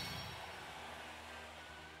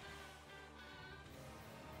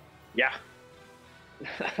 Yeah.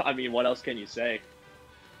 I mean, what else can you say?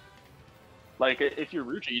 Like, if you're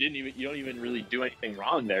Ruchit, you don't even really do anything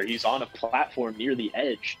wrong there. He's on a platform near the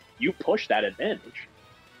edge. You push that advantage.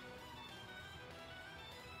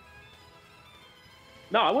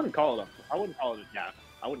 No, I wouldn't call it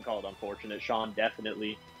unfortunate. Sean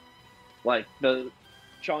definitely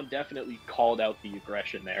called out the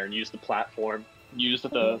aggression there and used the platform, used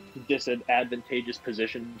the disadvantageous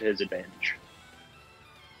position to his advantage.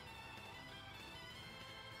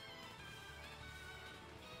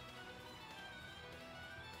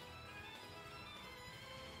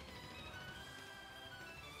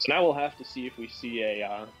 So now we'll have to see if we see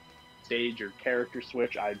a stage or character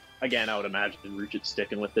switch. I would imagine Ruchit's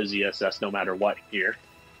sticking with the ZSS no matter what here.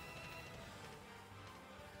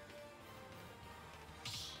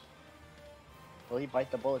 Will he bite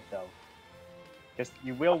the bullet though? Because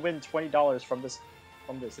you will win $20 from this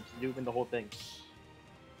if you do win the whole thing.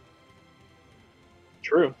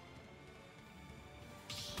 True.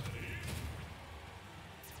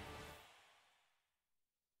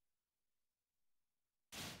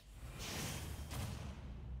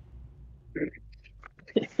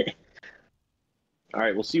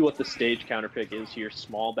 Alright, we'll see what the stage counterpick is here.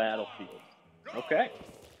 Small battlefield. Okay.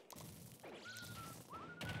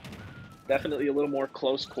 Definitely a little more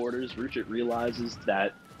close quarters. Ruchit realizes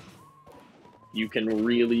that you can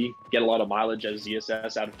really get a lot of mileage as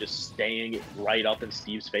ZSS out of just staying right up in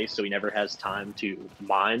Steve's face so he never has time to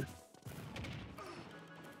mine.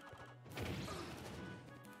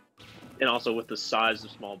 And also with the size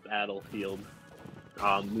of small battlefield,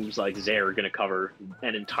 moves like zair are going to cover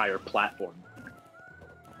an entire platform.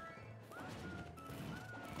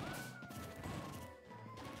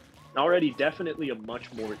 Already definitely a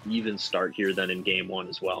much more even start here than in game one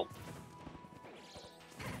as well.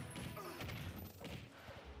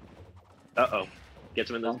 Uh-oh. Gets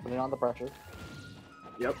him in the... Putting on the pressure.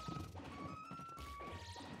 Yep.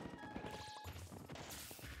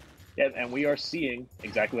 Yeah, and we are seeing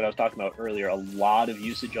exactly what I was talking about earlier, a lot of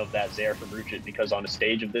usage of that Zair from Ruchit, because on a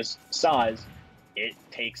stage of this size, it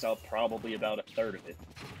takes up probably about a third of it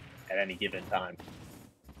at any given time.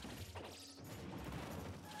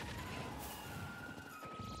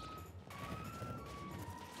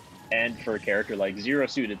 And for a character like Zero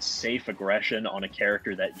Suit, it's safe aggression on a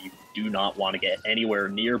character that you do not want to get anywhere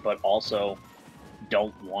near, but also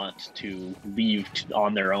don't want to leave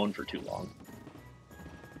on their own for too long.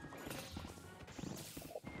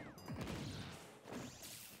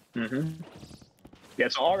 Yeah,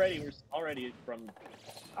 so we're already from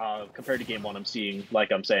compared to game one, I'm seeing,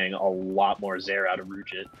 like I'm saying, a lot more Zair out of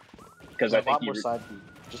Ruchit, because I A think lot more side beat.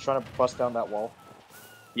 Just trying to bust down that wall.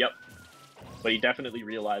 Yep. But he definitely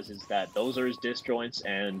realizes that those are his disjoints,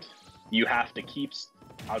 and you have to keep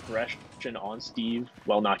aggression on Steve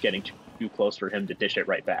while not getting too close for him to dish it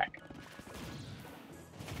right back.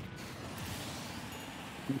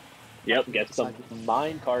 Yep, gets some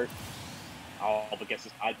minecart. Oh, but gets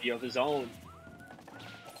his idea of his own.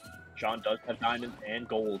 Sean does have diamonds and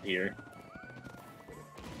gold here.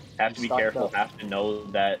 Have to be careful, have to know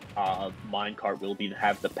that minecart will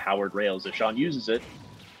have the powered rails. If Sean uses it,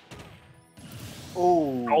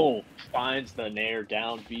 oh, finds the Nair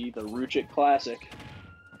down B, the Ruchit classic.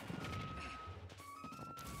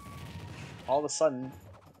 All of a sudden,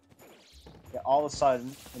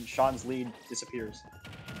 and Sean's lead disappears.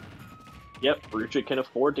 Yep, Ruchit can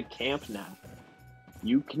afford to camp now.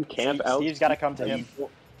 You can camp out. Steve's got to come to him.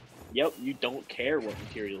 Yep, you don't care what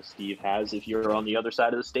material Steve has if you're on the other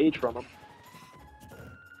side of the stage from him.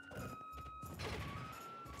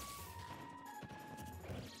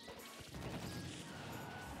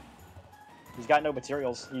 He's got no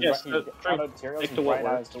materials. He's Yes, got no materials. He's right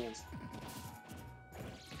out his tools.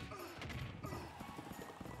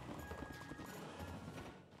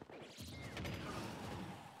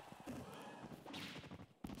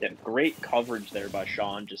 Yeah, great coverage there by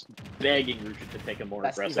Sean, just begging Ruchit to take a more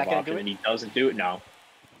aggressive option, and he doesn't do it now.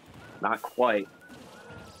 Not quite.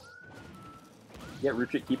 Yeah,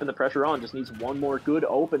 Ruchit keeping the pressure on, just needs one more good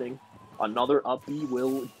opening. Another up B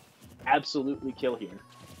will absolutely kill here.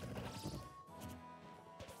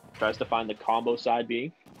 Tries to find the combo side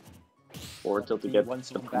B. Or until to get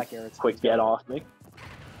the quick get off me.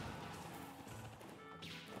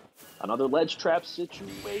 Another ledge trap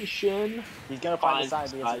situation. He's gonna find the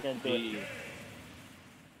side B. He's gonna do it.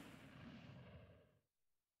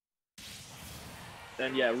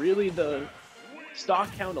 And yeah, really the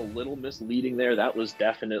stock count a little misleading there. That was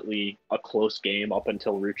definitely a close game up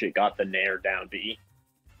until Ruchit got the Nair down B.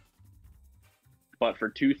 But for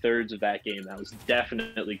 2/3 of that game, that was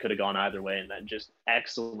definitely could have gone either way, and then just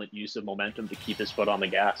excellent use of momentum to keep his foot on the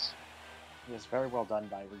gas. It was very well done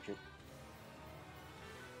by Ruchit.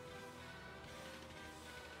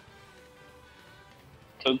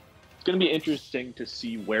 So it's going to be interesting to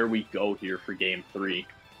see where we go here for game 3.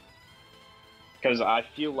 Because I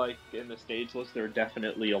feel like in the stage list, there are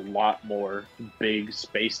definitely a lot more big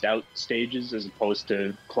spaced out stages as opposed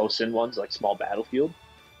to close in ones like Small Battlefield.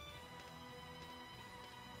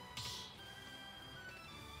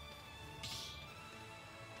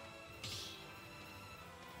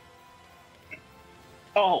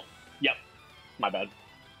 Oh, yep. My bad.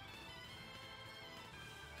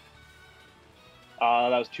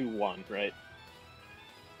 That was 2-1, right?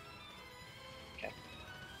 Okay.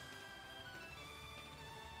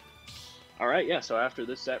 Alright, yeah, so after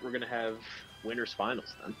this set, we're going to have winners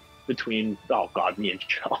finals then. Between, oh god, me and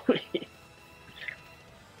Joey.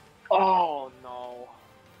 Oh no.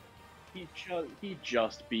 He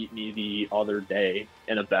just beat me the other day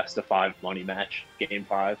in a best-of-5 money match, game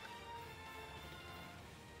 5.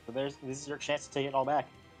 So this is your chance to take it all back.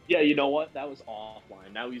 Yeah, you know what? That was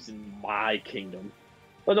offline. Now he's in my kingdom.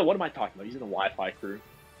 Oh no, what am I talking about? He's in the Wi-Fi crew.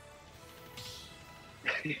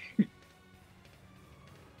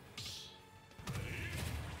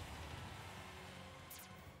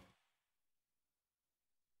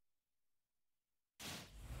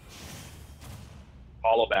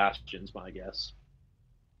 Hollow Bastion's my guess.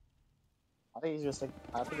 I think he's just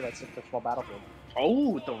I think that's a Small Battlefield.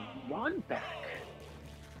 Oh, the run back.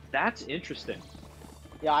 That's interesting.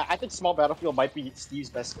 Yeah, I think Small Battlefield might be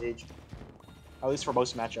Steve's best stage. At least for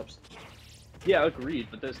most matchups. Yeah, agreed,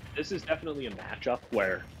 but this is definitely a matchup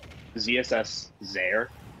where ZSS Zair.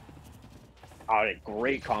 A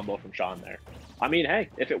great combo from Sean there. I mean, hey,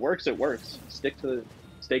 if it works, it works.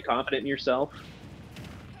 Stay confident in yourself.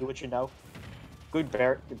 Do what you know. Good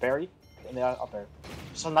berry. And then up there.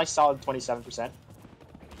 Just a nice solid 27%.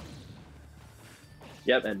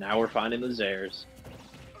 Yep, and now we're finding the Zairs.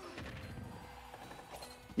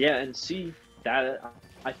 Yeah, and see that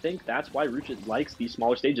I think that's why Ruchit likes these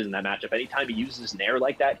smaller stages in that matchup. Anytime he uses Nair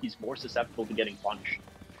like that, he's more susceptible to getting punished.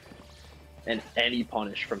 And any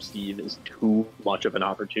punish from Steve is too much of an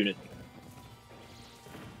opportunity.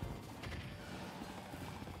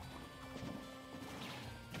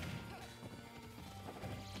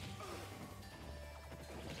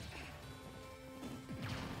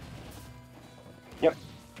 Yep.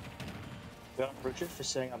 Good on Ruchit for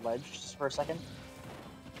sitting on ledge just for a second.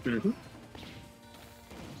 Mm-hmm.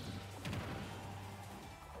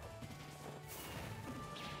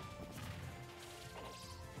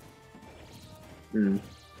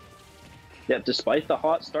 Yeah, despite the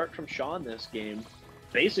hot start from Sean this game,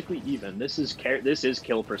 basically even. This is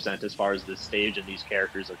kill percent as far as this stage and these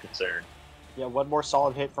characters are concerned. Yeah, one more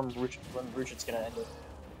solid hit from Ruchit when Ruchit's gonna end it.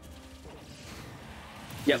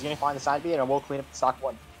 Yep. He's gonna find the side B and we'll clean up the stock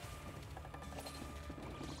one.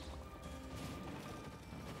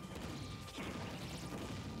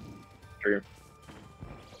 True.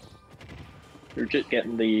 Ruchit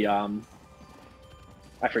getting the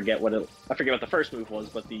I forget what the first move was,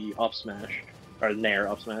 but the up smash or Nair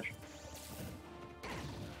up smash.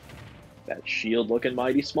 That shield looking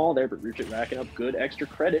mighty small there, but Ruchit racking up good extra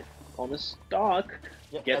credit on the stock.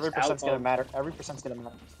 Yeah, Gets every percent's out gonna of- matter. Every percent's gonna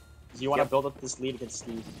matter. You want to build up this lead against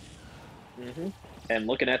Steve. Mm-hmm. And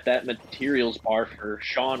looking at that materials bar for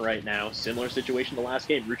Sean right now, similar situation to the last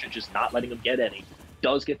game. Ruchit just not letting him get any.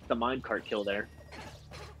 Does get the minecart kill there.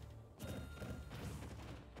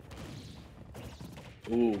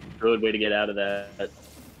 Ooh, good way to get out of that.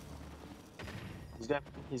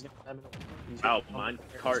 Wow,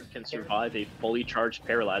 minecart can survive a fully charged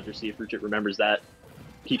paralyzer. See if Ruchit remembers that.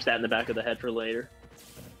 Keeps that in the back of the head for later.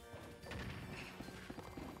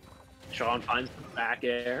 Sean finds the back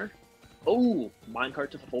air. Oh,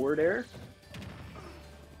 minecart to forward air.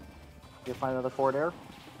 You'll find another forward air.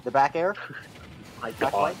 The back air. My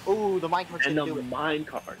Back God. right. Ooh, the minecart's And gonna the do it.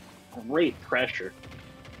 minecart. Great pressure.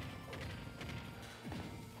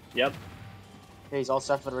 Yep. Yeah, he's all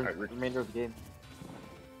set for the Alright, remainder of the game.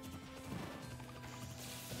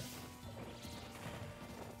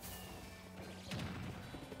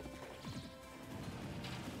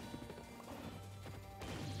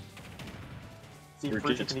 See, Ruchit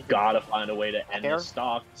Ruchit's can gotta find a way to end air? the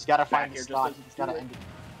stock. He's gotta Back find air the just stock. doesn't He's gotta do it. end it.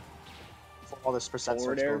 Before all this percent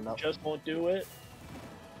Forward starts air going up. just won't do it.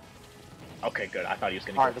 Okay, good. I thought he was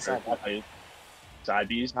gonna Alright, go the side for side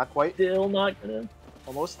B's. Not quite. Still not gonna.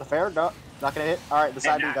 Almost. The fair. No, not gonna hit. Alright, the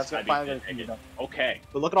side B. And That's side gonna B finally did gonna take it. Okay.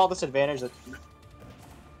 But look at all this advantage that.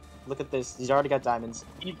 Look at this. He's already got diamonds.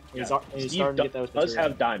 Steve, He's, yeah. he's Steve starting to get those does materials.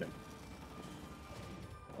 have diamond.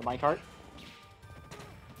 The minecart.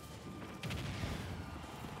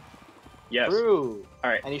 Yes. True.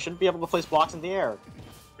 Alright. And he shouldn't be able to place blocks in the air.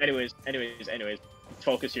 Anyways.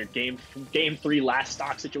 Focus here. Game 3 last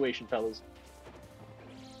stock situation, fellas.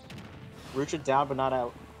 Ruchit down but not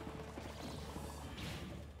out.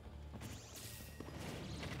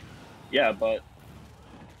 Yeah, but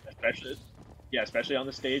especially on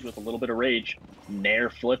the stage with a little bit of rage, Nair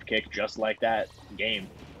flip kick just like that. Game.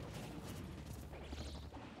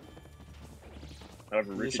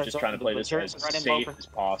 However, He Ruchit starts just off- trying to play the this materials as are running low safe for- as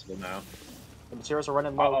possible now. The materials are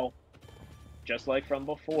running low. Uh-oh. Just like from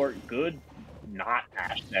before. Good not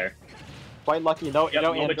Ash there. Quite lucky. No, Yep,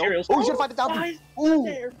 no, no and materials. Oh, he's gonna find the down. Nice. Ooh,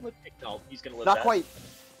 Nair flip kick. No, he's gonna live not that. quite.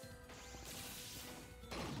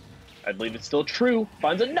 I believe it's still true.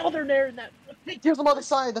 Finds another Nair in that flip kick. Here's the other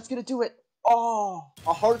side. That's gonna do it. Oh,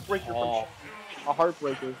 a heartbreaker Oh. from a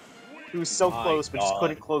heartbreaker. He was so My close, but just God.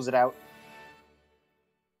 couldn't close it out.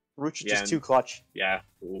 Ruchit Yeah, just too clutch. Yeah.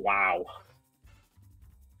 Wow.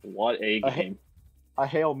 What a A game. A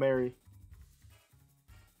Hail Mary.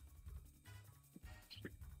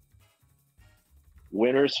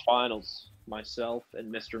 Winners finals. Myself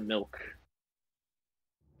and Mr. Milk.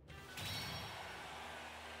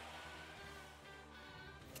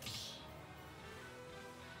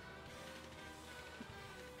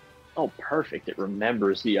 Oh, perfect. It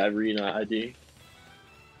remembers the Irina ID.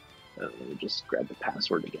 Let me just grab the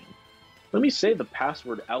password again. Let me say the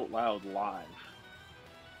password out loud live.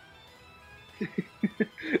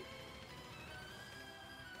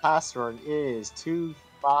 Password is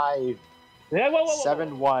 2571. Yeah,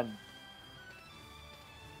 whoa.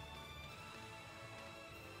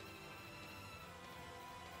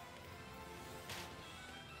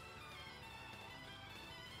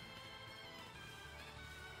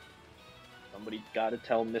 Somebody gotta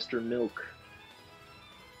tell Mr. Milk.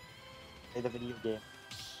 Play the video game.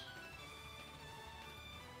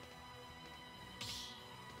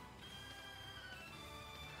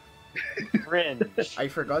 Cringe. I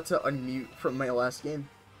forgot to unmute from my last game.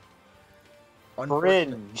 Unfortunate.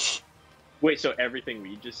 Fringe. Wait, so everything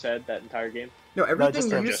we just said that entire game? No, everything just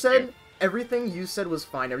you just said. you. Everything you said was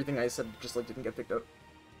fine. Everything I said just like didn't get picked up.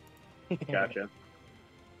 Gotcha.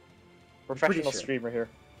 Professional sure. streamer here.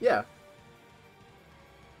 Yeah.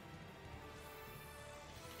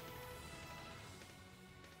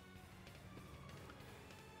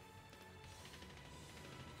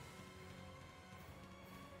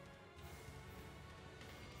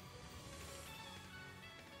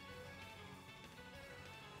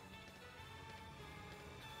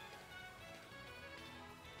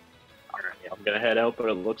 Alright, yeah, I'm gonna head out, but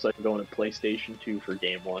it looks like I'm going to PlayStation 2 for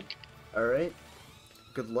game 1. All right.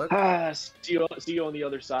 Good luck. See you on the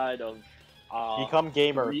other side of Become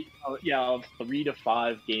gamer. of 3 to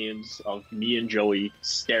 5 games of me and Joey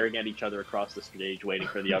staring at each other across the stage, waiting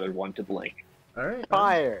for the other one to blink. All right.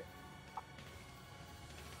 Fire.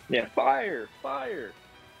 Yeah, fire!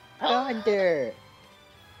 Thunder.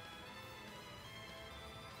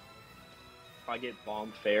 If I get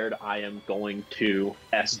bomb fared, I am going to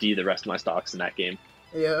SD the rest of my stocks in that game.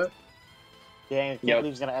 Yeah. Dang, I can't Yep.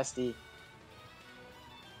 believe he's gonna SD.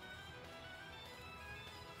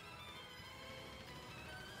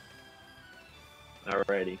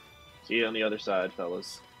 Alrighty. See you on the other side,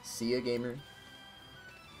 fellas. See ya, gamer.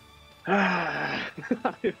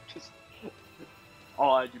 Just...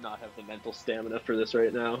 Oh, I do not have the mental stamina for this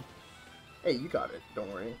right now. Hey, you got it.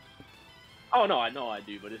 Don't worry. Oh no, I know I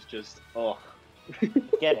do, but it's just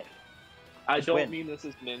Get it. I Just don't win. mean this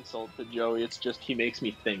as an insult to Joey. It's just he makes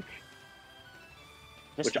me think,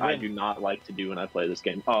 Just which I win. do not like to do when I play this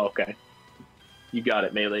game. Oh, okay. You got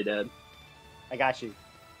it, Melee Dad. I got you.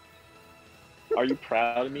 Are you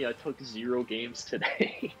proud of me? I took 0 games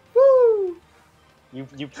today. Woo! You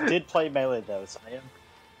did play melee though, so I am.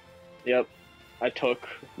 Yep. I took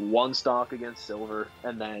 1 stock against Silver,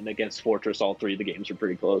 and then against Fortress, all 3 of the games were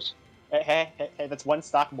pretty close. Hey, that's 1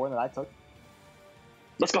 stock more than I took.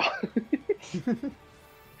 Let's go!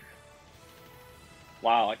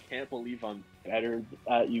 Wow, I can't believe I'm better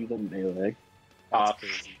at you than Melee. That's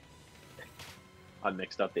crazy. I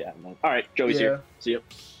mixed up the admin. Alright, Joey's here. See you.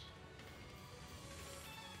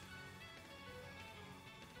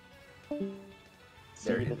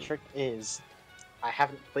 See, the trick is, I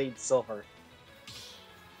haven't played Silver.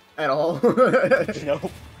 At all.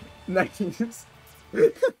 Nope. Nice.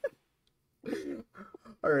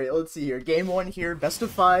 Alright, let's see here. Game 1 here, best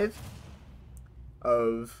of 5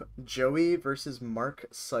 of Joey versus Mark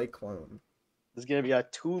Cyclone. This is gonna be a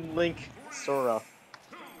 2-link Sora.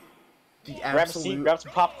 The Grab a seat, grab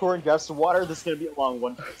some popcorn, grab some water. This is gonna be a long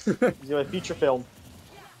one. It's gonna be a feature film.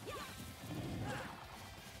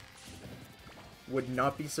 Would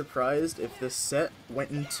not be surprised if this set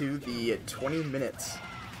went into the 20 minutes.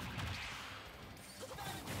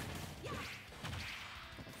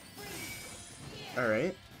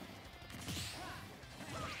 Alright.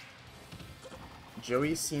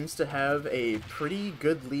 Joey seems to have a pretty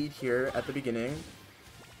good lead here at the beginning.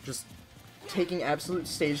 Just taking absolute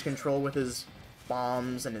stage control with his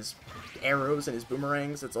bombs and his arrows and his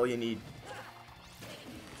boomerangs. That's all you need.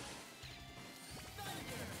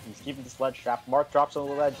 He's keeping the sledge trap. Mark drops on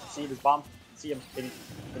the ledge. See his bomb. See him. Did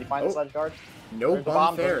he find the sledge guard? No There's the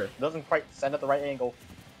bomb fair. Doesn't quite send at the right angle.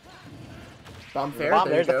 Bomb There's fair. the bomb.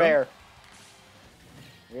 There There's you the go. fair.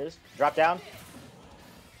 Here it is. Drop down.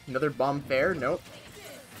 Another bomb fair. Nope.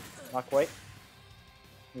 Not quite.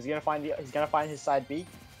 He's gonna find his side B.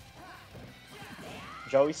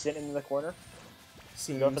 Joey's sitting in the corner.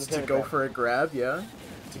 Seems to go for a grab, yeah.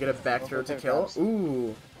 To get a back throw to kill.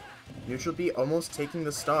 Ooh. Neutral B almost taking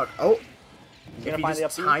the stock. Oh! If he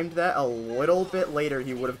just timed that a little bit later,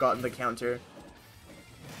 he would have gotten the counter.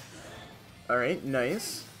 Alright,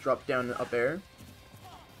 nice. Drop down up air.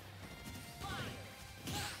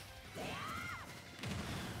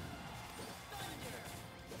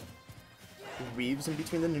 Weaves in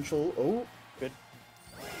between the neutral. Oh! Good.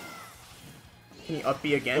 Can he up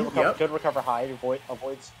B again? Good recover high.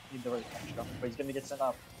 Avoids the reaction, but he's gonna get sent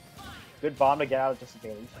up. Good bomb to get out of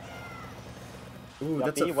disadvantage. Ooh, Yuppie,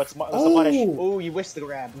 that's a... what's the punish? Ooh, you whiffed the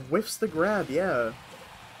grab. Whiffs the grab, yeah.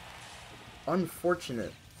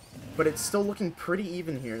 Unfortunate. But it's still looking pretty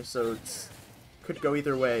even here, so it's... could go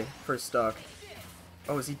either way for stock.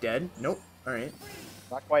 Oh, is he dead? Nope. Alright.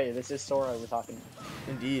 Not quite. This is Sora we're talking.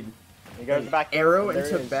 Indeed. He goes back arrow there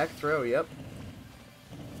into it is. back throw, yep.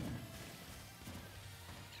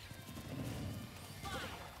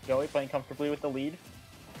 Joey playing comfortably with the lead.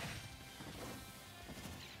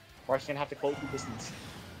 Mark's gonna have to close the distance.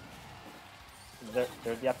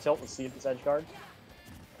 There's the up tilt. Let's see if this edge guard.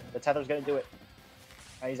 The tether's gonna do it.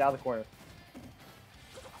 And he's out of the corner.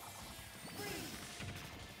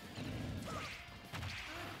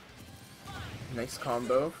 Nice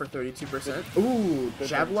combo for 32%. Ooh, Good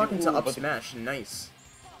jab lock 32. into Ooh, up but the- smash. Nice.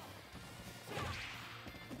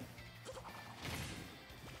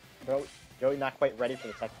 Joey not quite ready for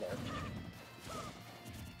the tech there.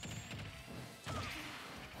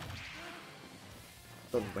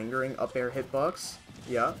 The lingering up air hitbox.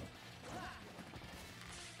 Yeah.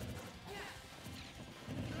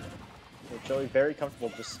 So Joey very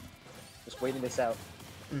comfortable just waiting this out.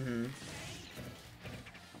 Mm-hmm.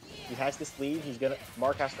 He has this lead. He's gonna.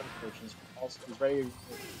 Mark has to approach. He's ready.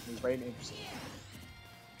 He's ready to intercept.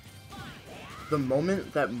 The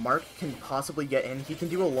moment that Mark can possibly get in, he can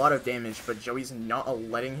do a lot of damage, but Joey's not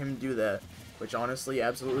letting him do that. Which, honestly,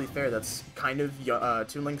 absolutely fair. That's kind of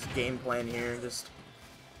Toon Link's game plan here. Just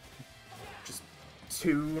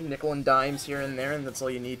 2 nickel and dimes here and there, and that's all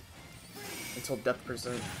you need until death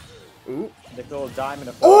percent. Ooh. Nickel, dime, and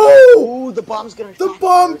a. Oh! Ooh, the bomb's gonna. The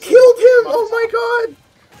bomb killed him! Oh my god!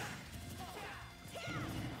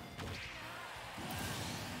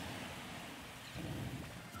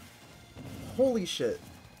 Holy shit.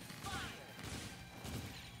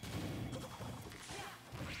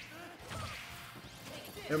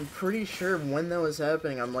 I'm pretty sure when that was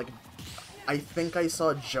happening, I think I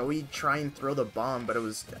saw Joey try and throw the bomb, but it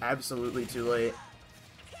was absolutely too late.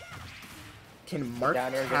 Can Mark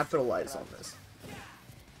capitalize on this?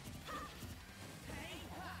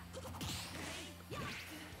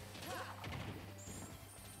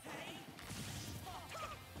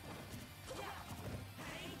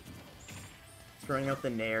 Throwing out the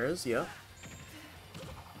nairs, yeah.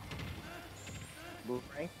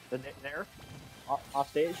 Boomerang, the nair. Off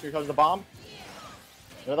stage, here comes the bomb.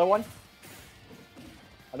 Another one.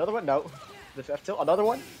 Another one, no. The F tilt, another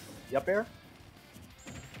one. The up air.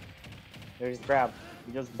 There's the grab.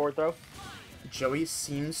 He does the forward throw. Joey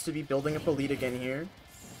seems to be building up a lead again here.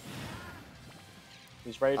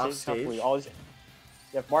 He's ready to Off take this stage. comfortably. Always,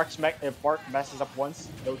 if Mark messes up once,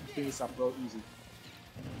 he'll clean this up real easy.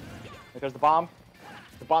 Because the bomb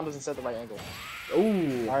doesn't set the right angle.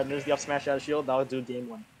 Ooh. Alright, there's the up smash out of shield. That'll do game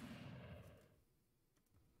 1.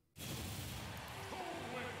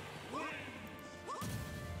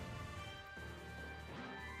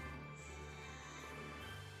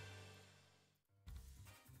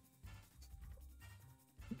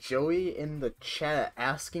 Joey in the chat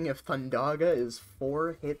asking if Thundaga is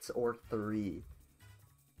 4 hits or 3.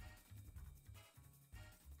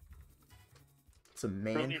 It's a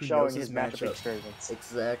man Really who showing knows his his matchup matchup. experience.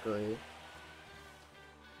 Exactly.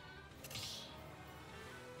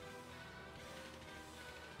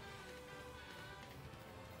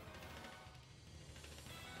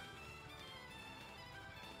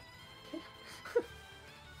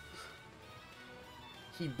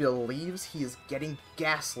 He believes he is getting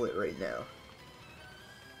gaslit right now.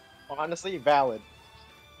 Honestly, valid.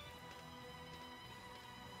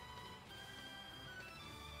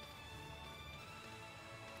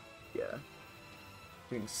 Yeah.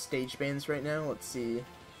 Doing stage bans right now, let's see.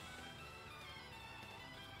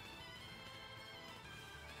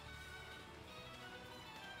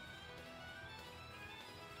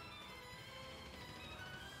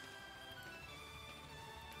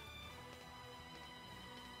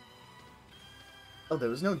 Oh, there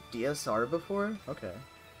was no DSR before? Okay.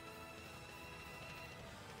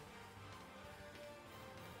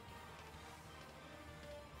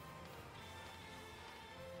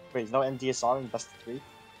 Wait, there's no MDSR in best of 3?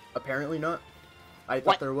 Apparently not. I thought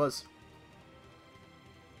What? there was.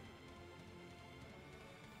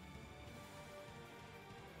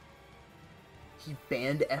 He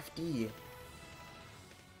banned FD.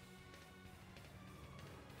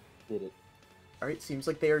 Did it. Alright, seems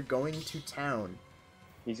like they are going to town.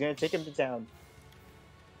 He's gonna take him to town.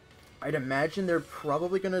 I'd imagine they're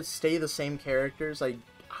probably gonna stay the same characters. I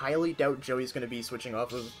highly doubt Joey's gonna be switching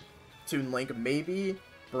off of Toon Link. Maybe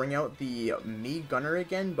bring out the Mii Gunner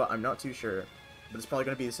again, but I'm not too sure. But it's probably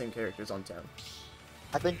gonna be the same characters on town.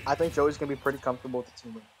 I think Joey's gonna be pretty comfortable with the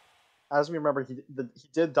team. As we remember, he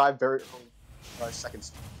did dive very early,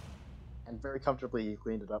 seconds, and very comfortably he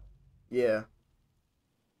cleaned it up. Yeah.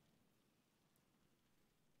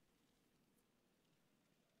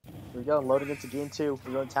 Here we go, loading into game 2.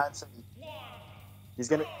 We're going to Town City.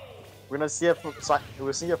 We're gonna see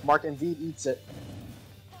if Mark indeed eats it.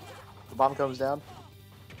 The bomb comes down.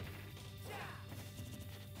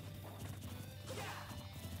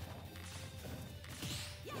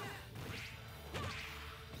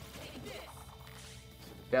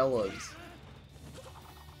 Bellas.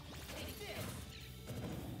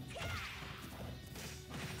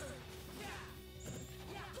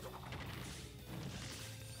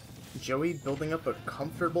 Joey building up a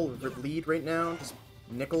comfortable lead right now, just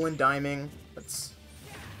nickel and diming. That's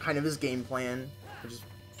kind of his game plan, which is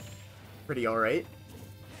pretty alright.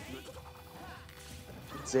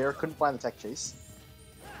 Zare couldn't find the tech chase.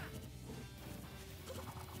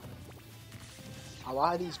 A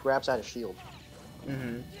lot of these grabs out of shield.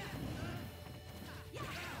 Mm-hmm.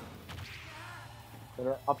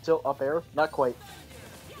 Up tilt, up air, not quite.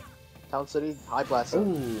 Town City, high blast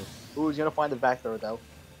zone. Ooh. Ooh, he's gonna find the back throw though.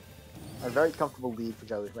 A very comfortable lead for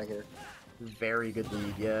Joey right here. Very good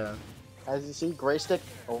lead, yeah. As you see, Gray Stick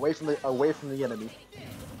away from the enemy.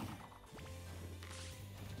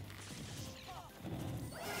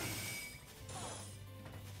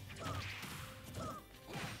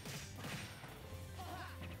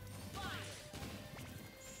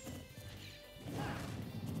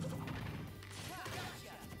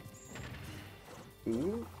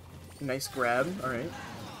 Ooh. Nice grab, alright.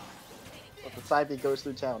 But the side B goes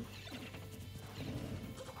through town.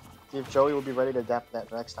 See if Joey will be ready to adapt that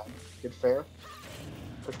next time. Good fair.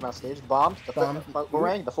 Push him out stage. Bomb. Bomb.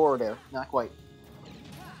 Boomerang. The forward air. Not quite.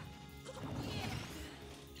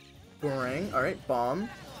 Boomerang, alright, bomb.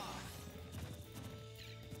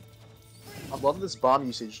 I love this bomb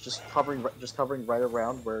usage, just covering right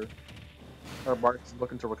around where our Mark's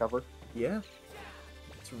looking to recover. Yeah.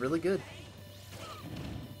 It's really good.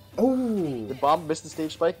 Oh! The bomb missed the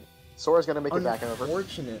stage spike. Sora's gonna make it back, however.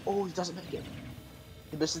 Unfortunate. Oh, he doesn't make it.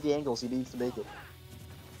 He misses the angles he needs to make it.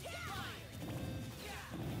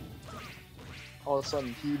 All of a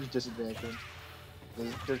sudden, huge disadvantage.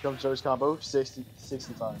 Here comes Joe's combo,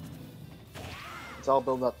 65. It's all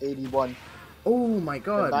building up, 81. Oh my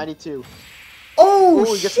god. 92.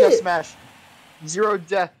 Oh, he gets that smash. 0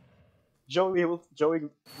 death. Joey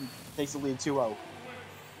takes the lead 2-0.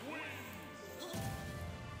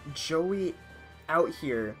 Joey out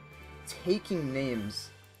here taking names.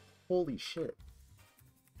 Holy shit.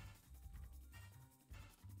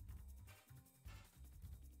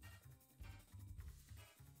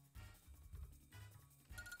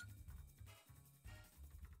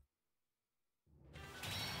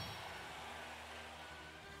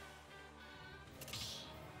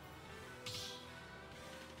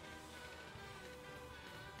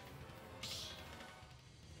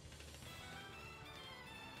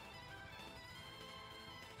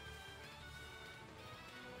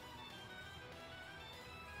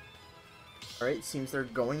 Alright, seems they're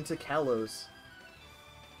going to Kalos.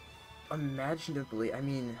 Imaginably, I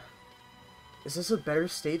mean... Is this a better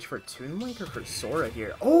stage for Toon Link or for Sora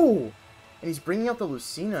here? Oh! And he's bringing out the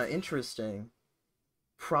Lucina, interesting.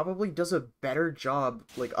 Probably does a better job,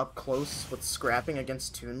 like, up close with scrapping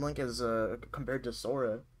against Toon Link as, compared to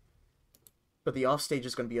Sora. But the offstage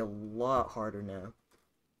is going to be a lot harder now.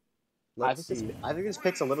 Let's see. I think this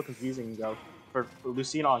pick's a little confusing, though, for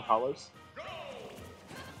Lucina on Kalos.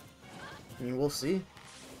 I mean, we'll see.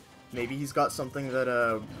 Maybe he's got something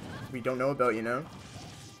that, we don't know about, you know?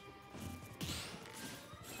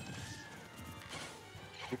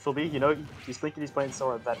 Neutral B, you know, he's thinking he's playing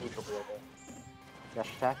Sora at that neutral B over there.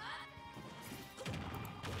 Dash attack.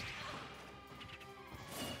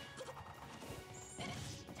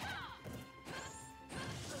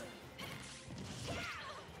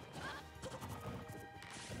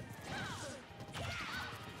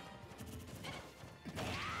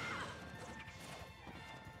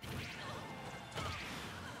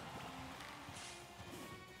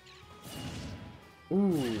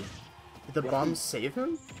 Ooh. Did the bomb save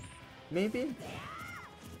him? Maybe?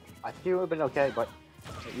 I think it would have been okay, but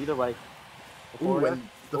either way. Ooh, and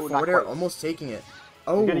the forward air almost taking it.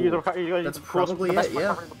 Oh, that's probably it,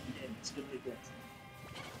 yeah.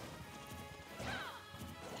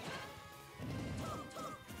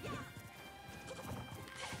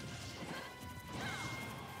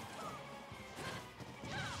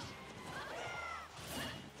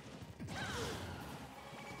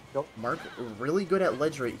 Mark, really good at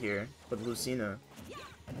ledge right here with Lucina.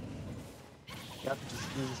 Yep,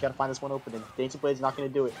 he's gotta find this one opening. Danger Blade's not gonna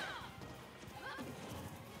do it.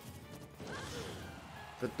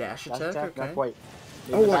 The dash attack? Okay. Not quite.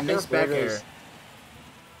 Oh, a nice back air.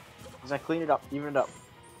 He's gonna clean it up, even it up.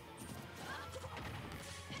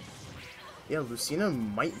 Yeah, Lucina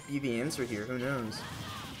might be the answer here, who knows?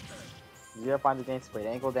 You gotta find the Danger Blade,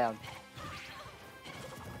 angle down.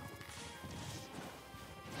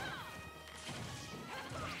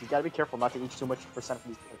 You gotta be careful not to eat too much percent of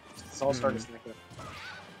these characters. It's all starting to sneak in.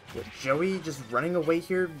 Yeah, Joey just running away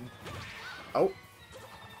here. Oh.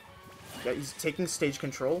 Yeah, he's taking stage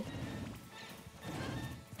control.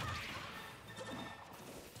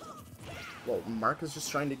 Well, Mark is just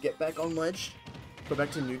trying to get back on ledge. Go back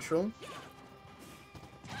to neutral.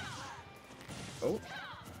 Oh.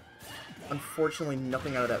 unfortunately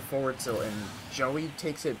nothing out of that forward tilt, and Joey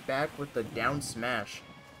takes it back with the down smash.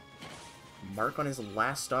 Mark on his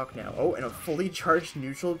last stock now. Oh, and a fully charged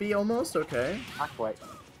neutral B almost? Okay. Not quite.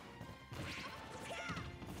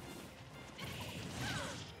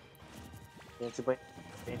 Fancy play.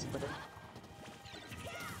 Fancy play.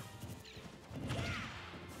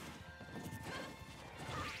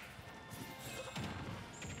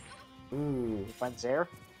 Ooh. Finds air.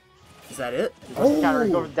 Is that it? Counter,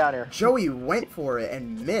 go Oh! down air. Joey went for it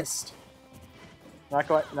and missed. Not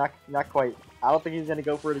quite. Not quite. I don't think he's gonna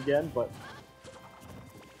go for it again, but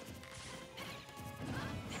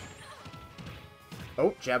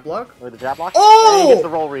Oh, jab block. with the jab block. Oh! And he gets the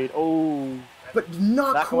roll read. Oh. But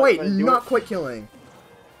not Not quite, quite, but do not it. quite killing.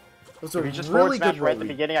 It was a If he just really forward smash good right roll at the read.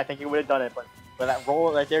 beginning, I think he would have done it. But that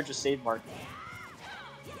roll right there just saved Mark.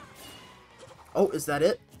 Oh, is that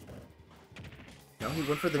it? No, he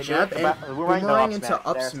went for the They jab do it, and the boomerang, boomerang no, into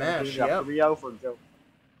up there, so smash. he got Yep. 3-0 for Joe.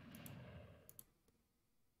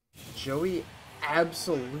 Joey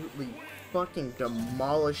absolutely fucking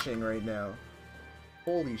demolishing right now.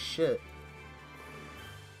 Holy shit.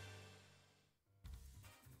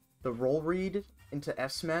 The roll read into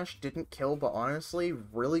F smash didn't kill, but honestly,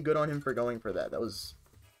 really good on him for going for that. That was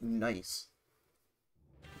nice.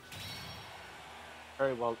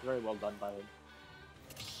 Very well done by him.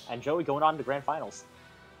 And Joey going on to grand finals.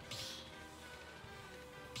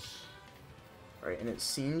 Alright, and it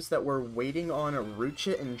seems that we're waiting on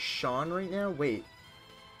Ruchet and Sean right now. Wait.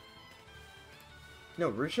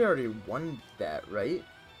 No, Ruchet already won that, right?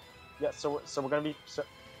 Yeah, so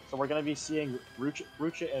we're gonna be seeing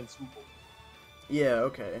Rucha and Swoople. Yeah,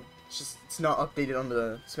 okay. It's not updated on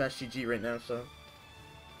the Smash GG right now, so.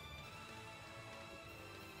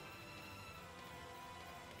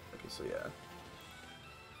 Okay, so yeah.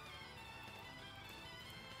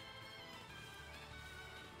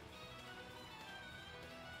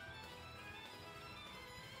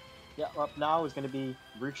 Yeah, up now is gonna be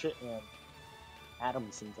Rucha and Adam.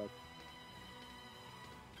 It seems like.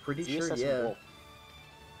 Pretty ZSS sure, and yeah. Wolf.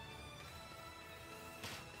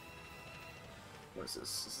 What is this?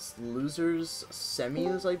 Is this losers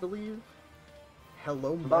semis, I believe?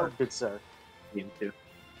 Hello, Oh, Mark. good sir. Game 2.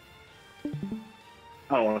 I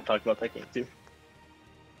don't want to talk about that game 2.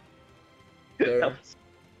 There.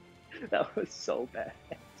 That was so bad.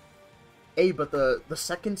 Hey, but the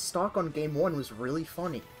second stock on game 1 was really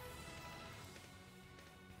funny.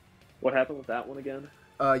 What happened with that one again?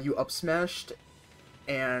 You up smashed,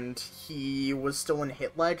 and he was still in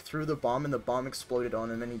hit lag, threw the bomb, and the bomb exploded on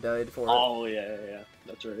him, and he died for it. Oh, yeah,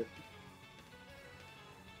 that's right.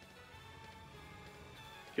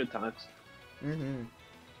 Good times. Mm-hmm.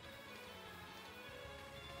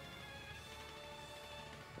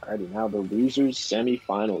 Alrighty, now the losers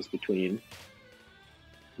semi-finals between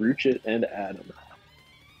Ruchet and Adam.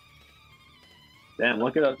 Damn,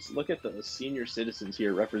 look at us! Look at the senior citizens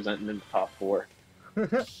here representing in the top 4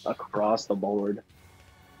 across the board.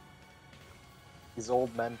 These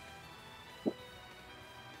old men.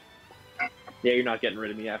 Yeah, you're not getting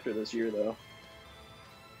rid of me after this year, though.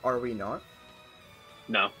 Are we not?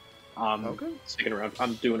 No. Okay. Sticking around.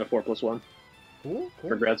 I'm doing a 4+1 Cool, for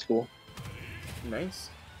cool. grad school. Nice.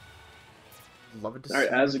 Love it to All right,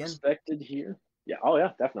 see you as again. expected here. Yeah, oh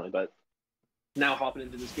yeah, definitely. But now hopping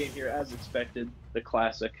into this game here, as expected, the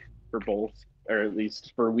classic for both, or at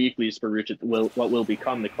least for weeklies for Richard, what will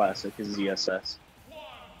become the classic is ZSS.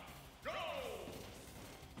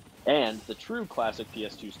 And the true classic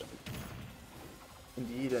PS2 star.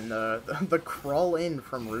 Indeed, and the crawl in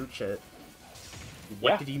from Ruchet.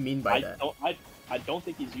 What Yeah, did he mean by that? I don't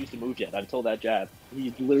think he's used a move yet until that jab.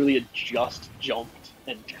 He literally had just jumped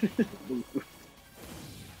and moved.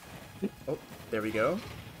 Oh, there we go.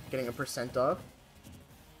 Getting a % off.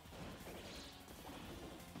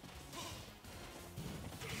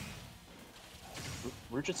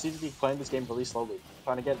 Rucha seems to be playing this game really slowly,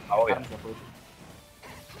 trying to get Oh, yeah. Adam's conclusion.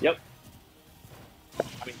 Yep.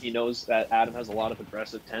 I mean, he knows that Adam has a lot of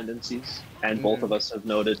aggressive tendencies, and both of us have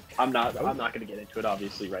noted. I'm not going to get into it,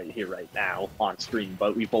 obviously, right here, right now, on screen.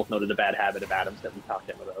 But we both noted a bad habit of Adam's that we talked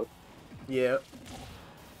to him about. Yeah.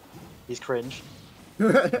 He's cringe.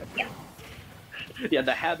 Yeah,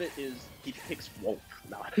 the habit is he picks Wolf,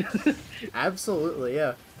 not. Absolutely,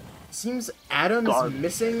 yeah. Seems Adam's Garbage.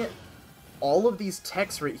 missing all of these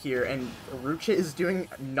techs right here, and Ruchet is doing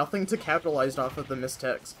nothing to capitalize off of the missed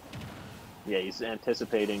techs. Yeah, he's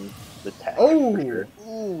anticipating the tech. Oh! For sure.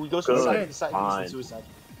 Ooh, he goes Good. suicide. He Fine. goes suicide.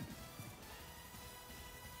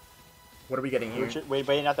 What are we getting here? Rucha,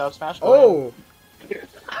 waiting at the up smash. Oh!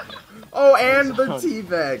 Oh, and the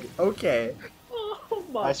teabag. Okay. Oh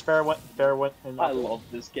my! Nice fair one. And I love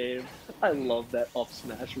this game. I love that up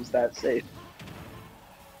smash was that safe.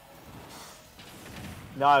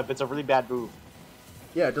 No, it's a really bad move.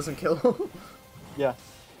 Yeah, it doesn't kill. Yeah.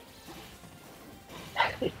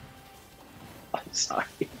 I'm sorry.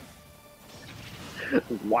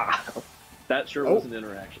 Wow. That sure was an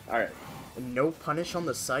interaction. Alright. No punish on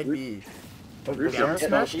the side B. Oh, Rush down it.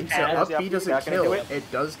 smash Yeah, into up B doesn't Not gonna kill. do It.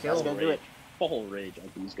 it. Does kill. gonna do it. Full rage I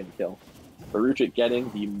think he's gonna kill. Baruchik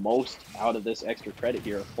getting the most out of this extra credit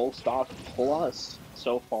here. A full stock plus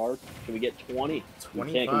so far. Can we get 20? 25.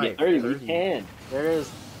 We can't. Can we get 30? 30. We can. There it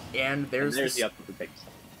is. And there's There's this... the up for big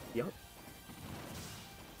stuff. Yep.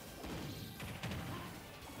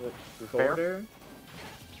 Fair. Forwarder.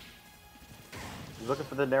 He's looking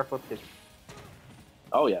for the nair flip kick.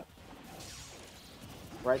 Oh yeah.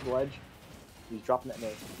 Right ledge. He's dropping that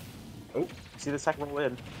nair. Oh. See the second roll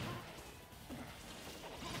in.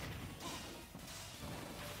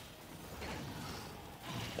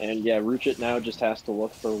 And yeah, Ruchit now just has to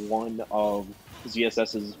look for one of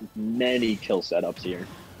ZSS's many kill setups here.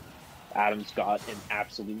 Adam's got an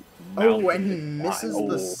absolute Oh, and he mountain. misses Oh.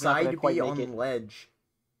 the Not side gonna quite B make on it. ledge.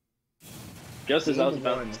 Just as I was Game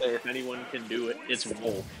about one. to say, if anyone can do it, it's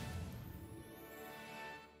Wolf.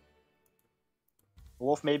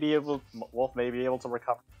 Wolf may be able to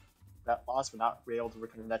recover that loss, but not be able to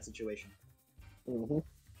recover that situation. Mm-hmm.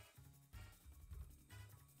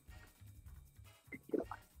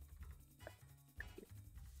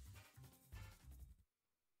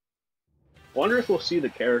 Wonder if we'll see the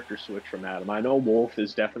character switch from Adam. I know Wolf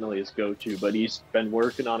is definitely his go-to, but he's been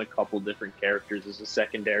working on a couple different characters as a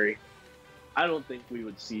secondary. I don't think we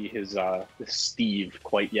would see his Steve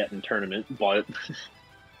quite yet in tournament, but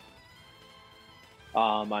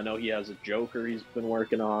I know he has a Joker he's been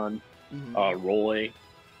working on, Roy.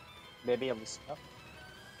 Maybe a Lucia.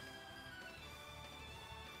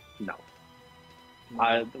 No.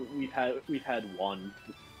 We've had one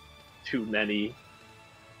too many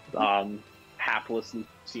hapless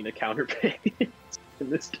Lucina counterpick in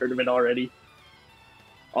this tournament already.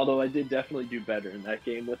 Although I did definitely do better in that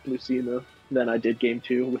game with Lucina than I did game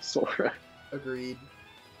 2 with Sora. Agreed.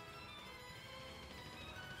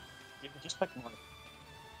 You can just pick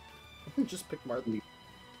one. Just pick Martin.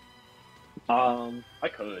 I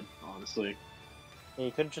could, honestly. Yeah,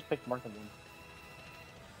 you could have just picked Martin then.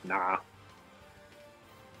 Nah.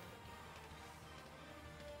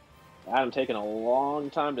 Adam taking a long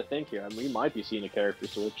time to think here. I mean, we might be seeing a character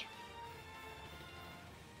switch.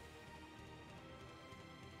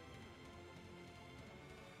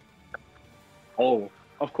 Oh,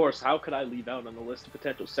 of course, how could I leave out on the list of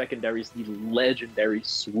potential secondaries the legendary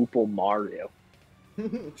Swoople Mario?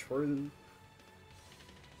 True.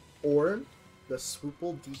 Or the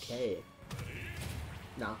Swoople DK.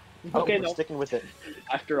 Nah. Okay, we're no. sticking with it.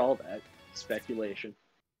 After all that speculation.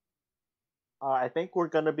 I think we're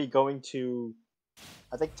gonna be going to.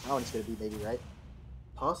 I think Town's gonna be maybe right.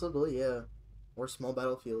 Possibly, yeah. Or Small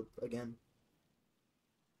Battlefield again.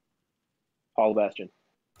 Hollow Bastion.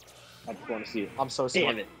 I just want to see it. I'm so sorry.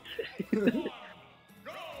 Damn it.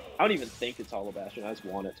 I don't even think it's Hollow Bastion. I just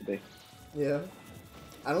want it to be. Yeah.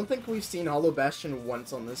 I don't think we've seen Hollow Bastion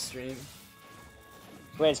once on this stream.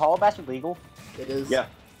 Wait, is Hollow Bastion legal? It is. Yeah.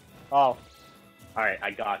 Oh. Alright,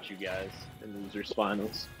 I got you guys in Losers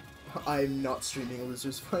Finals. I'm not streaming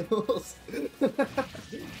Losers Finals.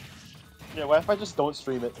 Yeah, what if I just don't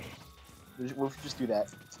stream it? We'll just do that.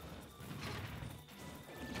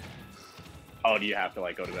 Oh, do you have to,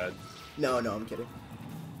 like, go to bed? No, I'm kidding.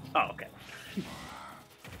 Oh, okay.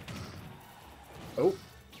 Oh.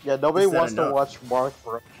 Yeah, nobody Is that wants to enough? watch Mark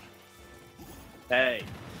for. Hey,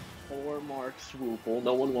 poor Mark Swoople.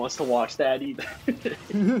 No one wants to watch that either.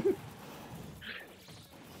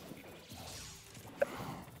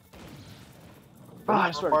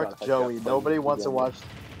 I swear to God, Mark if I Joey. kept Nobody playing wants to together. watch.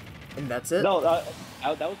 And that's it? No, that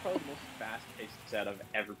was probably the most fast-paced set I've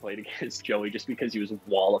ever played against Joey, just because he was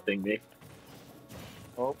walloping me.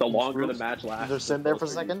 Oh, The these longer the groups, match lasts, They're sitting there for a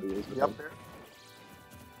the closer he second. is with Yep. him.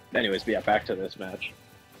 Anyways, but yeah, back to this match.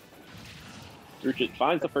 Ruchit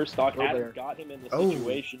finds the first stock. Oh, Adam there. got him in the Oh.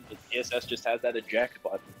 situation, but ESS just has that eject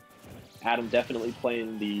button. Adam definitely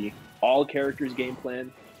playing the all characters game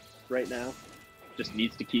plan right now. Just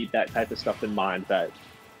needs to keep that type of stuff in mind, that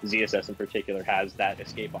ZSS in particular has that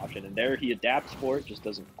escape option. And there he adapts for it, just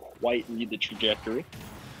doesn't quite read the trajectory.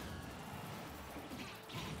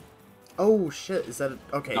 Oh shit, is that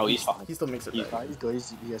okay? No, he's fine. He still makes it He's back. fine. He's good.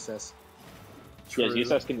 He's ESS. Yeah, True.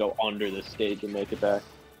 ZSS can go under this stage and make it back.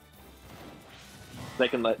 They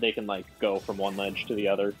can like go from one ledge to the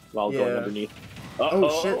other while going Yeah. underneath.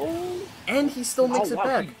 Oh, shit. And he still makes Oh, it wow.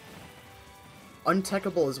 back.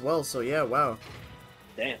 untechable as well, so yeah, wow.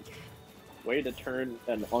 Damn. Way to turn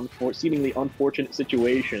an seemingly unfortunate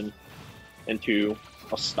situation into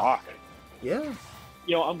a stock. Yeah.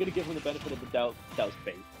 You know, I'm gonna give him the benefit of the doubt. That was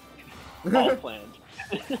fake. All planned.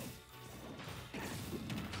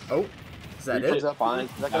 Oh, is that it? Fine.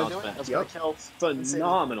 Is that gonna do it? That's Yep. gonna kill.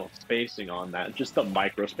 Phenomenal spacing on that. Just the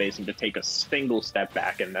micro spacing to take a single step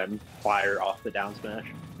back and then fire off the down smash.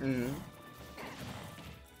 Mm-hmm.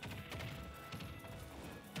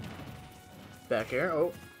 Back air.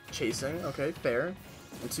 Oh, chasing. Okay, fair.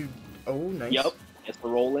 Into. Oh, nice. Yep. Gets the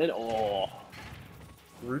roll in. Oh.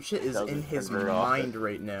 Rucha is Doesn't in his convert off mind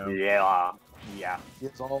right now. Yeah. Yeah.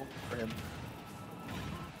 It's all for him.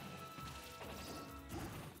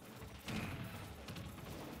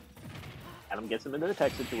 Adam gets him into the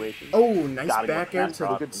tech situation. Oh, nice Gotta go back air fast to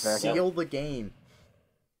drop. seal the game.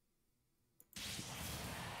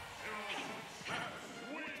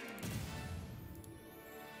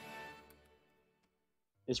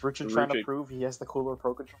 Is Richard trying to prove he has the cooler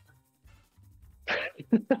Pro Controller?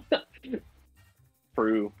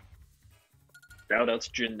 True. Now that's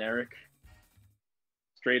generic.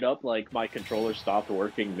 Straight up, like, my controller stopped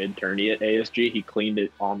working mid-tourney at ASG, he cleaned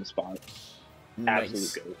it on the spot. Nice.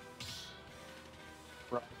 Absolute goat.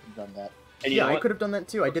 Bro, I've done that. And you Yeah, know I what? could have done that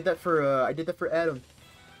too. I did that for Adam.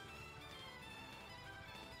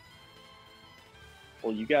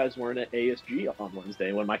 Well, you guys weren't at ASG on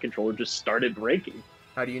Wednesday when my controller just started breaking.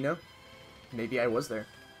 How do you know? Maybe I was there.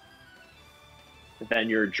 Then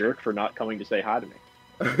you're a jerk for not coming to say hi to me.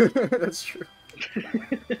 That's true.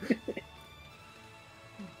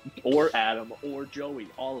 Or Adam, or Joey.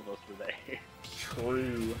 All of us were there.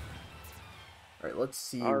 True. Alright, let's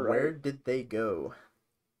see. All right. Where did they go?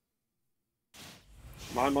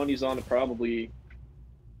 My money's on it probably...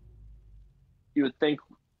 You would think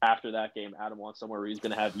after that game, Adam wants somewhere where he's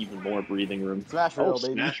going to have even more breathing room. Smashville,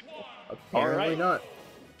 baby. Smash. Apparently Alright. not.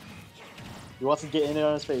 He wants to get in it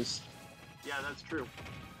on his face. Yeah, that's true.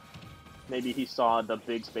 Maybe he saw the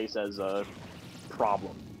big space as a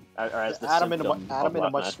problem. Or as the Adam in a symptom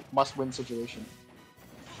of must-win situation.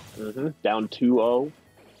 Down 2-0.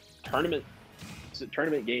 Tournament. It's a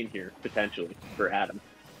tournament game here, potentially, for Adam.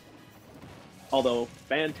 Although,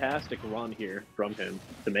 fantastic run here from him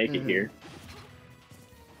to make it here.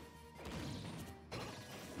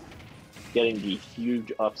 Getting the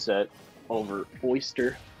huge upset over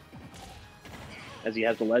Oyster. As he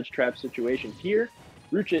has the ledge trap situation here.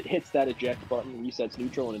 Rucha hits that eject button, resets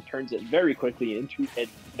neutral, and it turns it very quickly into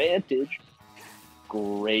advantage.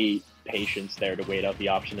 Great patience there to wait out the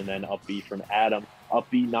option, and then up B from Adam. Up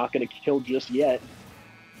B not going to kill just yet.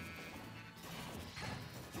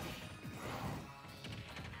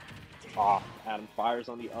 Adam fires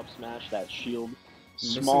on the up smash, that shield.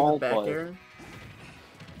 Missing Small, the back but... air.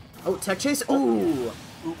 Oh, tech chase! Ooh!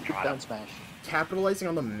 Ooh, down smash. Capitalizing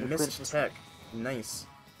on the missed tech. Nice.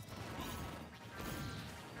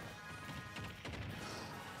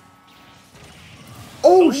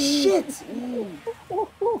 Oh, shit!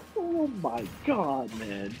 Oh my god,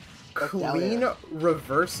 man. Clean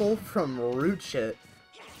reversal from Rucha.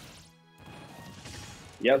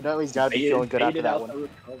 Yep. No, he's got to be feeling good after that one. The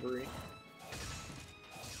recovery.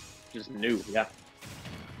 Just new, yeah.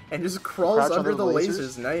 And just crawls Crouch under under the the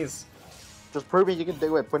lasers. Nice. Just proving you can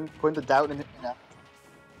do it. Putting the doubt in it.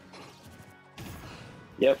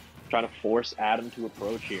 Yep. Trying to force Adam to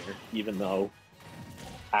approach here, even though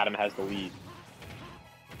Adam has the lead.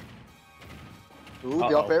 Ooh,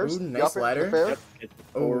 the up airs. Ooh, nice ladder. Yep. It's the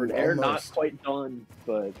forward air, not almost. quite done,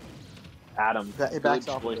 but Adam, It backs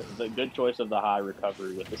off the good choice of the high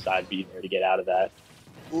recovery with the side B there to get out of that.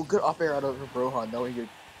 Ooh, good up air out of Rohan, knowing he was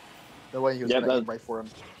going to aim right for him.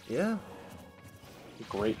 Yeah.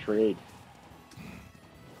 Great trade.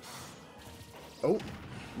 Oh,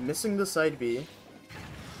 missing the side B.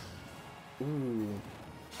 Ooh.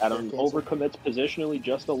 Adam overcommits positionally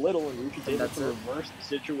just a little, and Rucha's able That's to it. reverse the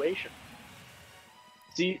situation.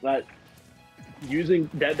 See, that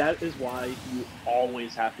is why you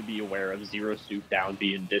always have to be aware of zero suit down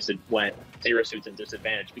B and when zero suit's in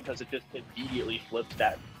disadvantage, because it just immediately flips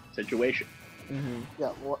that situation. Yeah,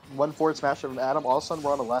 one forward smash from Adam. All of a sudden,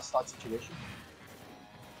 we're on a last stock situation.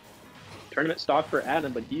 Tournament stock for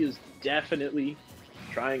Adam, but he is definitely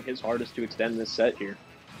trying his hardest to extend this set here.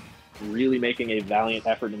 Really making a valiant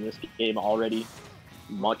effort in this game already.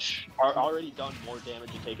 Already done more damage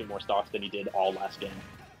and taken more stocks than he did all last game.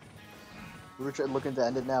 We're looking to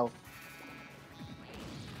end it now.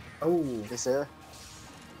 Oh. Yes, sir.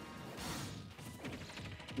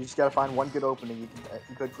 You just gotta find one good opening.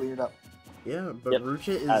 You could clean it up. Yeah, but Yep.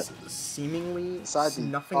 Rucha is seemingly Side B.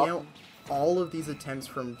 snuffing Up. out all of these attempts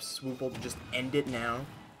from Swoople to just end it now.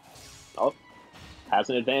 Oh, has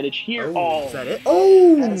an advantage here. Oh, is that it?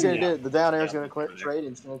 Oh! That's gonna do it. The down air is Yeah, gonna quit trade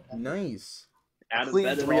and still Nice. Adam clean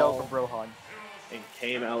bet it 3-0 all from Rohan. and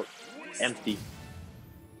came out empty.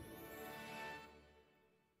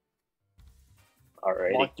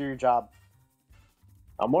 Alrighty. Mark, do your job.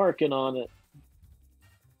 I'm working on it.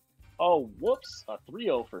 Oh, whoops. A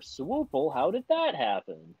 3-0 for Swoople. How did that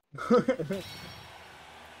happen?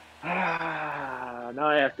 Now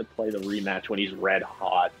I have to play the rematch when he's red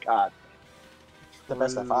hot. God. The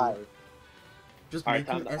best of 5. Just All make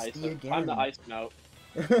right, him SD again. Time to ice him out.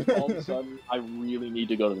 All of a sudden, I really need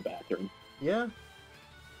to go to the bathroom. Yeah.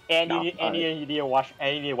 And No, you need to wash.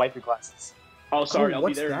 And you need to wipe your glasses. Oh, sorry. I'll be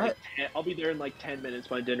what's there. that? I'll be there in like 10 minutes.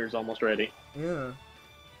 My dinner's almost ready. Yeah.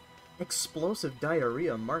 Explosive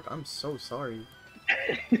diarrhea, Mark. I'm so sorry.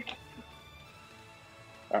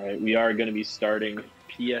 All right, we are going to be starting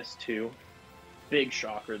PS2. Big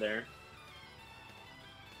shocker there.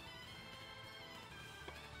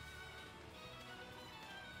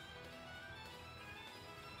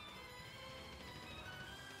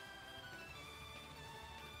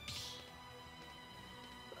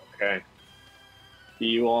 Okay. See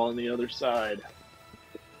you all on the other side.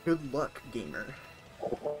 Good luck, gamer.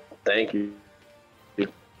 Thank you.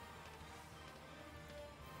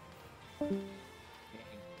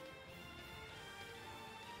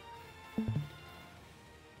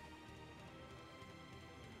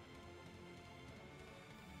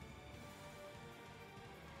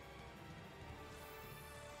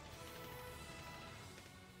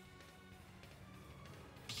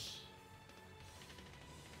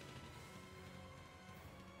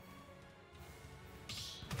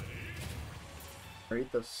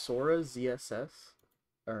 Alright, the Sora ZSS.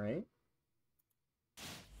 Alright.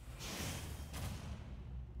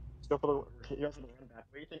 Let's go for the. You guys are the running back.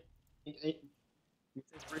 What do you think? You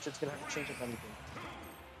think Richard's gonna have to change up anything?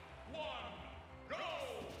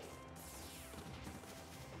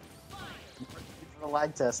 For the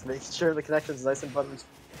lag test, make sure the connection's nice and buttery.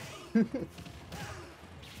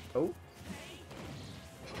 Oh.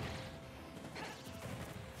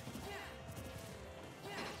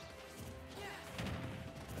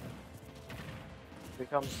 Here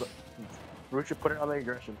comes the. Rucha put it on the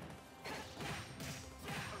aggression.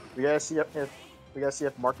 We gotta see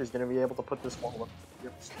if Mark is gonna be able to put this wall up.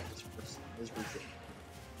 Is Rucha.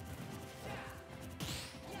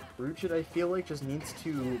 Ruchid, I feel like, just needs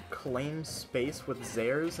to claim space with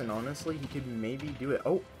Zares, and honestly, he could maybe do it.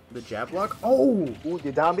 Oh, the jab block. Oh! Ooh,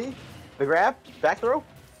 the Dombi, the grab, back throw.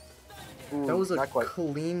 Ooh, That was a not quite.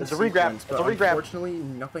 clean It's a regrab. sequence, It's but a regrab. unfortunately,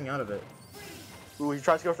 nothing out of it. Ooh, he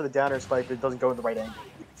tries to go for the down air spike, but it doesn't go in the right angle.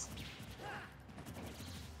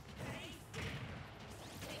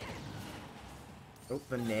 Oh,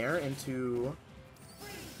 the Nair into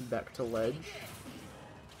back to ledge.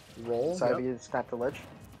 Roll. Side Yep. to snap the ledge.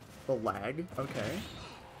 The lag. Okay.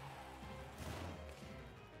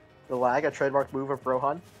 The lag, a trademark move of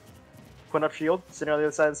Rohan. Put up shield, sitting on the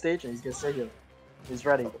other side of the stage, and he's gonna stay here. He's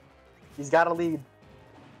ready. He's got a lead.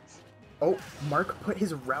 Oh, Mark put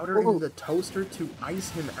his router Ooh. in the toaster to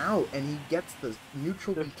ice him out, and he gets the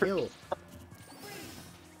neutral kill.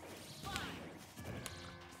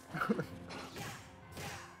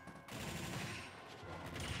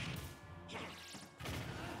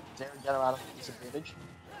 Darren got him out of disadvantage.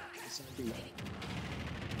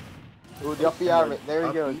 Ooh, the up B out of it. There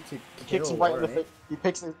you go. Upbeat to He kicks him kill, right in the alright. face. He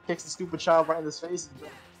kicks the stupid child right in his face.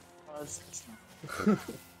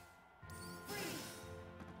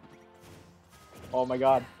 Oh my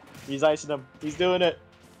god. He's icing him. He's doing it.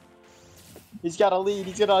 He's got a lead.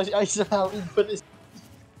 He's gonna ice him out.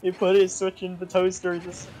 He put his switch in the toaster.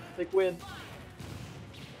 Just big win.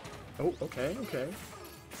 Oh, okay, okay.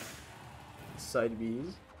 Side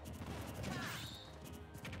B's.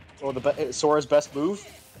 Oh, Sora's best move.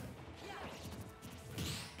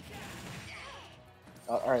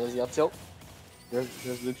 Alright, there's the up tilt. There's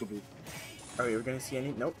neutral beat. Alright, we're gonna see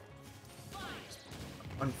any. Nope.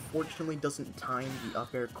 Unfortunately, doesn't time the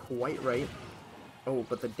up air quite right. Oh,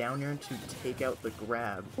 but the down air to take out the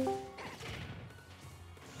grab.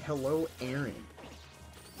 Hello, Aaron.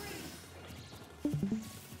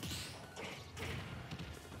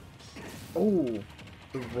 Oh,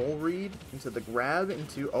 the roll read into the grab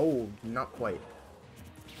into. Oh, not quite.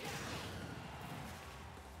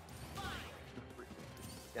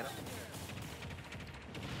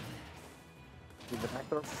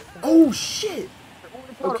 Oh shit!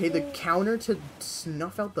 Okay, the counter to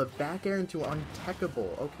snuff out the back air into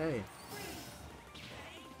untechable. Okay.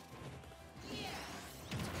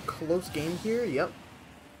 Close game here. Yep.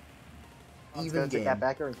 He's even gonna take that game.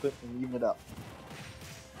 back air and clip and even it up.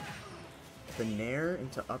 The nair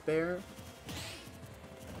into up air.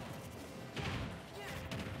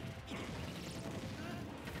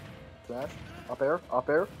 Smash. Up air. Up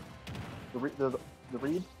air. The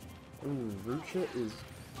read. Ooh, Rucha is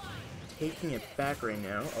taking it back right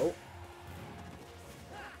now. Oh.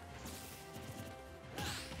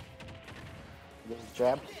 There's a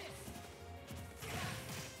jab.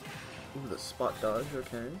 Ooh, the spot dodge,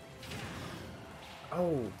 okay.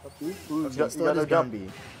 Oh. Up B. Ooh, Okay, you still got has no down jump. B.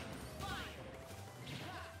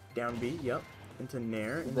 Down B, yep. Into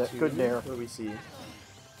nair, The into... good nair. What do we see?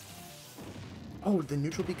 Oh, the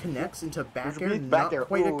neutral B connects into back Neutral air. B, back Not air.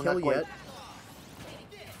 quite Ooh, a kill not quite. yet.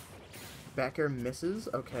 Back air misses,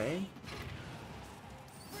 okay.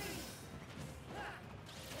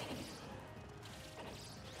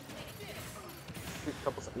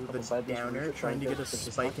 Ooh, the side beats down air, Rucha trying to get a fix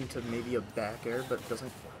this spike one. into maybe a back air, but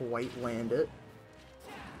doesn't quite land it.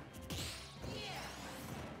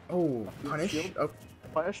 Oh, punish? Shield? Oh,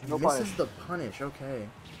 Punish? No misses punish. the punish, okay.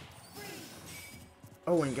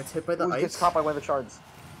 Oh, and gets hit by the Ooh, he gets ice. caught by one of the shards.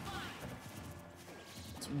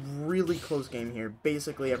 It's really close game here.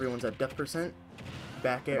 Basically, everyone's at death percent.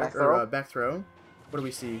 Back air, Back or throw? back throw. What do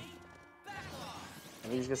we see?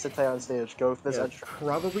 And he's gonna sit tight on stage. Go for this Yeah, edge.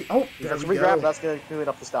 probably. Oh, He there gets we regrab. go. That's gonna clean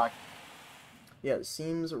up the stock. Yeah, it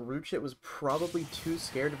seems Ruchit was probably too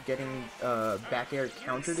scared of getting back air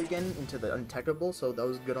countered again into the untechable, so that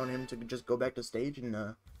was good on him to just go back to stage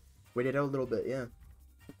and wait it out a little bit, yeah.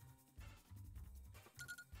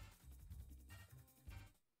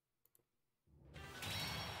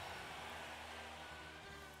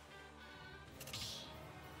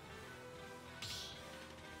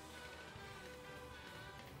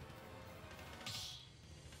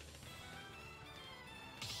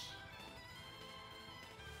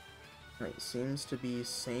 Right, seems to be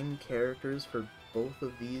same characters for both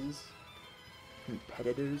of these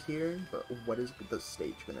competitors here, but what is the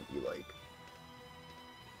stage gonna be like?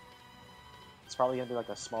 It's probably gonna be like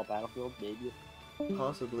a small battlefield, maybe.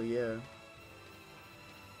 Possibly, yeah.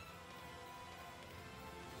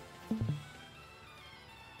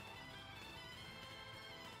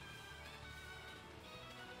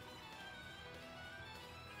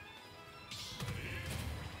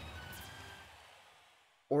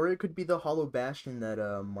 Or it could be the Hollow Bastion that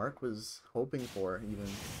Mark was hoping for, even.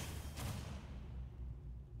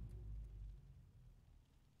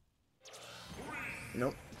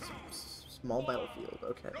 Nope. Small battlefield,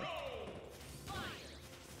 okay.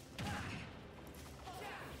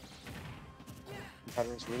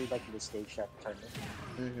 Competitors really liking the stage shot tournament.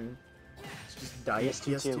 Mm-hmm. It's just diet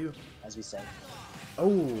PS2. As we said.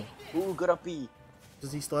 Oh! Ooh, good up B.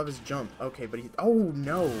 Does he still have his jump? Okay, but he... Oh,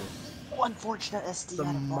 no! Oh, unfortunate SD. The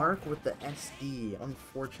out of Mark with the SD.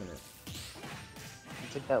 Unfortunate.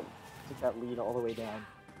 He took that lead all the way down.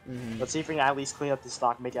 Mm-hmm. Let's see if we can at least clean up the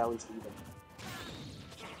stock, make it at least even.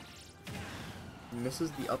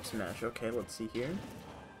 Misses the up smash. Okay, let's see here.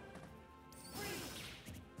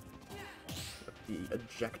 The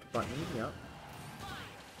eject button, yep.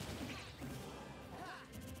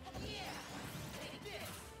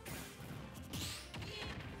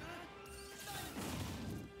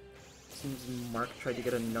 Seems Mark tried to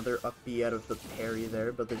get another up B out of the parry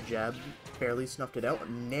there, but the jab barely snuffed it out.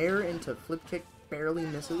 Nair into flip kick, barely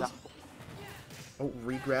misses. Oh,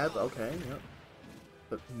 regrab, okay, yep.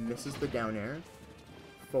 But misses the down air.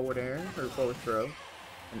 Forward air, or forward throw.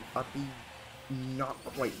 And up B not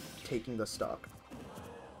quite taking the stock.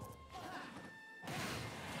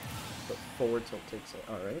 But forward tilt takes it,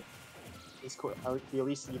 alright. He's cool. He at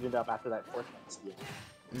least evened up after that fourth steal.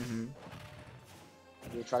 Mm-hmm.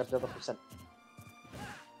 We'll try to build up percent.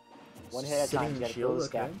 One hit at a Sitting time, you gotta shield, fill this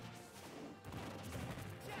okay. gap.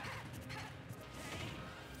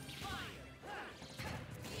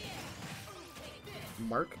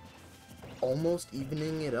 Mark almost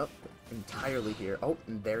evening it up entirely here. Oh,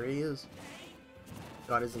 and there he is.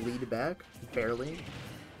 Got his lead back, barely.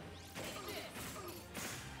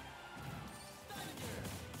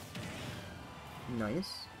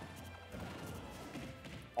 Nice.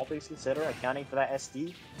 All things considered, accounting for that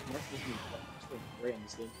SD, Mark was doing great in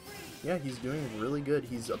this game. Yeah, he's doing really good.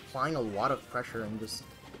 He's applying a lot of pressure and just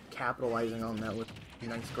capitalizing on that with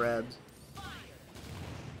nice grabs.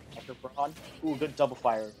 After Braun, ooh, good double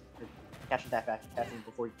fire. Catching that back, catching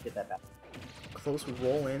before you get that back. Close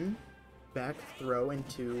roll in, back throw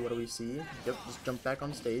into, what do we see? Yep, just jump back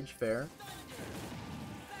on stage, fair.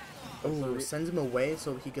 Oh, sends him away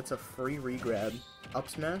so he gets a free regrab. Up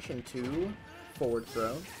smash into forward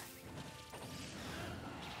throw.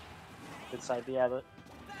 Good side B out of it.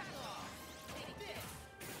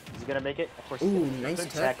 He's gonna make it. Of course. Ooh, he's gonna nice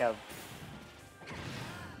good tech. out.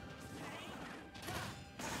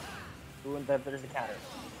 Ooh, and then there's the counter.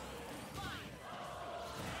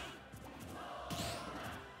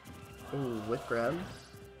 Ooh, whip grab.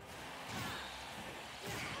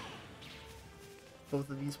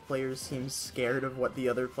 Both of these players seem scared of what the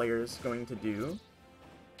other player is going to do.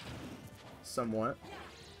 Somewhat.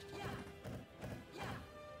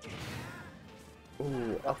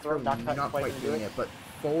 Ooh, up throw not quite doing it, but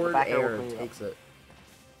forward air takes it.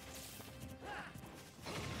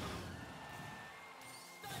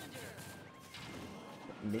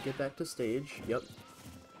 Make it back to stage. Yep.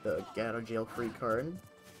 The get out of jail free card.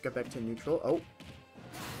 Get back to neutral. Oh.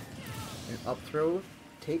 And up throw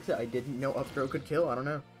takes it. I didn't know up throw could kill. I don't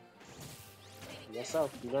know. I guess so.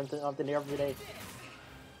 You learn something new every day.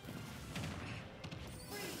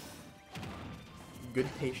 Good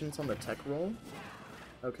patience on the tech roll.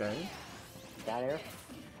 Okay. Down air.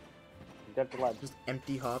 Get the ledge. Just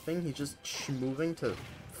empty hopping. He's just moving to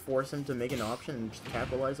force him to make an option and just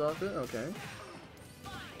capitalize off it. Okay.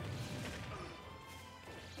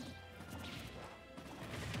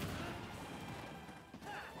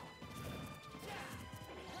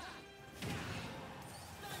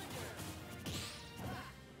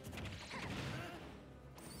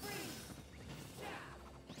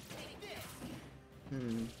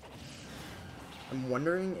 I'm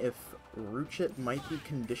wondering if Ruchit might be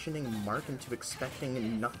conditioning Mark into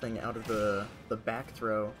expecting nothing out of the back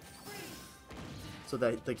throw, so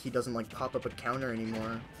that like he doesn't like pop up a counter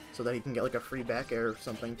anymore, so that he can get like a free back air or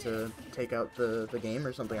something to take out the game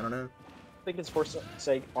or something. I don't know. I think it's for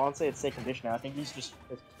sake. Honestly, it's say conditioning. I think he's just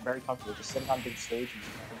very comfortable, just sitting on big stage.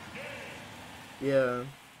 And yeah,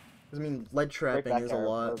 'cause, I mean, lead trapping is a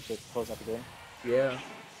lot. Close out the game. Yeah.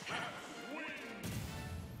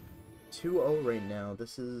 2-0 right now.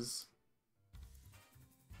 This is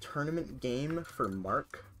tournament game for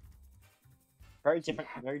Mark. Very different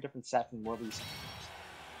set from what we saw.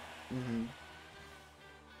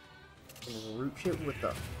 Ruchit with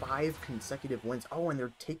the 5 consecutive wins. Oh, and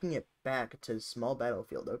they're taking it back to small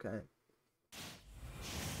battlefield. Okay.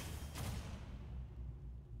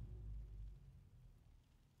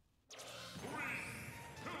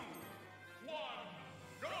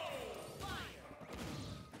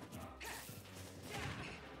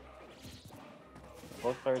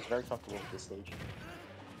 Both players very comfortable with this stage.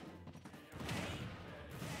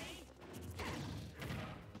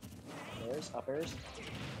 Airs, up airs.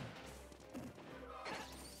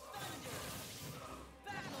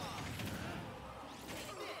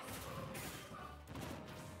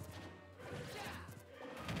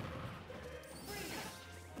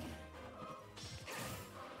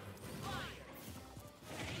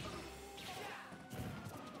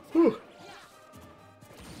 Whew.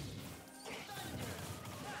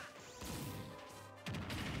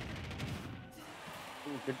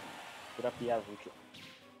 Good up the average.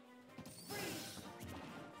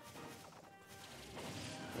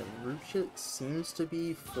 Ruchit seems to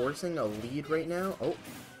be forcing a lead right now. Oh.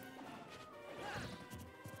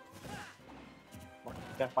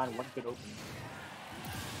 Gotta find one good opening.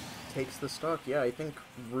 Takes the stock. Yeah, I think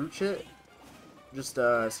Ruchit just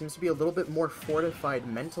seems to be a little bit more fortified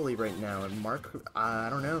mentally right now. And Mark, I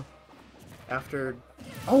don't know. After...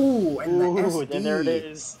 Oh, and the SD! Then there it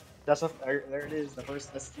is. There it is, the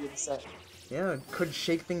first SD of the set. Yeah, could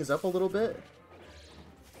shake things up a little bit.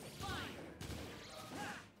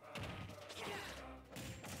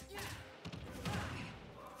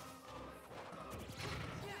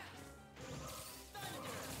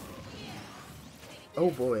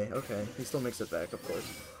 Oh boy, okay. He still makes it back, of course.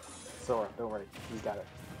 Sora, don't worry. He's got it.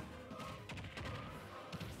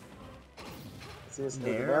 See this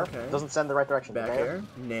Nair, okay. Doesn't send the right direction. Back air,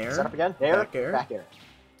 Nair. Set up again. Nair, back air. Back air.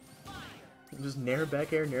 Just Nair,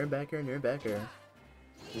 back air, Nair, back air, Nair, back air.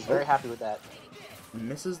 He's very happy with that.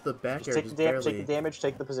 Misses the back air, take just the damage, barely. take the damage,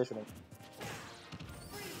 take the positioning.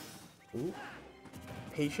 Ooh.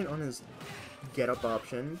 Patient on his get-up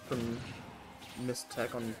option from Miss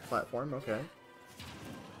Tech on platform, okay.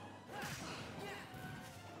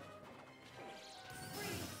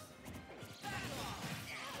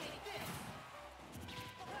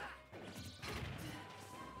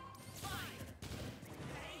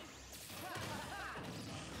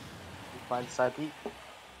 Find side beat.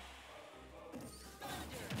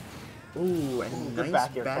 Ooh, and nice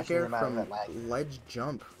back air from ledge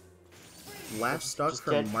jump. Last stock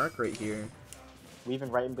from Mark right here. Weaving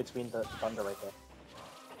right in between the thunder right there.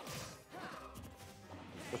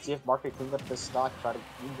 Let's see if Mark can clean up this stock, try to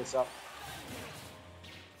clean this up.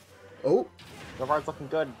 Oh! Guevard's looking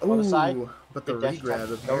good. On the side. Ooh, but the Good dash attack.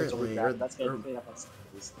 regrab No, it's a apparently, regrab. That's or good. Clean up on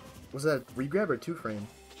seconds. was that regrab or 2-frame?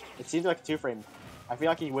 It seems like a 2-frame. I feel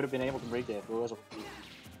like he would have been able to break it if it was a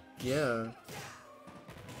Yeah.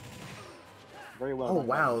 very well. Oh done.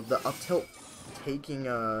 wow, the up tilt taking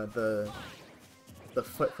the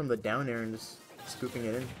foot from the down air and just scooping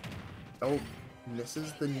it in. Oh,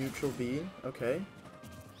 misses the neutral B. Okay.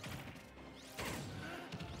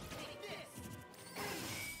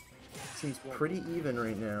 Seems pretty even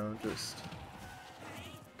right now. Just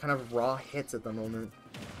kind of raw hits at the moment,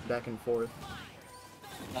 back and forth.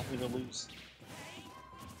 Nothing to lose.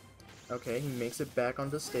 Okay, he makes it back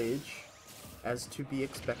onto stage, as to be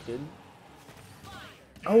expected.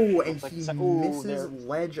 Oh, and he misses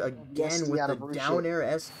ledge again with the down air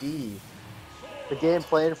SD. The game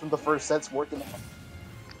plan from the first set's working.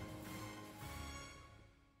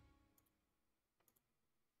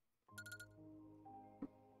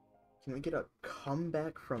 Can we get a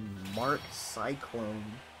comeback from Mark Cyclone?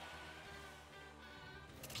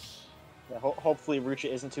 Yeah, hopefully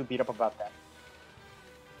Rucha isn't too beat up about that.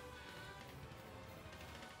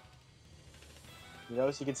 You know,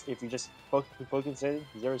 so if you just focus in,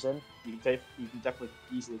 zeroes in, you can definitely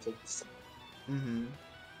easily take this. Mm-hmm.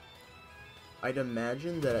 I'd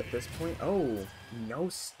imagine that at this point, oh, no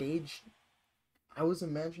stage. I was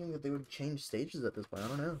imagining that they would change stages at this point. I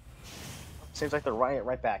don't know. Seems like they're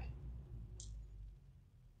right back.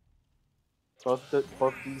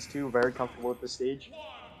 Both these two are very comfortable with the stage.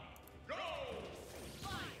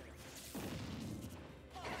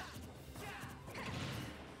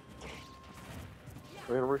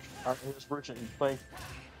 Here's Merchant playing.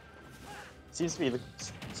 Seems to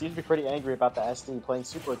be pretty angry about the SD playing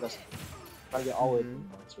super aggressive. Trying to get all in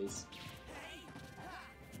his face.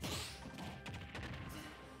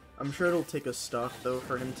 I'm sure it'll take a stock though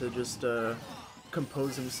for him to just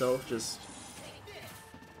compose himself. Just,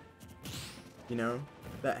 you know,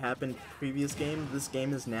 that happened previous game. This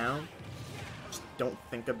game is now. Just don't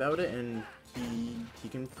think about it, and he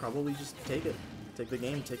can probably just take it, take the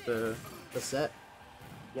game, take the set.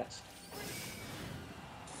 Yes.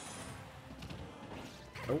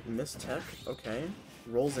 Oh, missed tech. Okay.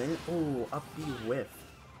 Rolls in. Oh, up B whiff.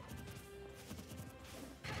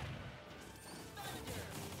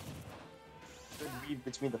 Good read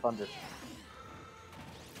between the thunder.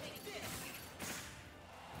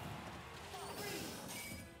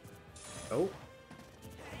 Oh.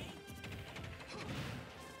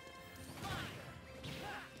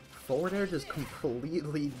 Forward air just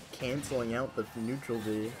completely canceling out the neutral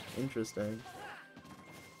B. Interesting.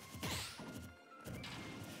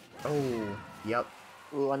 Oh, yep.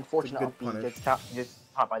 Ooh, unfortunate up B gets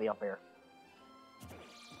caught by the up air.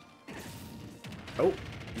 Oh,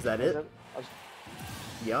 is that it?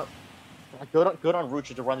 Yep. Good on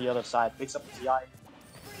Rucha to run the other side. Picks up the TI.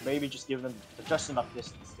 Maybe just give them just enough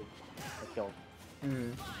distance to kill.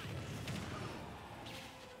 Hmm.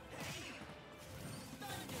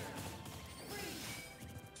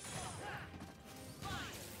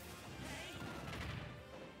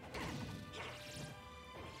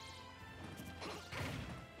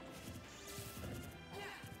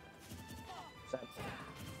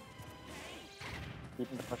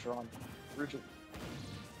 Keeping the pressure on. Rucha.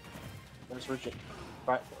 There's Rucha.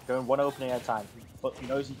 Right, going one opening at a time. But he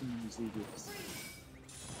knows he can easily do this.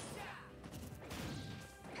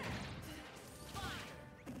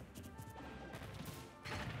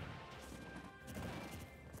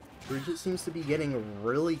 Bridget seems to be getting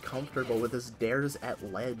really comfortable with his dares at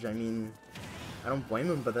ledge. I mean, I don't blame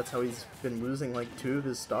him, but that's how he's been losing like 2 of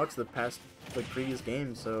his stocks the past like previous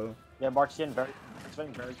games. So yeah, Mark's getting very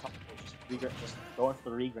comfortable. Just going for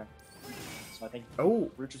the regrab. So I think. Oh,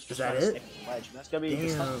 Rucha's just is that it? it? That's gonna be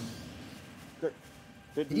Damn. good.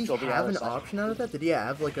 Good. Did he have an option out of that? Did he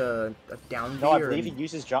have like a down B? No, I believe he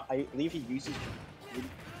uses.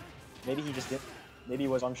 Maybe he just did. Maybe he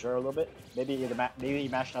was unsure a little bit. Maybe he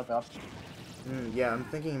mashed out the up. Yeah, I'm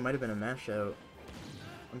thinking it might have been a mash out.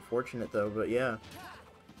 Unfortunate though, but yeah.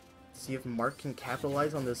 See if Mark can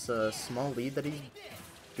capitalize on this small lead that he's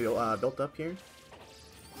built up here.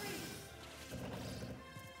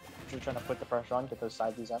 You're trying to put the pressure on, get those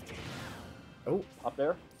side Bs up. Oh, up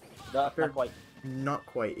there. Not quite. Not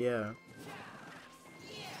quite. Yeah.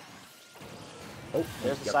 Oh,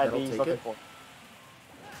 there's the side B he's looking for.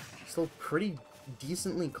 Still pretty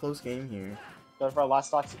decently close game here. Going for a last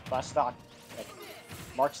stock. Like,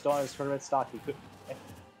 Mark's still on his tournament stock. He could.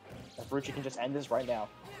 If Rucha can just end this right now.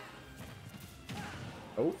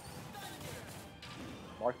 Oh.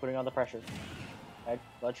 Mark putting on the pressure.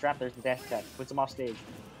 Let's trap. There's the dash attack. Puts him off stage.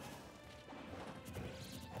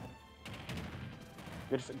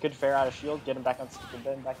 Good fair out of shield. Get him back on.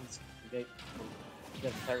 Get him back in. Get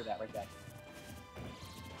him parry that right back.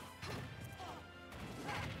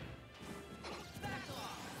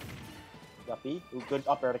 Got B. Ooh, good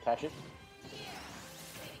up air to catch it.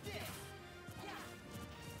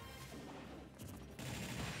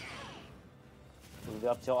 Move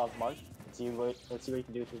the up tilt out of Mark. Let's see what you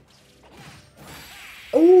can do to.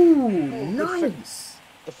 Oh, nice!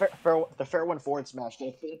 The fair one forward smash.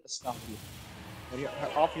 Don't hit the stop you. When you're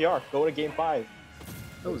off the arc, go to game 5.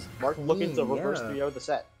 That was Mark clean, looking to reverse yeah. 3-0 the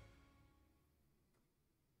set.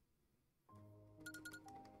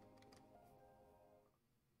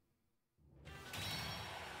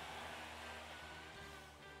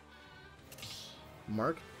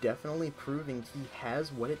 Mark definitely proving he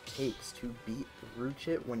has what it takes to beat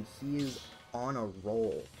Ruchit when he is on a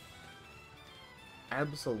roll.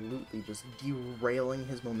 Absolutely just derailing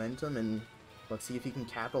his momentum, and let's see if he can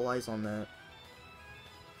capitalize on that.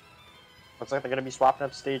 Looks like they're gonna be swapping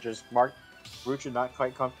up stages. Mark, Ruchit not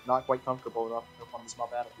quite comfortable enough on the small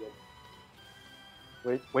battlefield.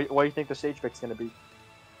 What do you think the stage pick's gonna be?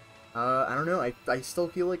 I don't know. I still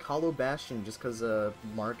feel like Hollow Bastion just because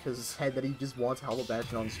Mark has said that he just wants Hollow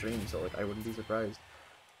Bastion on stream, so like I wouldn't be surprised.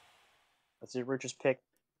 Let's see Ruchit's pick.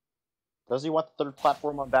 Does he want the third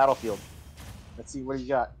platform on battlefield? Let's see what he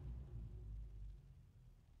got.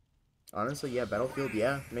 Honestly, yeah, Battlefield,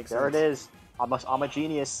 yeah, makes sense. There it is. I'm a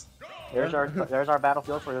genius. There's our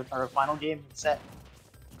battlefield for our final game set.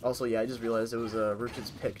 Also, yeah, I just realized it was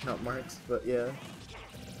Ruchit's pick, not Mark's, but yeah.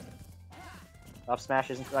 Up smash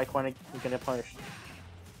isn't quite going to punish.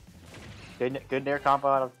 Good nair combo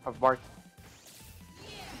out of Mark.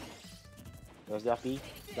 There's that B,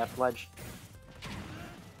 that ledge.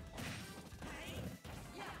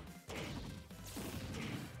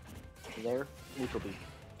 There, neutral B.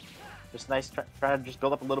 Just nice, trying to just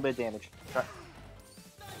build up a little bit of damage.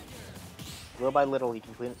 Little by little, he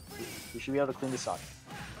can clean. He should be able to clean this up.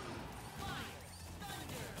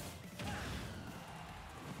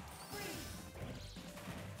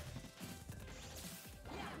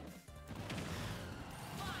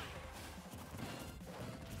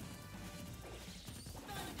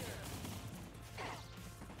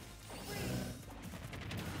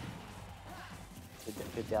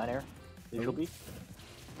 Good down air. Neutral B.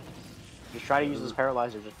 Just try to use this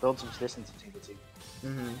paralyzer. Just build some distance between the two.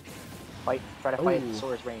 Try to fight at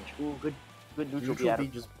Sora's range. Ooh, good neutral B. Neutral B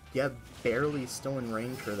just, yeah, barely still in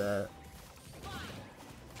range for that.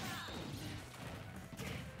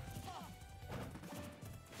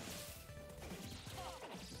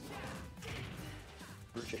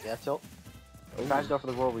 Ruchit, yeah, tilt. Tries to go for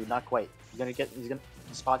the roll read, not quite. He's gonna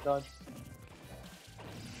spot dodge.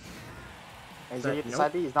 And he's gonna get the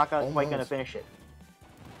side B, he's not quite gonna finish it.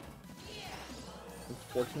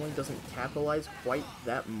 Unfortunately, doesn't capitalize quite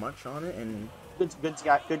that much on it, and good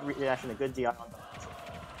reaction, a good DI on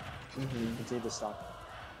the continue to stop.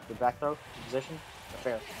 Good back throw, position,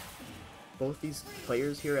 fair. Both these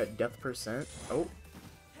players here at death percent. Oh,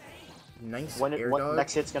 nice air dodge.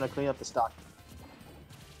 Next hit's gonna clean up the stock.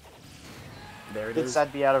 There it Good is.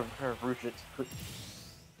 side B out of Ruchit.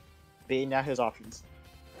 B now his options.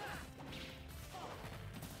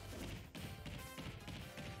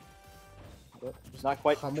 He's not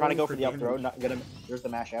quite trying to go for the up throw. Not gonna. There's the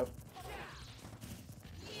mash out.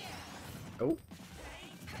 Oh.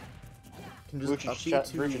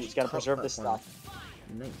 Ruchit just gotta preserve this stock.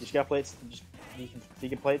 Nice. You just gotta play it. If you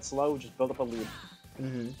can play it slow, just build up a lead.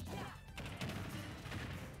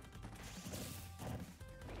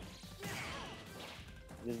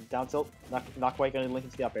 Down tilt, not quite gonna link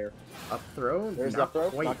into the up air. Up throw? There's the up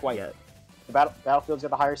throw, not quite yet. The battlefield's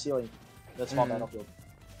got the higher ceiling. The small battlefield.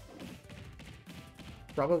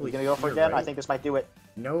 Probably. You gonna go for it again? Right? I think this might do it.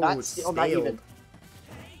 No, not it's still not even.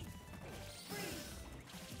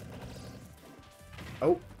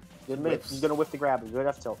 Oh. Good minute. He's gonna whiff the grab. Good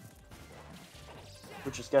F tilt.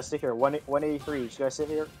 Which just gotta stick here. 183. Just gotta sit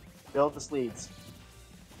here. Build the leads.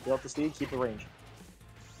 Build the lead. Keep the range.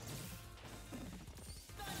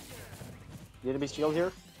 The enemy's shield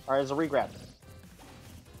here. Alright, there's a re-grab.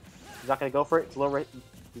 He's not gonna go for it. It's low rate.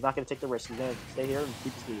 He's not gonna take the risk. He's gonna stay here and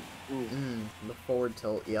keep his lead. Ooh. The forward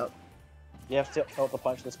tilt, yep. You have to tilt the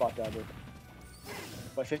punch the spot grabber.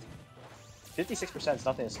 But 56% is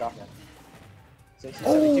nothing to stop now. 60,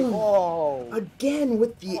 72. Oh! Again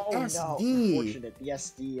with the SD! No. Unfortunate. The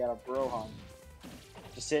SD out of Brohan.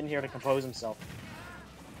 Just sitting here to compose himself.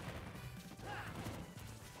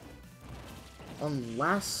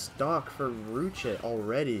 Last stock for Ruchit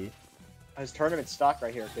already. His tournament stock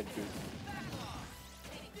right here could be.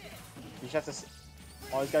 You just have to.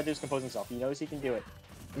 All he's gotta do is compose himself. He knows he can do it.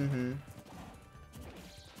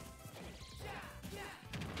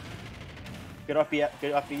 Good up B, out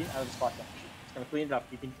of the spot. It's gonna clean it up.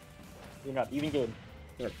 You can clean it up. Even game.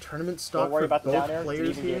 Yeah, tournament stock Don't worry for about the down both air. It's an players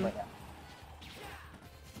even game here. right now.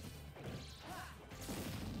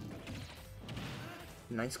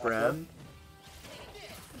 Nice grab.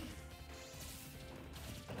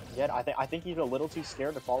 Again, I think he's a little too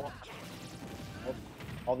scared to follow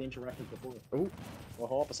all the interactions before. Oh. Well,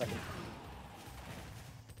 hold up a second.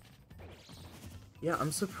 Yeah,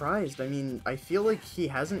 I'm surprised. I mean, I feel like he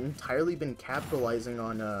hasn't entirely been capitalizing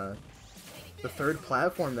on the third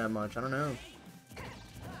platform that much. I don't know.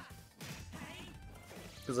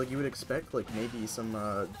 Because, like, you would expect, like, maybe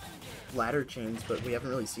some ladder chains, but we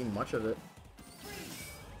haven't really seen much of it.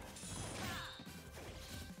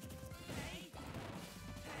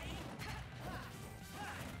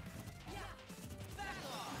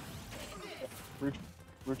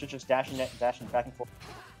 Rucha just dashing back and forth.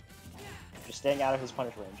 Just staying out of his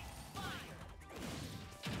punish range.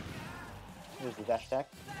 Here's the dash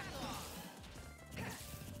attack.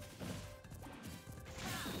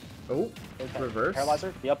 Oh, Okay. reverse.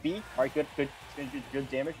 Paralyzer, the up B. Alright, good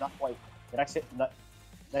damage, not quite. The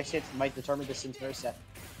next hit might determine this entire set.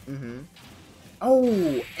 Mm-hmm.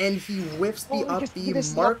 Oh, and he whiffs the up B,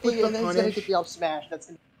 Mark with the and then he's gonna punish. get the up smash. That's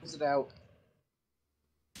gonna close it out.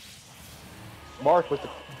 Mark with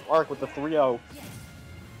the 3-0.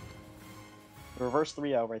 Reverse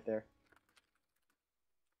 3-0 right there.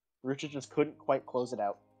 Rucha just couldn't quite close it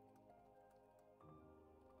out.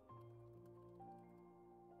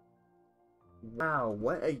 Wow,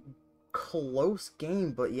 what a close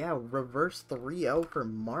game, but yeah, reverse 3-0 for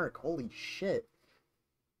Mark. Holy shit.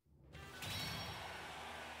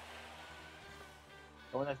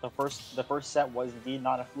 Knowing that the first set was indeed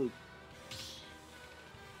not a fluke.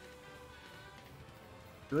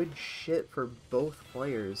 Good shit for both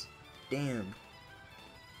players. Damn.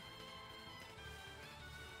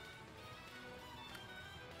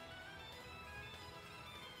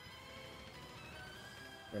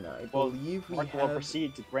 And I believe we Mark will have...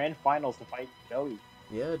 proceed to grand finals to fight Joey.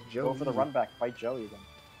 Yeah, Joey. Go for the run back, fight Joey again.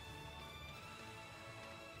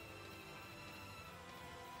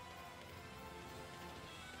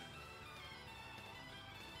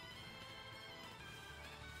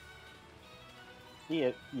 See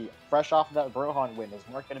it, fresh off of that Brohan win, is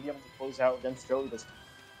Mark going to be able to close out against Joey this time?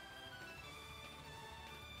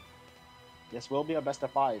 This will be a best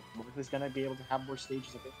of 5. Mark is going to be able to have more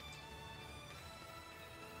stages of it.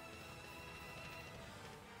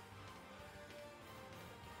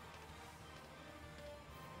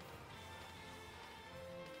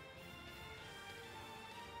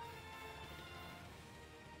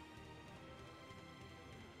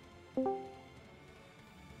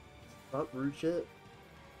 Up, Ruchit.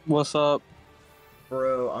 What's up?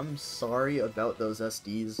 Bro, I'm sorry about those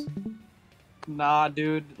SDs. Nah,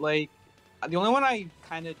 dude, like, the only one I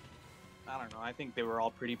don't know, I think they were all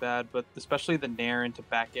pretty bad, but especially the nair into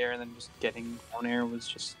back air and then just getting down air was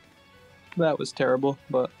just, that was terrible,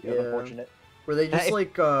 but... Yeah, unfortunate. Were they just,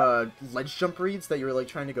 like, ledge jump reads that you were, like,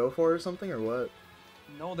 trying to go for or something, or what?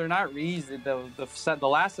 No, they're not reads. The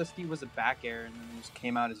last SD was a back air and then it just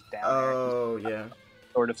came out as down air. Oh, yeah.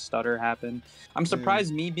 Sort of stutter happened. I'm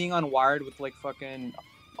surprised me being on wired with like fucking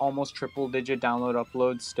almost triple digit download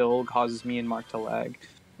upload still causes me and Mark to lag.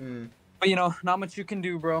 But you know, not much you can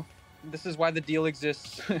do, bro. This is why the deal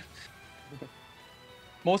exists.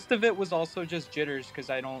 Most of it was also just jitters because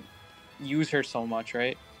I don't use her so much,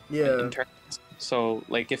 right? Yeah. So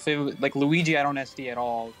like if it like Luigi, I don't SD at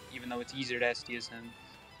all, even though it's easier to SD as him.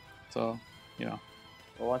 So you know.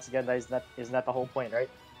 Well, once again, isn't that the whole point, right?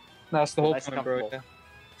 That's the whole Nice point, bro. Yeah.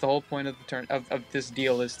 The whole point of of this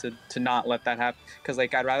deal is to not let that happen, because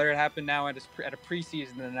like I'd rather it happen now at a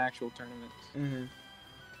preseason than an actual tournament.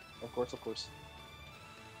 Of course.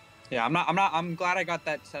 Yeah, I'm glad I got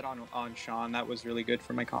that set on Sean. That was really good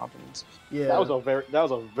for my confidence. Yeah, that was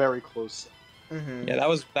a very close set. Yeah,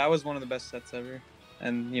 that was one of the best sets ever.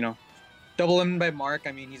 And you know, double in by Mark.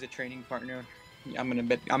 I mean, he's a training partner. I'm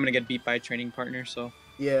gonna get beat by a training partner. So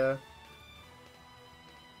yeah.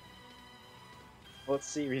 Let's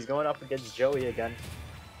see, he's going up against Joey again.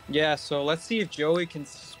 Yeah, so let's see if Joey can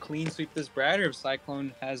clean sweep this Brad, or if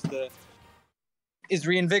Cyclone is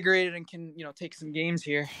reinvigorated and can, you know, take some games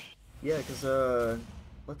here. Yeah, because,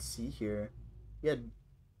 let's see here. Yeah,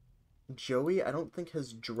 Joey, I don't think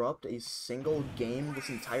has dropped a single game this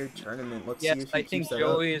entire tournament. Let's see if he I think keeps that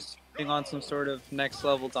Joey up. is putting on some sort of next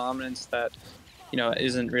level dominance that, you know,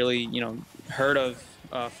 isn't really, you know, heard of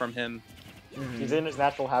from him. He's in his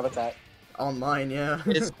natural habitat. Online, yeah.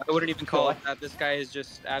 I wouldn't even call it that. This guy is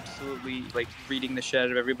just absolutely like reading the shit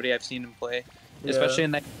of everybody I've seen him play. Yeah. Especially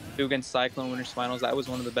in that against Cyclone Winners Finals. That was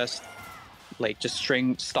one of the best like just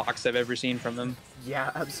string stocks I've ever seen from him.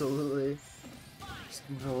 Yeah, absolutely. Just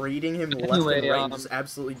raiding him left Anyway, and right, and just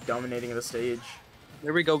absolutely dominating the stage.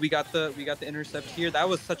 There we go. We got the intercept here. That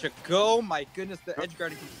was such a go. My goodness, the edge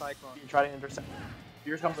guarding from Cyclone. You try to intercept.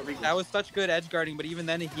 Here comes the Regal. That was such good edge guarding, but even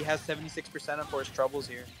then he has 76% of force troubles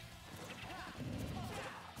here.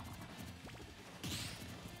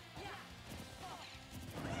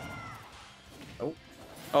 Oh.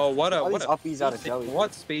 Oh, what a upbeats out of Joey.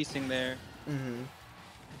 What spacing there. Mm-hmm.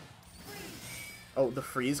 Oh, the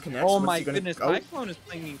freeze connects. Oh What's my he gonna... goodness, oh. Cyclone is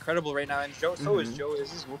playing incredible right now, and so is Joey.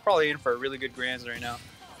 We're probably in for a really good grands right now.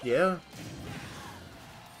 Yeah.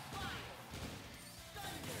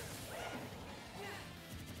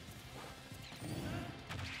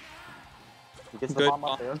 He gets the Good bomb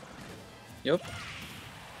up there. Yep.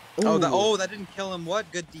 Ooh. Oh, that didn't kill him.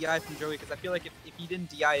 What good DI from Joey, because I feel like if he didn't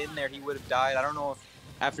DI in there, he would have died. I don't know if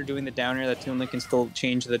after doing the down air that Toon Link can still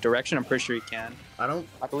change the direction. I'm pretty sure he can. I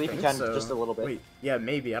believe he can so. just a little bit. Wait, yeah,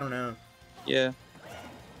 maybe. I don't know. Yeah.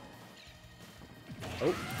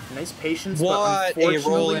 Oh, nice patience. What but a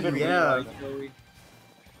roll in unfortunately, yeah. Joey.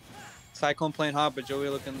 Cyclone playing hot, but Joey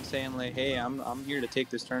looking saying like, "Hey, I'm here to take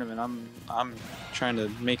this tournament. I'm trying to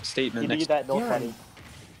make a statement." He next need that no funny.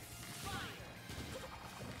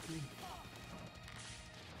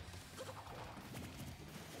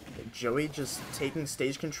 Joey just taking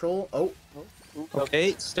stage control. Oh.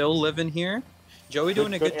 Okay, still living here. Joey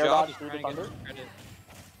doing a good air job dodge of through trying the to get thunder. credit.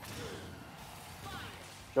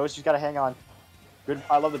 Joey's just gotta hang on. Good.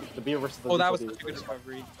 I love the beer versus the. Oh, that was beer. such a good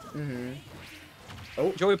recovery. Mm-hmm.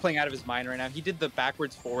 Oh. Joey playing out of his mind right now. He did the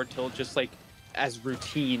backwards forward tilt just like as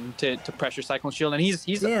routine to pressure Cyclone Shield, and he's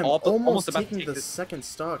Damn, almost about to taking take the this. second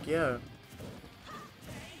stock. Yeah.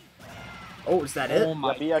 Oh, is that it? Oh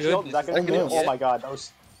my Yeah, shield. Is that goodness. gonna Almost. Oh my god, that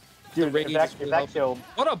was. Dude, if that killed.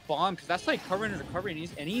 What a bomb! Because that's like covering and recovering,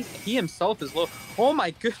 and he himself is low. Oh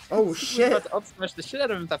my goodness! Oh He's shit! about to up smash the shit out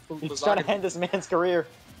of him. That He's trying to end this man's career.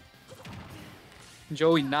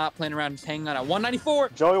 Joey not playing around, he's hanging on at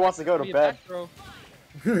 194. Joey wants to go to bed.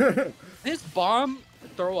 This bomb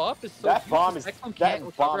throw up is so That huge, bomb is Cyclone that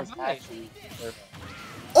can't bomb recover is high. actually perfect.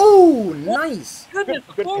 Oh, nice! Goodness,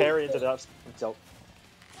 Good oh. parry into the up tilt.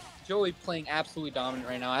 Joey playing absolutely dominant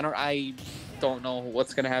right now. I don't know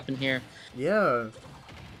what's gonna happen here. Yeah.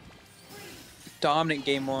 Dominant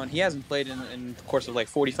game one. He hasn't played in the course of like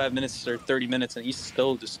 45 minutes or 30 minutes, and he's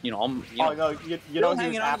still just Oh no, you know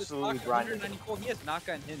he's absolutely grinding. 194. He has not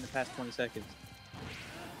gotten hit in the past 20 seconds.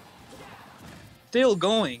 Still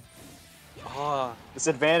going. Ah,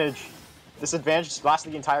 Disadvantage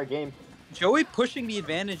lasted the entire game. Joey pushing the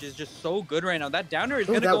advantage is just so good right now. That downer is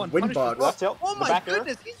Oh, gonna that go and wind punish box. the Left tilt. Oh the my back air.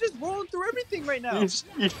 goodness, he's just rolling through everything right now. He's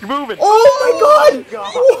moving. Oh my god!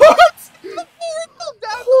 What?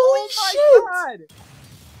 Oh my god!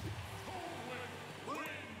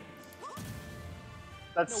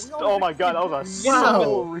 That's No, we all oh my god, that was a Wow.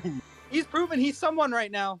 so He's proven he's someone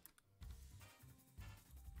right now.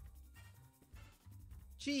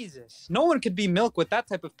 Jesus. No one could be Milk with that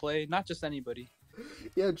type of play, not just anybody.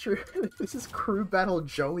 Yeah, true. This is crew battle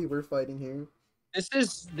Joey we're fighting here.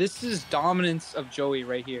 This is dominance of Joey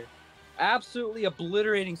right here. Absolutely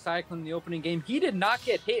obliterating Cyclone in the opening game. He did not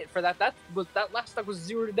get hit for that. That last stock was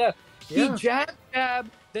 0 to death. Yeah. He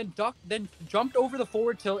jab, then ducked, then jumped over the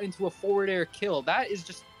forward tilt into a forward air kill. That is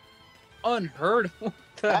just unheard of. What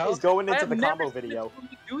the That hell? is going into I have the never combo seen video. Toon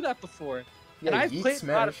Link do that before. Yeah, And I've yeet played a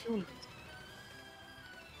lot of smash. Toon Links.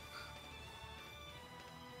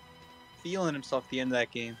 Feeling himself at the end of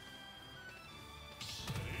that game.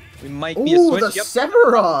 We might be a Ooh, switch. the Yep.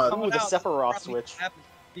 Sephiroth! Coming Ooh, the out. Sephiroth Probably switch. happened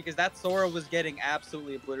because that Sora was getting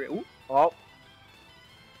absolutely obliterated. Ooh. Oh.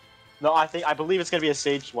 No, I believe it's gonna be a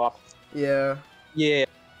stage swap. Yeah. Yeah.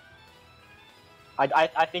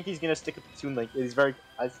 I think he's gonna stick with the Toon Link. He's very.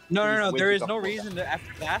 No. There is no reason to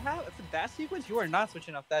after that sequence. You are not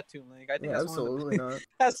switching off that Toon Link. I think Yeah, that's absolutely not.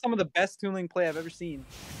 that's some of the best Toon Link play I've ever seen.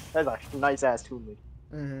 That's a nice ass Toon Link.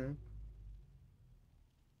 Mm-hmm.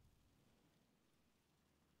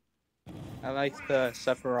 I like the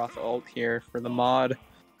Sephiroth ult here for the mod.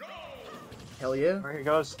 Hell yeah. There he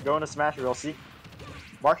goes, going to Smash. We'll see.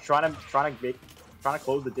 Mark's trying to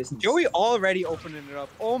close the distance. Joey already opening it up.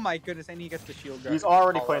 Oh my goodness, and he gets the shield guard. He's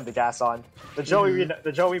already putting the gas on. The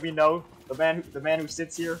Joey we know, the man who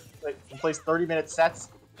sits here, like, and plays 30-minute sets.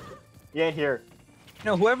 He ain't here. You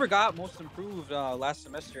know, whoever got most improved last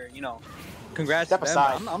semester, you know, congrats Step to them.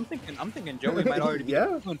 aside. I'm thinking Joey might already be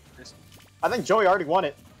Yeah. doing this. I think Joey already won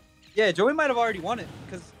it. Yeah, Joey might have already won it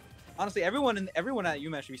because honestly, everyone at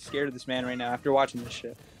UMass should be scared of this man right now after watching this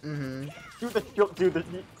shit. Mm-hmm.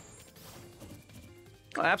 Dude,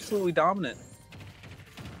 Absolutely dominant.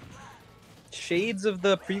 shades of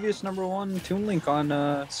the previous #1 Toon Link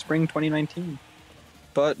on Spring 2019,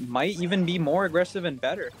 but might even be more aggressive and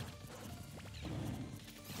better.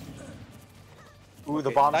 Ooh, the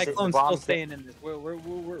Okay, bomb. Cyclone's still staying in this.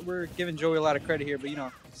 We're giving Joey a lot of credit here, but you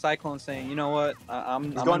know, Cyclone's saying, you know what? I'm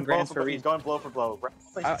in Grands for a He's reason. going blow for blow.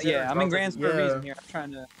 Yeah, I'm in Grands for a Yeah. reason here. I'm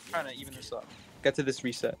trying to even this up. Get to this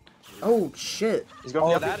reset. Oh shit! He's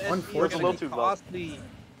going Oh, for that the is unfortunately. gonna be costly,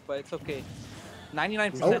 but it's okay.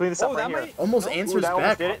 99%. He's cleaning this up Oh, right that here. might Almost no. answers Ooh, that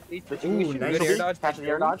almost back. did it. Ooh, nice. Good air dodge. Catch the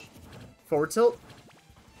air dodge. Forward tilt.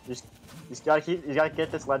 He's gotta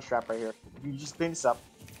get this ledge trap right here. You just clean this up.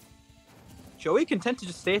 Joey content to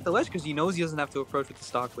just stay at the ledge because he knows he doesn't have to approach with the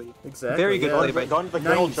stock lead. Exactly. Very good yeah. play by Going to the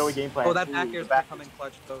good old Nice. Joey game plan. Oh, that Ooh, back air's back. coming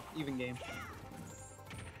clutch though. Even game.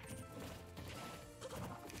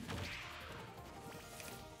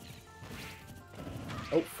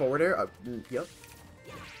 Oh, forward air. Yep.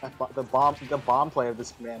 The bomb play of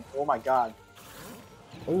this man. Oh my god.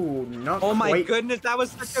 Oh, not Oh my quite. goodness, that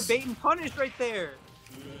was such a bait and punish right there.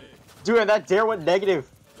 Dude, and that dare went negative.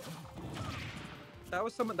 That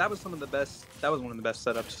was some of the best. That was one of the best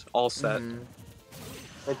setups all set. Mhm.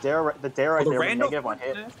 The dare right Oh, the there went random negative on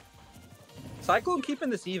hit. Cyclone keeping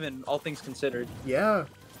this even, all things considered. Yeah.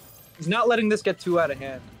 He's not letting this get too out of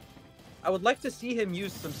hand. I would like to see him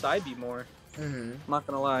use some side B more. Mhm. I'm not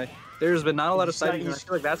gonna lie. There's been not a lot of He's side got- B, and I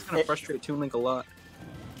feel like that's gonna frustrate Toon Link a lot.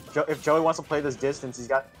 If Joey wants to play this distance,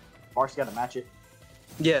 Mark's got to match it.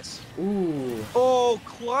 Yes. Ooh. Oh,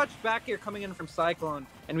 clutch back here coming in from Cyclone,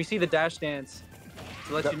 and we see the dash dance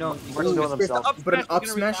to let you know. Mark's doing themselves. But an up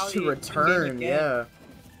smash to return. Yeah.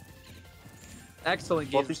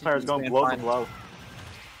 Excellent game. Both these players going blow for blow.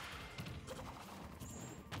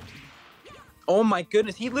 Oh my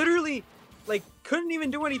goodness, he literally, like, couldn't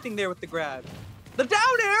even do anything there with the grab. The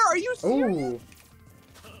down air, are you serious? Ooh.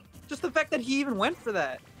 Just the fact that he even went for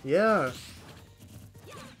that. Yeah.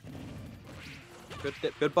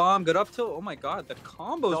 Good bomb, good up tilt. Oh my god, the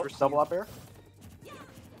combos were Double up air.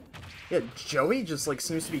 Yeah, Joey just like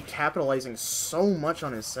seems to be capitalizing so much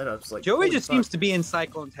on his setups. Like Joey holy just fuck. seems to be in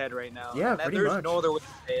Cyclone's head right now. Yeah, And pretty there's much. no other way to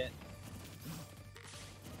say it.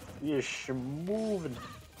 You're moving.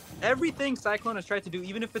 Everything Cyclone has tried to do,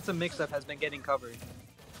 even if it's a mix-up, has been getting covered.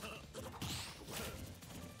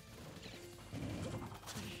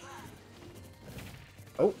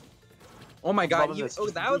 Oh. Oh my god, Loving this.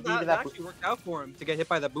 that actually worked out for him to get hit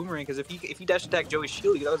by that boomerang, because if he dash attacked Joey's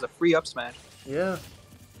shield, that was a free up smash. Yeah.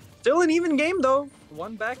 Still an even game though.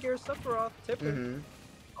 One back air Sephiroth, tipper. Mhm.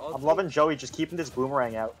 I'm loving Joey just keeping this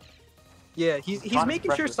boomerang out. Yeah, he's Trying to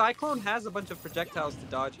making sure pressure. Cyclone has a bunch of projectiles to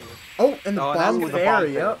dodge here. Oh, and the Oh, and bomb that's fair. bomb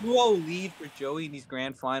fair. Yep. 2-0 lead for Joey in these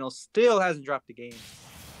grand finals. Still hasn't dropped a game.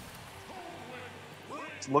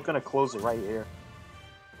 It's looking to close it right here.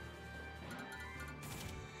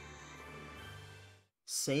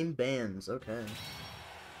 Same bands. Okay.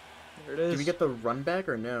 There it is. Did we get the run back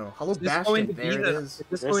or no? Hello, Is this going to Bastion. be There it the- is. Is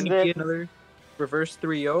this This going is to be it. another reverse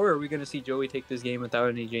 3-0, or are we going to see Joey take this game without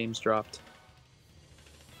any games dropped?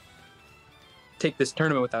 Take this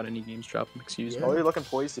tournament without any games dropped, excuse me. Yeah. Joey looking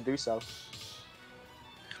poised to do so.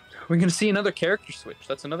 We're going to see another character switch.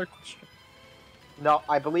 That's another question. No,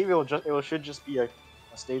 I believe it should just be a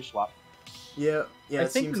stage swap. Yeah. Yeah. I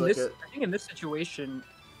It think seems in like this, it. I think in this situation,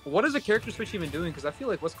 what is a character switch even doing? Because I feel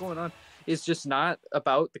like what's going on is just not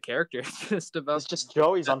about the character. It's just about It's just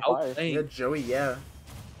Joey's on fire. outplaying. Yeah, Joey. Yeah.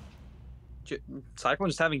 Cyclone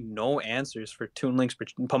just having no answers for Toon Link's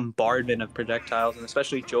bombardment of projectiles, and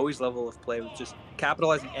especially Joey's level of play with just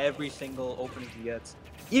capitalizing every single opening he gets.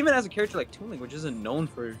 Even as a character like Toon Link, which isn't known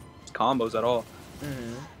for his combos at all.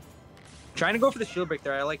 Mhm. Trying to go for the shield break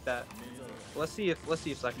there, I like that. Let's see if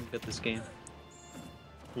Cyclone can get this game.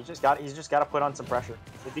 He's just got to put on some pressure.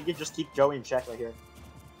 If he could just keep Joey in check right here.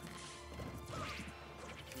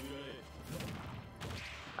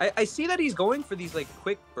 I see that he's going for these like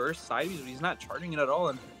quick burst side Bs, but he's not charging it at all,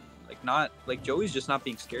 and Joey's just not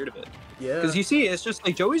being scared of it. Yeah. Because you see, it's just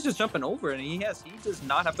like Joey's just jumping over it, and he does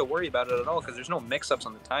not have to worry about it at all because there's no mix-ups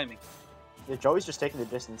on the timing. Yeah, Joey's just taking the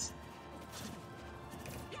distance.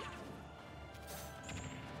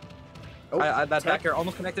 Oh, That tech. back air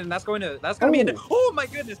almost connected, and that's gonna be an. Oh my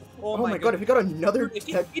goodness! Oh my god! If he got another Dude, if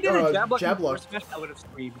tech, he did a jab lock, jab lock. smash, I would have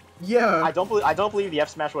screamed. Yeah. I don't believe the F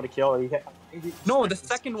smash would have killed. No, the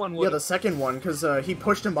second one would. Yeah, the second one, because he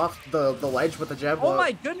pushed him off the ledge with the jab Oh lock.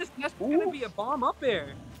 my goodness! That's gonna be a bomb up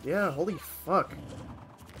air. Yeah, holy fuck.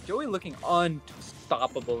 Joey looking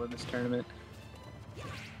unstoppable in this tournament.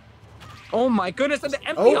 Oh my goodness, and the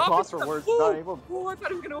empty Oh, opposite. cross for words, not able. Oh, I thought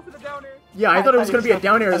he was gonna go for the down air. Yeah, I thought it was going to be a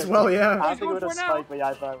down air as well, I yeah. don't think it going would have for it now. spiked, but yeah,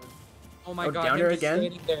 I thought it was. Oh my Oh, god, down him air just again?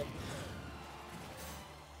 standing there.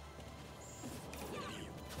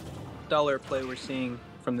 stellar play we're seeing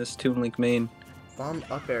from this Toon Link main. Bomb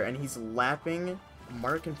up air, and he's lapping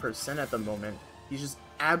Mark in percent at the moment. He's just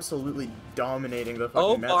absolutely dominating the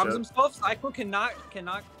fucking matchup. Bombs himself. Cyclone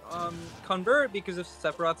cannot convert because of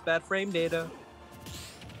Sephiroth's bad frame data.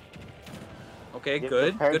 Okay,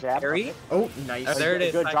 good parry. Oh, nice. There it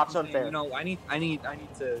is. Good, drops unfair. You know, I need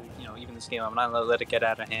to, you know, even this game. I'm not gonna let it get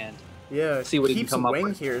out of hand. Yeah, see what he keeps can come up wing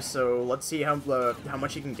with. here, so let's see how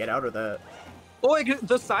much he can get out of that. Oh,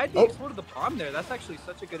 the side B exploded the bomb there. That's actually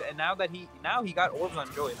such a good. And now he got orbs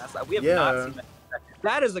on Joey. That's we have not seen that.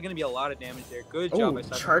 That is going to be a lot of damage there. Good job by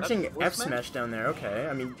Cyclone. Charging F smash down there. Okay,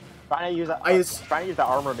 I mean, trying to use that. Trying to use the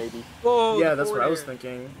armor maybe. Whoa, yeah, that's what I was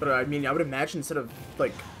thinking. But I mean, I would imagine instead of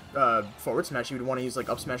like forward smash, you would want to use like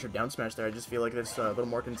up smash or down smash there. I just feel like it's a little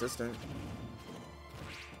more consistent.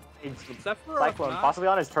 Cyclone possibly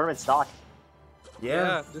on his tournament stock.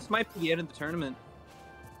 Yeah, this might be the end of the tournament.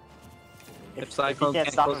 If he Cyclone can't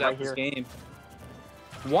can't stop close him out right this here. game.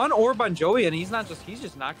 One orb on Joey, and he's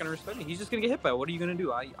just not gonna respect me. He's just gonna get hit by it. What are you gonna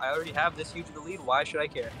do? I already have this huge of the lead. Why should I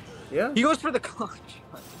care? Yeah. He goes for the clutch.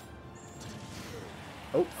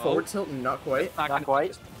 Oh, forward tilt, not quite. Not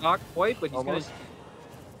quite. Not quite, but he's Almost.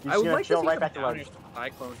 gonna. I would like to see right some back to counters from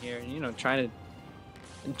Cyclone here. You know, trying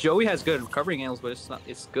to. Joey has good recovering angles, but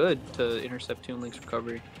it's good to intercept Toon Link's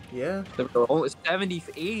recovery. Yeah. Only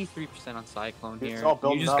 83% on Cyclone here. It's all You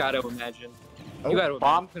building just up. gotta imagine. Oh, You gotta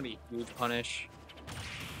bomb. imagine it's gonna be a huge punish.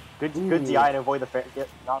 Good DI to avoid the fair.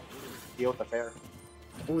 Not deal with the fair.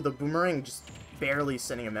 Oh, the boomerang just barely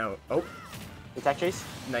sending him out. Oh, Attack chase.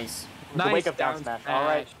 nice. The wake up down smash. All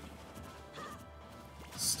right.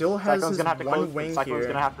 Still has Cyclone's his gonna have to one close. wing Cyclone's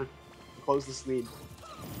here. gonna have to close this lead.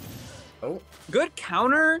 Oh, Good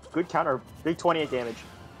counter. Good counter. Big 28 damage.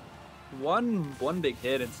 One big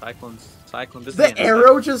hit and Cyclone. This the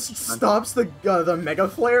arrow just stops the mega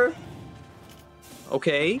flare.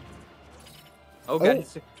 Okay. Oh, good.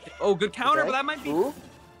 Oh, good counter, Okay. but that might be.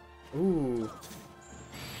 Ooh.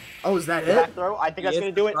 Oh, is that Back it? throw. I think that's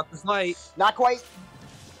gonna do it. Not quite.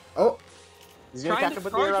 Oh. He's gonna Trying catch to up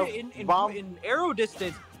with the charge arrow. it Bomb. in arrow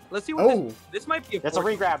distance. Let's see what Oh. this might be. That's a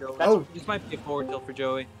forward regrab. tilt. That's This might be a forward tilt for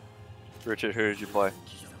Joey. Richard, who did you play?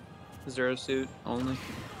 Zero suit only.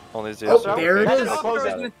 Only zero. Oh, there it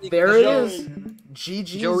is. There it is.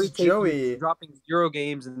 GG's Joey. Dropping 0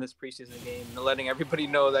 games in this preseason game and letting everybody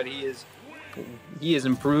know that he is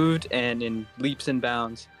improved and in leaps and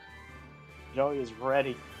bounds. Joey is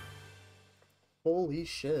ready. Holy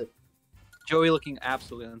shit. Joey looking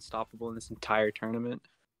absolutely unstoppable in this entire tournament.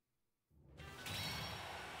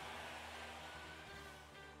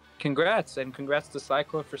 Congrats, and congrats to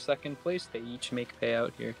Cyclone for second place. They each make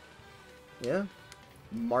payout here. Yeah.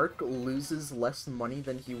 Mark loses less money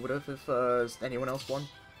than he would have if anyone else won.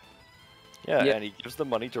 Yeah, Yeah. and he gives the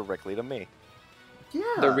money directly to me. Yeah.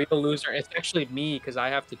 The real loser, it's actually me because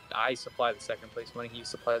I supply the second place money. He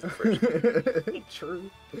supplies the first. True.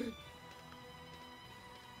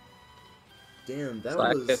 Damn, that So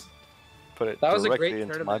I was. could- Put it That was a directly great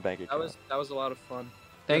into tournament. my bank That account. was a lot of fun.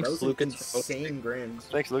 That Thanks, was Lucas. insane grinds.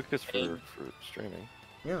 Thanks, Lucas, for streaming.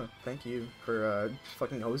 Yeah, thank you for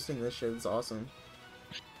fucking hosting this shit. It's awesome.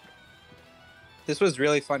 This was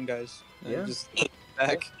really fun, guys. Yeah. Just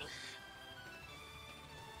back.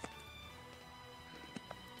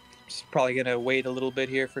 Just probably gonna wait a little bit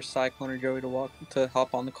here for Cyclone or Joey to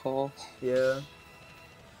hop on the call. Yeah.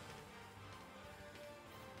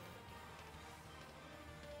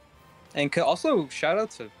 And also shout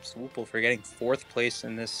out to Swoople for getting 4th place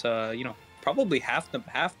in this. Probably half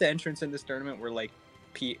the entrants in this tournament were like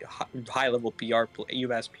high level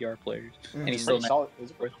UMass PR players, and he's still Pretty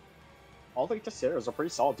solid. All the just it was a pretty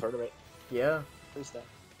solid tournament. Yeah. Pretty stacked.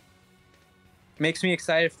 Makes me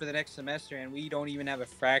excited for the next semester, and we don't even have a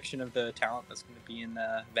fraction of the talent that's going to be in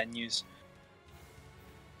the venues.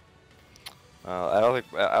 I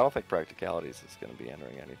don't think Practicalities is going to be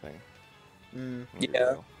entering anything.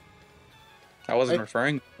 Yeah. I wasn't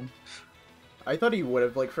referring to him. I thought he would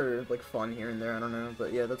have, like, for like fun here and there. I don't know,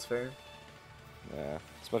 but yeah, that's fair. Yeah,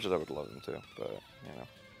 as much as I would love him to, but you know.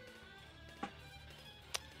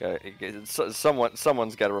 Yeah,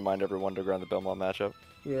 someone's got to remind everyone to grind the Belmont matchup.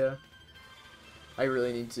 Yeah. I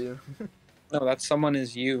really need to. No, that someone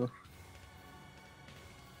is you.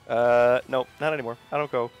 No, not anymore. I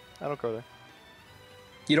don't go there.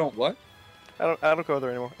 You don't what? I don't go there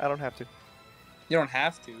anymore. I don't have to. You don't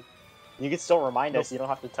have to. You can still remind us. You don't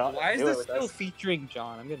have to tell. Why is do it this with still us. featuring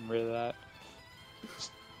John? I'm getting rid of that.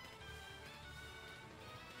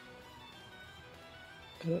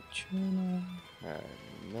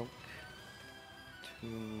 Nope.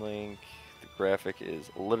 Toon Link. The graphic is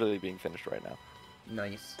literally being finished right now.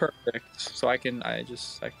 Nice. Perfect. So I can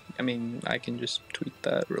just tweet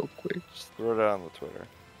that real quick. Just throw it out on the Twitter.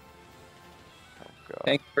 Oh god.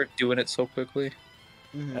 Thanks for doing it so quickly.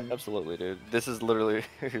 Absolutely, dude. This is literally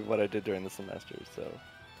what I did during the semester, so.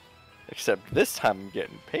 Except this time I'm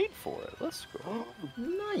getting paid for it. Let's go.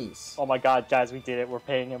 Nice. Oh my god, guys, we did it. We're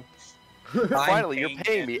paying him. Finally, you're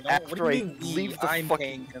paying me after I leave the I'm fucking.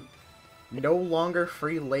 paying him. No longer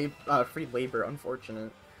free labor,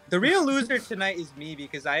 unfortunate. The real loser tonight is me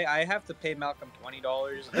because I have to pay Malcolm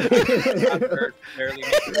 $20 after barely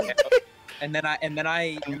making it out. And then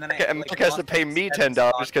I Mike has to pay me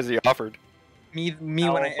 $10 because he offered. Me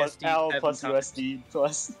when I SD Al 7 plus times. USD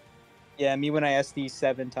plus. Yeah, me when I SD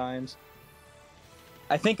 7 times.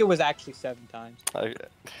 I think it was actually 7 times.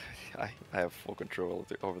 I have full control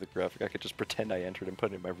over the graphic. I could just pretend I entered and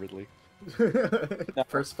put it in my Ridley.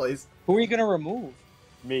 First place. Who are you gonna remove?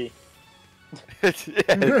 Me.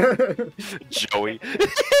 Joey.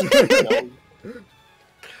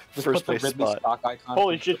 Just First put the place Ridley spot. stock icon.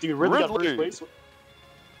 Holy shit, dude. Ridley got Ridley. first place.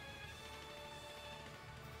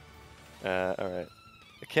 Alright.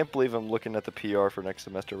 I can't believe I'm looking at the PR for next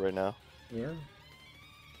semester right now. Yeah.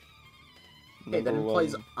 Hey, that Number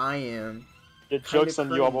implies one. I am. The Kinda joke's on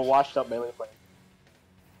you. I'm a cringe. washed up melee player.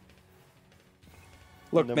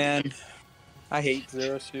 Look, Number- man. I hate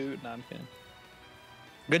Zero Suit. Nah, I'm kidding.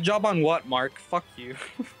 Good job on what, Mark? Fuck you.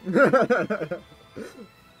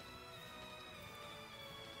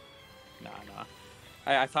 Nah.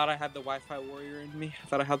 I thought I had the Wi-Fi warrior in me. I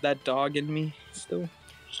thought I had that dog in me still.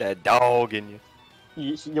 That dog in you.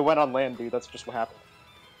 You went on land, dude. That's just what happened.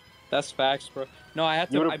 That's facts, bro. No, I had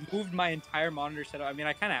You to. would've- I moved my entire monitor setup. I mean,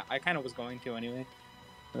 I kind of was going to anyway.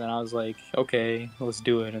 And then I was like, okay, let's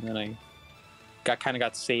do it. And then I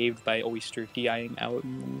got saved by Oyster DIing out.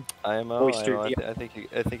 And then... IMO. Oyster I think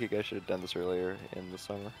you guys should have done this earlier in the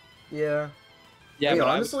summer. Yeah. Yeah, Hey, but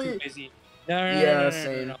honestly- I was too busy. No. Yeah,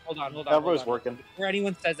 same. Hold on. Everyone's working. Before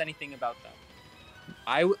anyone says anything about that,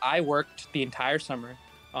 I worked the entire summer.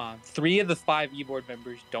 3 of the 5 e-board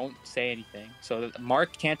members don't say anything, so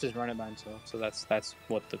Mark can't just run it by himself. So that's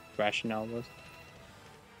what the rationale was.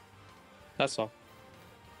 That's all.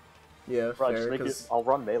 Yeah, Bro, fair. just make it. Because I'll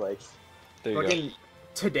run melee. There you go. fucking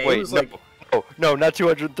today Wait, was no. like. No, not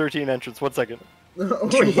 213 entrants. 1 second.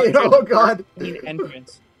 Oh god.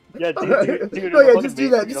 Entrance. Yeah, dude. No, yeah, fucking just do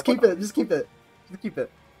make- that. Just keep it. Just keep it. Just keep it.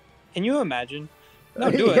 Can you imagine? No,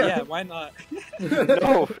 do it. Yeah. Yeah, why not?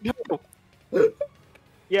 No.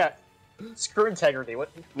 Yeah. Screw integrity. What?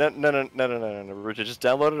 No, Richard. Just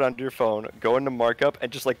download it onto your phone, go into markup,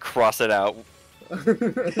 and just like cross it out.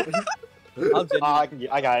 I'll genuinely-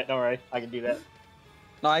 I got it. Don't worry. I can do that.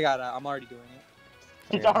 No, I got it. I'm already doing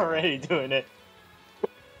it. He's already doing it.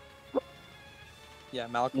 Yeah,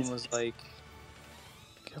 Malcolm was like,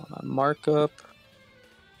 okay, hold on, markup.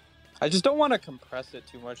 I just don't want to compress it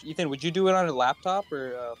too much. Ethan, would you do it on a laptop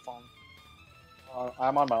or a phone?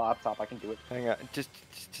 I'm on my laptop. I can do it. Hang on.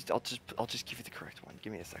 I'll just give you the correct one.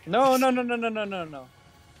 Give me a second. No.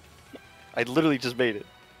 I literally just made it.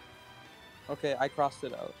 Okay, I crossed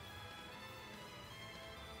it out.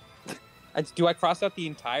 Do I cross out the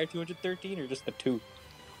entire 213 or just the 2?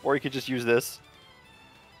 Or you could just use this.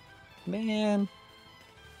 Man.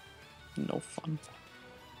 No fun.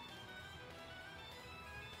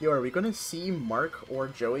 Yo, are we gonna see Mark or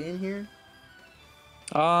Joey in here?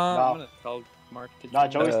 I'm gonna tell Mark to Nah,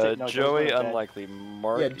 join. Joey's no, Joey, Joey's going to bed. unlikely.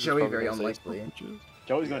 Mark. Yeah, he's Joey probably very gonna say unlikely. something.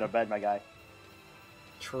 Joey's going to bed, my guy.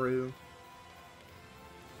 True.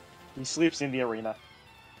 He sleeps in the arena.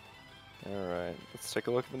 Alright, let's take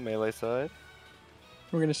a look at the melee side.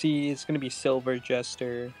 We're gonna see. It's gonna be Silver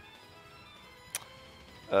Jester.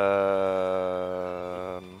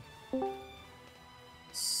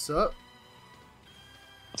 Sup?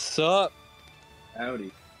 Sup?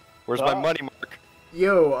 Howdy. Where's my money, Mark?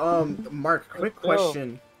 Yo, Mark, quick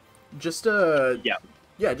question. Just, Yeah.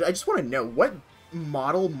 Yeah, I just want to know, what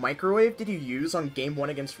model microwave did you use on Game 1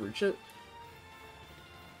 against Ruchit?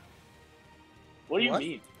 What do you What?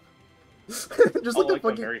 mean? Just Oh, like the like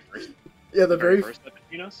fucking... the very first. Yeah, the very... first step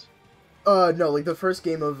between us. No, like the first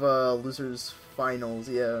game of, Losers Finals,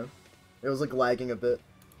 yeah. It was, like, lagging a bit.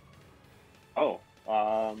 Oh,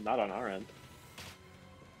 not on our end.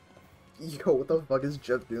 Yo, what the fuck is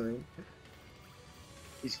Jeff doing?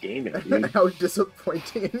 He's gaming, dude. How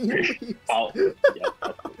disappointing, and he leaves. Oh,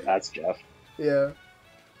 yeah, that's Jeff. Yeah.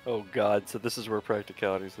 Oh god, so this is where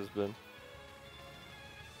practicalities has been.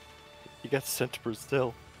 You got sent to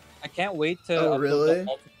Brazil. I can't wait to. Oh, upload really?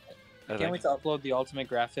 The I can't wait to upload the ultimate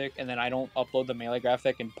graphic, and then I don't upload the melee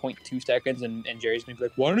graphic in 0.2 seconds, and Jerry's gonna be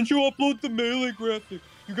like, "Why don't you upload the melee graphic?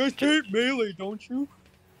 You guys hate melee, don't you?"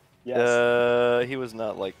 Yes. He was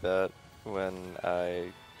not like that when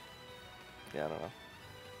I. Yeah, I don't know.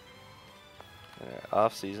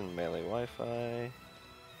 Off-season melee Wi-Fi.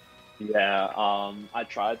 Yeah, I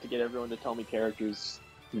tried to get everyone to tell me characters.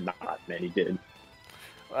 Not many did.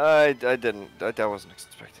 I didn't. I wasn't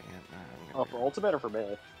expecting it. Oh, for ultimate or for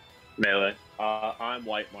melee? Melee. I'm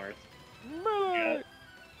White Marth. Melee.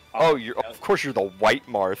 Oh, you're of course you're the white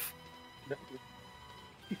Marth.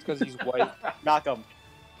 It's because he's white. Knock him.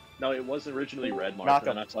 No, it was originally Red Marth, Knock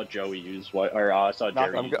and him. I saw Joey use white, or I saw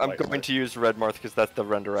Jerry use I'm White going Marth. to use red Marth because that's the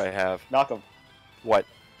render I have. Knock him. What?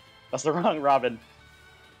 That's the wrong Robin.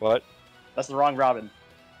 What? That's the wrong Robin.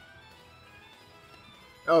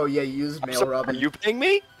 Oh yeah, you used male Robin. Are you paying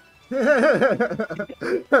me? True.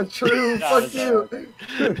 Fuck you.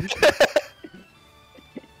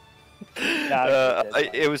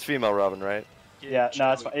 It was female Robin, right? Yeah,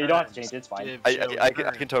 no, it's fine. You don't have to change it. It's fine. I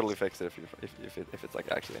can totally fix it if it's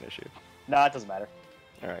like actually an issue. Nah, it doesn't matter.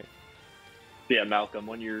 All right. Yeah, Malcolm,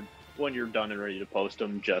 when you're done and ready to post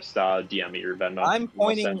them, just DM me your Venmo. I'm I'll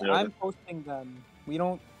pointing. send it over. I'm posting them. We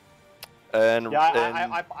don't. And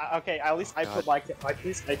Yeah, okay. At least I put at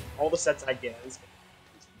least all the sets I get.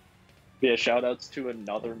 Yeah, shoutouts to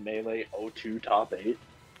another Melee 02 top 8.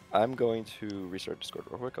 I'm going to restart Discord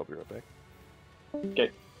real quick. I'll be right back.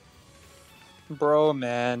 Okay. Bro,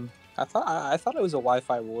 man, I thought it was a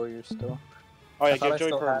Wi-Fi warrior still. Oh yeah, I thought give I Joey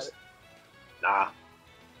still perms. had it. Nah.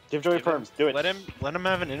 Give Joey perms. Do it. Let him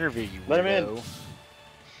have an interview. You Let him in. weirdo.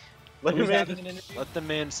 Let Who's him having in. an interview? Let the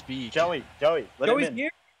man speak. Joey, let Joey's him in.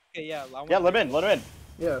 here. Okay, yeah. Yeah, let him in. Let him in.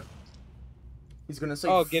 Yeah. He's gonna say.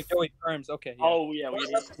 Oh, give Joey perms. Okay. Yeah. Oh yeah, we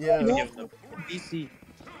Yeah. give them. DC.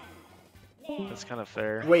 That's kind of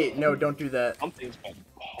fair. Wait, no, don't do that. Something's been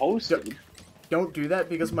posted. Don't do that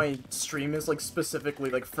because my stream is like specifically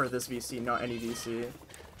like for this VC, not any VC.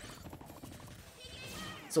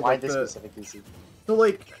 So Why like this the, specific DC? so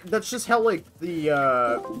like that's just how like the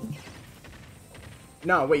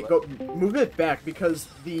No, wait, go move it back because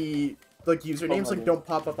the like usernames like don't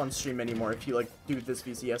pop up on stream anymore if you like do this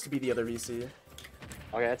VC. It has to be the other VC.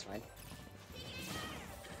 Okay, that's fine.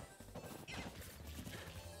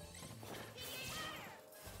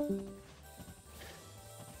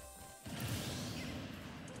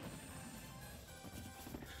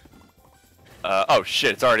 Oh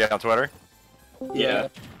shit! It's already on Twitter. Yeah.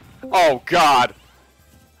 Oh god.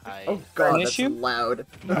 Oh god, An that's issue? loud.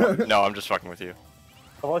 No, I'm just fucking with you.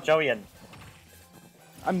 Come on, Joey in.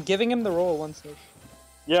 I'm giving him the role once.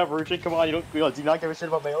 Yeah, Baruchi, come on. Do you not give a shit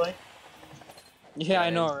about melee? Yeah, I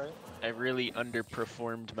know, right? I really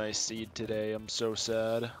underperformed my seed today. I'm so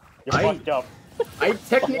sad. You're fucked up. I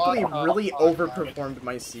technically really overperformed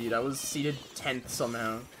my seed. I was seeded 10th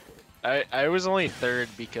somehow. I was only 3rd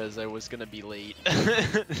because I was gonna be late.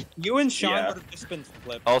 You and Sean Yeah. would have just been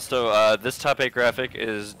flipped. Also, this top 8 graphic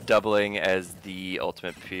is doubling as the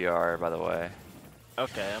ultimate PR, by the way,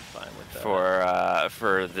 Okay, I'm fine with that.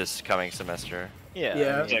 for this coming semester. Yeah.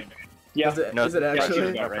 Yeah. I mean, Yeah. Is it, No, is it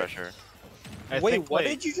actually? no pressure. I Wait, think, what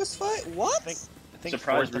like, did you just fight? What? I think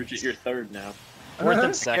Surprise, fourth and- Rujit, you're 3rd now. Fourth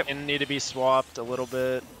and second need to be swapped a little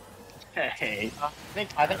bit. Hey. I think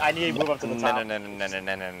I need to move up to the top. No.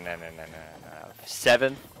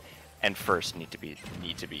 7th and 1st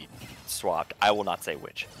need to be swapped. I will not say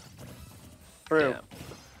which. True. Yeah.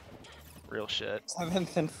 Real shit.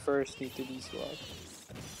 7th and 1st need to be swapped.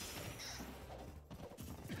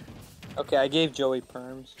 Okay, I gave Joey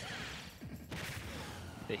perms.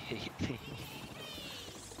 They hate me.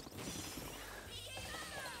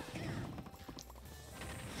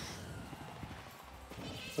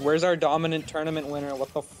 Where's our dominant tournament winner?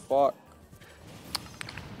 What the fuck?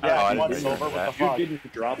 Yeah, I he won didn't silver. What the You fuck?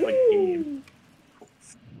 didn't drop a game.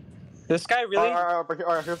 This guy really?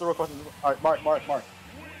 Alright, here's the real question. Alright, Mark.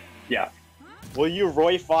 Yeah. Will you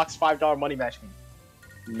Roy Fox $5 money match me?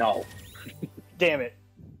 No. Damn it.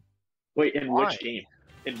 Wait, in Why? which game?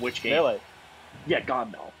 In which game? Melee. Yeah,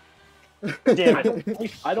 God no. Damn I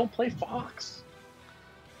it. don't play Fox.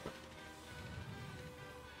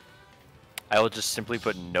 I will just simply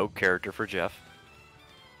put no character for Jeff.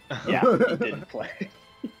 Yeah, he didn't play.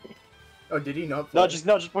 Oh, did he not play? No, just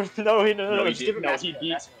no, he No, he just did- give him no, Master he Man, did-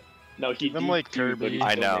 Master Man. No, he I'm like DQ'd, but he Kirby.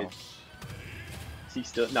 I still know. made- He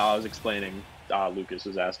still. No, I was explaining. Lucas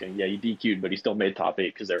was asking. Yeah, he DQ'd, but he still made top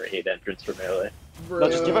 8 because there were 8 entrants for Melee. No,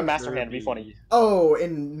 just give him Bruh. Master Man, it'd be funny. Oh,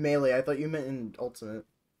 in Melee. I thought you meant in Ultimate.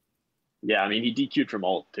 Yeah, I mean, he DQ'd from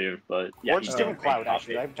ult too, but yeah, Or he just still give him made Cloud, top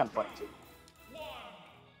actually. 8. I'm kind of funny too.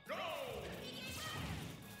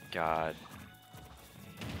 God.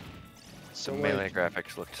 So The like, melee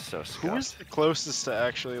graphics looked so who scuffed. was the closest to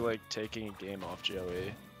actually like taking a game off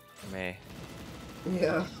Joey? Me.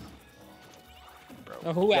 Yeah.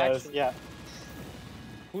 bro. No, who actually? Yeah.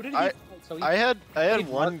 Who did he? So he I had played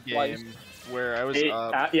one Mark twice. game where I was Hey,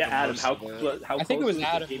 up. yeah, for Adam, most how of it. how I think it close was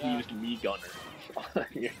Adam, the game yeah. used me gunner?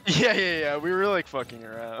 Yeah. We were like fucking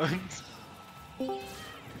around.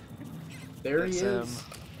 There he That's is.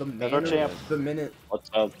 The That's our man champ. of the minute. What's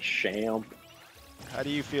up, champ? How do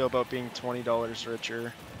you feel about being $20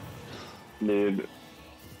 richer? Dude, that's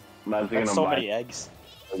That's gonna so buy many eggs.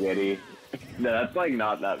 spaghetti. No, that's like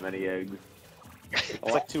not that many eggs. It's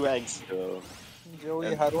like 2 eggs. So,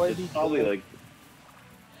 Joey, how do I it's be? probably like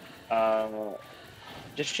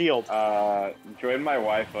Just shield. join my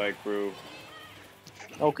Wi-Fi crew.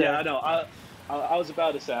 Okay. Yeah, I know. I was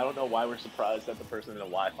about to say, I don't know why we're surprised that the person in the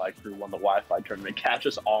Wi-Fi crew won the Wi-Fi tournament. Catch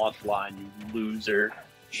us offline, you loser.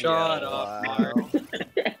 Shut up, Mark.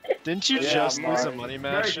 Didn't you Yeah, just lose a Mark. money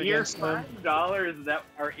match Here's against them? $5 that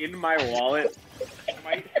are in my wallet. I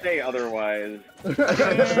might say otherwise.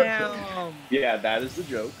 Damn. Yeah, that is the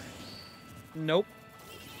joke. Nope.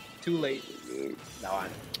 Too late. No, I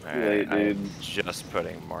Alright, Wait, I'm dude. just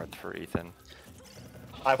putting Marth for Ethan.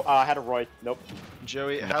 I had a Roy. Nope.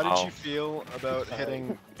 Joey, how did No. you feel about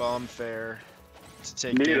hitting bomb fair to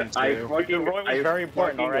take Dude, game 2? I Roy fucking, was I very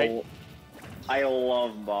important, fucking alright? I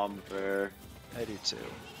love Bomb Fair. I do too.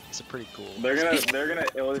 It's a pretty cool. They're gonna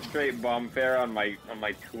illustrate Bomb Fair on my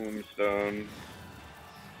tombstone.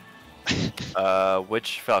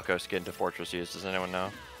 Which Falco skin to Fortress use? Does anyone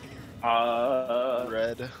know?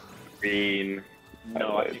 Red. Green.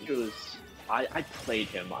 no, I think it was. I played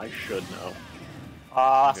him. I should know.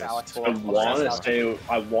 That's Yes. Alex.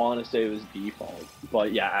 I want to say it was default,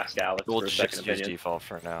 but yeah, ask Alex We'll for a just second use opinion. default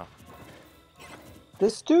for now.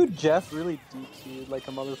 This dude Jeff really DQ'd like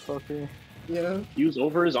a motherfucker. Yeah. He was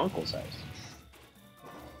over his uncle's house.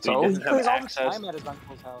 So he he doesn't plays have all the access. time at his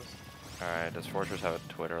uncle's house. Alright, does Fortress have a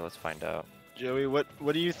Twitter? Let's find out. Joey, what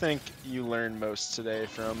do you think you learned most today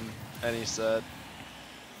from any set?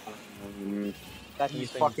 That he's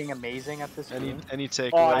Anything- fucking amazing at this game. Any Oh,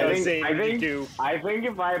 takeaways? I think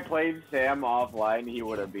if I played Sam offline, he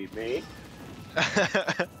would have beat me.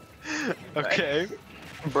 Okay.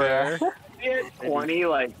 Bruh. I hit 20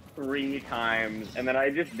 like 3 times, and then I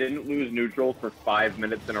just didn't lose neutral for 5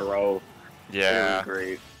 minutes in a row. It Yeah. was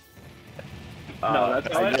great. No,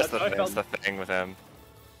 that's how I That's felt. the thing with him.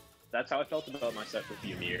 That's how I felt about my set with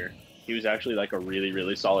Ymir. He was actually like a really,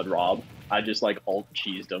 really solid Rob. I just like alt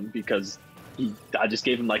cheesed him because I just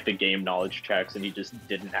gave him like the game knowledge checks and he just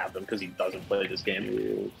didn't have them because he doesn't play this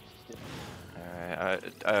game. Alright,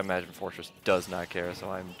 I imagine Fortress does not care, so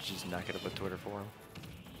I'm just not gonna put Twitter for him.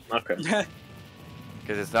 Okay.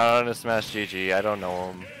 Because it's not on a Smash GG, I don't know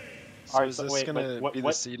him. So Alright, is so this wait, gonna what, be the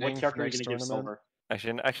what seeding character for are you next gonna give tournament? silver?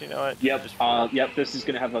 Actually, you know what? Yep. Just for- Yep. This is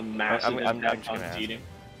gonna have a massive I'm impact just on gonna ask. seeding,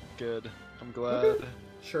 Good. I'm glad.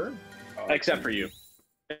 Sure. except for you.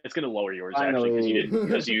 It's gonna lower yours actually because you didn't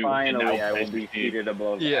because you Finally, didn't I will outplay be Steve. seated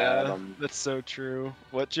above Yeah, Adam. that's so true.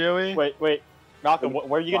 What, Joey? Wait. Malcolm,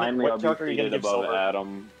 where are you gonna? Finally, I'll What be character are you gonna seated give above silver?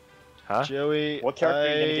 Adam. Huh? Joey, What character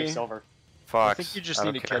are you gonna give silver? I Fox. think you just I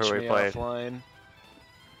need don't to care catch who me we played. offline.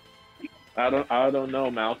 I don't know,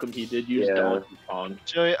 Malcolm. He did use Yeah. Donkey Kong.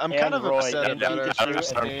 Joey, I'm And kind of Roy, upset and about our Pikachu, Adam, first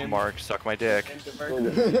son of game. Mark, suck my dick.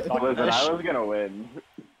 Listen, I was gonna win.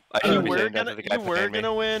 I You should be were saying that gonna, to the guy you were behind me.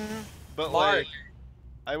 gonna win, but Mark. like,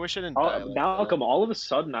 I wish I didn't die like Malcolm, that. all of a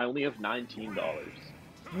sudden, I only have $19.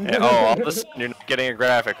 Yeah, oh, all of a sudden you're not getting a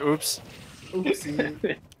graphic. Oops.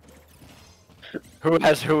 Oopsie. Who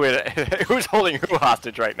has who in it? Who's holding who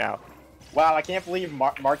hostage right now? Wow, I can't believe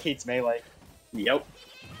Mark hates melee. Yep.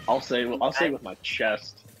 I'll say with my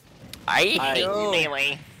chest. I hate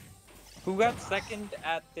melee. Who got second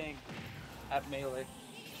at melee?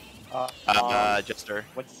 Jester.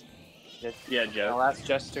 What's? Yeah, Joe. Well, that's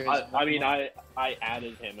Jester. I mean, I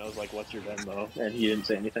added him. I was like, "What's your Venmo?" And he didn't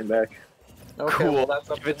say anything back. Okay, Cool. well, that's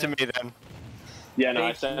up Give it to him. me then. Yeah,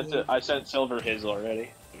 no, Thank you. I sent Silver his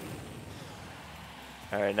already.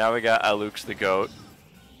 All right, now we got Alux the goat.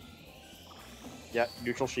 Yeah,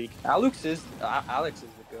 neutral chic. Alex is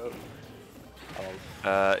the goat.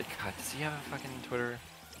 God, does he have a fucking Twitter?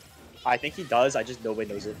 I think he does. I just nobody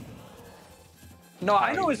knows it. No, I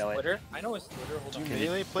don't know even his know it. Twitter. I know his Twitter. Hold Do on.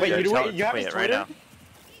 melee Wait, players? you Tell- you have tweet his it right Twitter? now.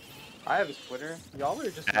 I have his Twitter. Y'all are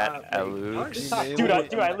just At not. Alux. y'all are just Do not melee-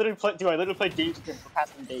 Dude, cool. I literally played games with him for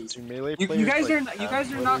past 10 days. Do melee You players guys like are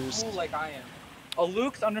have not Twitters? cool like I am.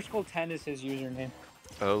 Alux_10 is his username.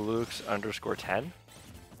 Alux_10?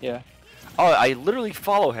 Yeah. Oh, I literally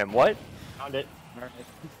follow him. What? Found it. Alright.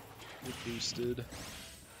 You're boosted.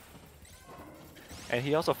 And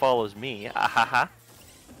he also follows me. Ahaha.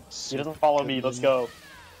 He doesn't follow me. Let's go.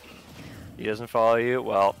 He doesn't follow you?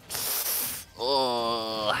 Well.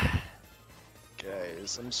 Ugh. Okay.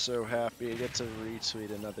 guys. I'm so happy I get to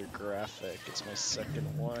retweet another graphic. It's my second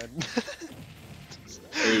one.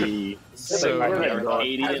 Hey, So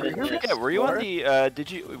were you on the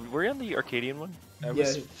were you on the Arcadian one? I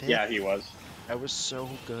was Yeah. fifth. Yeah, he was. I was so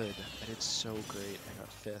good. I did so great. I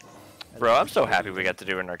got fifth. Bro, I'm so happy we got to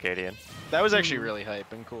do an Arcadian. That was actually really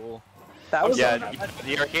hype and cool. That was Yeah,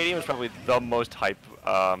 the Arcadian was probably the most hype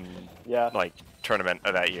like tournament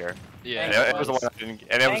of that year. Yeah, it was the one I didn't,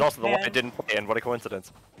 and it was also the one I didn't play in. What a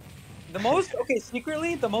coincidence! The most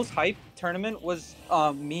secretly the most hype tournament was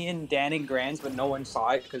me and Dan and Grands, but no one saw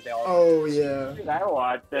it because they all. Oh yeah. Dude, I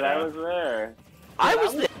watched it. I was there. I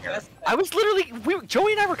was there. I was literally.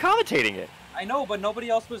 Joey and I were commentating it. I know, but nobody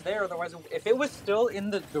else was there. Otherwise, if it was still in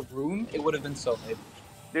the room, it would have been so hype.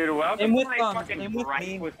 Dude, welcome Same to with, my fucking same with gripe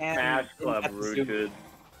me with and- Smash and Club, at the zoo. Rooted.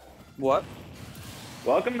 What?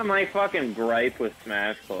 Welcome to my fucking gripe with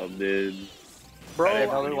Smash Club, dude. Bro,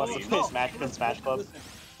 Nobody wants to play Smash Club.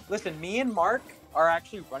 Listen, me and Mark are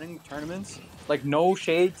actually running tournaments. Like, no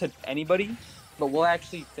shade to anybody, but we'll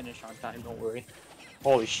actually finish on time. Don't worry.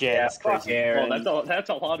 Holy shit, that's crazy. Well, that's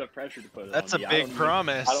a lot of pressure to put on That's a me. big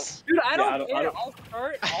promise. Dude, I don't Yeah, I care. don't- I'll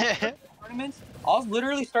start the tournaments. I'll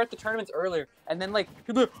literally start the tournaments earlier, and then like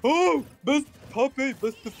people, are like, oh, best top 8,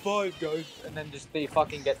 best of 5, guys, and then just they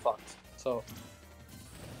fucking get fucked. So,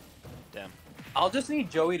 Damn. I'll just need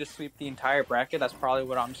Joey to sweep the entire bracket. That's probably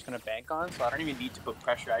what I'm just gonna bank on. So I don't even need to put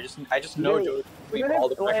pressure. I just know Dude, Joey to sweep Even all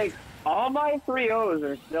the if, bracket. like, all my 3-0s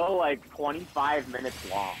are still like 25 minutes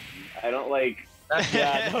long. I don't like.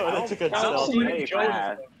 Yeah, no, that's a good I don't spell. play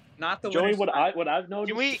fast. Not the Joey, winners. what I've noticed.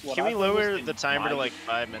 Can we what can we I've lower noticed the in timer to my- like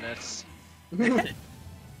 5 minutes?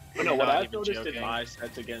 But no, what Not I've even noticed in joking. my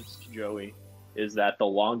sets against Joey is that the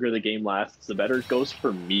longer the game lasts, the better it goes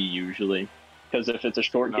for me usually. Because if it's a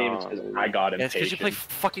short game, it's because I got It's because you play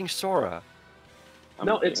impatient. fucking Sora.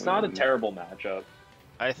 No, it's not a terrible matchup.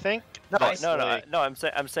 I think. No, that's no.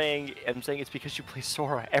 I'm saying it's because you play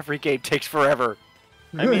Sora. Every game takes forever.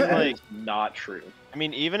 I mean, like, Not true. I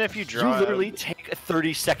mean, even if you You draw. literally take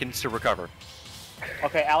 30 seconds to recover.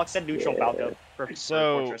 Okay, Alex said neutral Falco for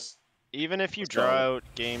So- Fortress. Even if you Let's draw go. out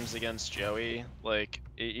games against Joey, like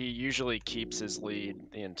he usually keeps his lead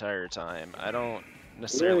the entire time. I don't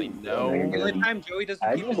necessarily know. The only time Joey doesn't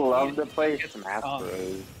I keep just his love lead to play Smash um,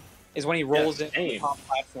 Bros. is when he rolls Yeah, it to the same. top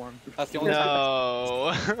platform. That's the only time.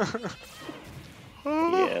 No.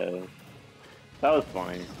 Yeah. That was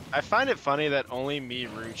funny. I find it funny that only me,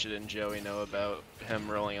 Ruchid, and Joey know about him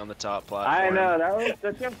rolling on the top platform. I know, that was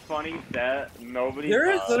such a funny set. Nobody There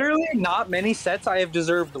is thought. literally not many sets I have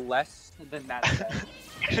deserved less than that set.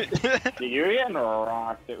 Dude, you were getting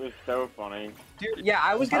rocked. It was so funny. Dude, yeah,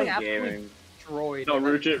 I was getting How's absolutely gaming? destroyed. No,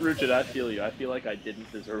 Ruchid, I feel you. I feel like I didn't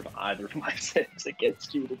deserve either of my sets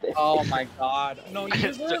against you today. Oh my god. No, you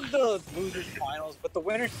deserve the losers finals, but the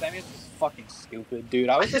winners semis was fucking stupid, dude.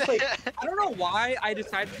 I was just like, I don't know why I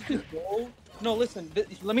decided to go. No, listen,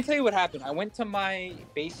 let me tell you what happened. I went to my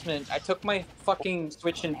basement, I took my fucking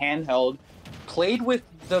Switch in handheld, played with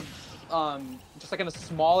the, just like in a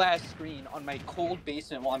small ass screen on my cold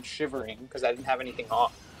basement while I'm shivering because I didn't have anything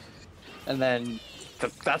on. And then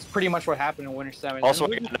that's pretty much what happened in Winter Semis. Also,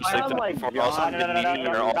 I And got no losers sleep the night before. Also, no, no, no, no, and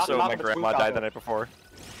no, also not my the grandma Blue died the Falco. night before.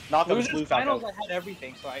 Not the Losers Blue finals, Falco. I had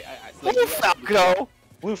everything, so I Blue Falco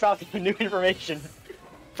Blue Falco, new information.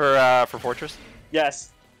 for Fortress.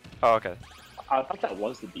 Yes. Oh, okay. I thought that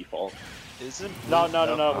was the default. Isn't No.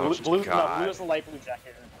 Oh, Blue God. has a light blue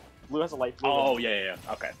jacket. Blue has a light blue. Oh yeah.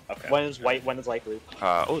 Okay. When is white? When is light blue?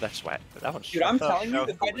 Oh, that's wet. That one's. Dude, I'm thought telling you, if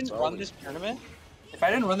I Falco was didn't run always-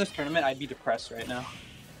 this tournament, I'd be depressed right now.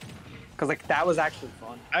 Cause like that was actually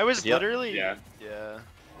fun. I was Yep. literally. Yeah. Yeah.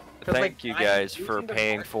 Cause, Thank like, you I'm guys for losing to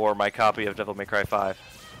paying Mark. for my copy of Devil May Cry 5.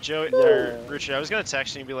 Joey, or Richard, I was gonna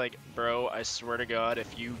text you and be like, bro, I swear to God,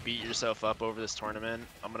 if you beat yourself up over this tournament,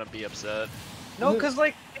 I'm gonna be upset. No, cause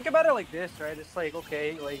like think about it like this, right? It's like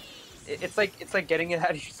okay, like it's like getting it out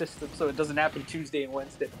of your system so it doesn't happen Tuesday and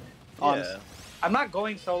Wednesday. Yeah. I'm not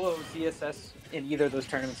going solo CSS in either of those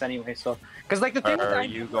tournaments anyway, so because like the thing is, Are I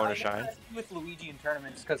you do- going I to Shine? with Luigi in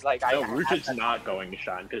tournaments because like No, I Ruchid's not going to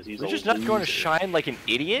shine because he's We're a just not going to loser. shine like an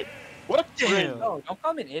idiot. What? No, don't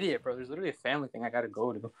call me an idiot, bro. There's literally a family thing I gotta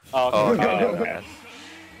go to. Oh, okay. okay.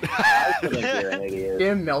 I feel like you're an idiot.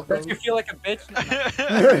 Damn, Makes Malcolm. you feel like a bitch.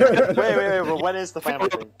 Wait, but when is the family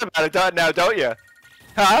thing? About it done now, don't you?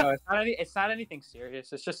 Huh? No, it's not anything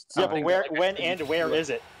serious. It's just Yeah, but something where, that, like, when, and where is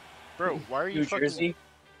it? Bro, why are you New fucking Jersey.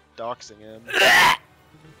 doxing him?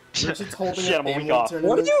 Richard's holding Shit, a I'm a week family off. tournament.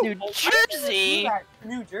 What are you? New Jersey.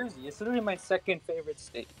 New Jersey. It's literally my second favorite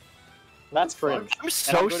state. That's cringe. I'm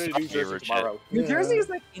so going to New Jersey tomorrow. New Jersey is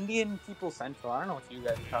like Indian people central. I don't know what you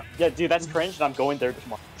guys are talking Yeah, dude, that's cringe, and I'm going there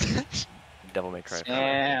tomorrow. Devil May Cry.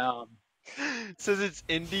 Damn. Says it's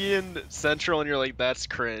Indian Central, and you're like, that's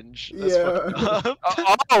cringe. That's Yeah. fucked up.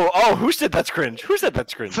 Oh, who said that's cringe? Who said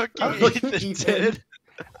that's cringe? Fucking Ethan did.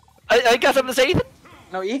 I got something to say, Ethan?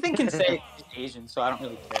 No, Ethan can say he's Asian, so I don't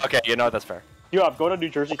really care. Okay, you know what, that's fair. Yo, I'm going to New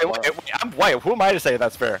Jersey tomorrow. Wait, who am I to say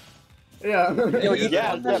that's fair? Yeah.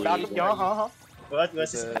 Yeah, huh? Well,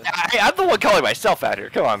 I'm the one calling myself out here.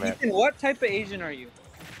 Come on, man. Ethan, what type of Asian are you?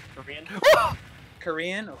 Korean?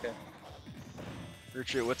 Korean? Okay.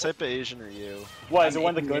 Richard, what type of Asian are you? What, is it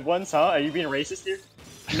one of the good ones, huh? Are you being racist here?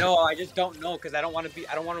 No, I just don't know because I don't want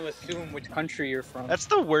to assume which country you're from. That's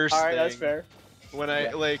the worst Alright, thing. that's fair. When I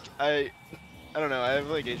don't know, I have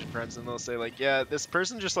like Asian friends and they'll say like, yeah, this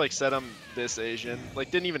person just like said I'm this Asian,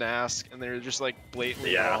 like didn't even ask, and they're just like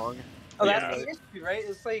blatantly wrong. Oh, that's the issue, right?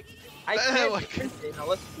 It's like I can't differentiate.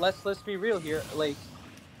 Now, let's be real here. Like,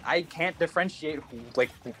 I can't differentiate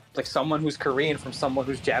like someone who's Korean from someone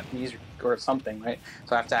who's Japanese or something, right?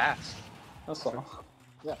 So I have to ask. That's all.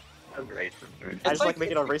 Yeah. That's racist. I just like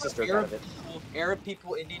making a racist joke out of it. Arab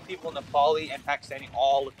people, Indian people, Nepali, and Pakistani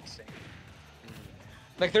all look the same.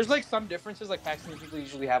 Like, there's like some differences. Like, Pakistani people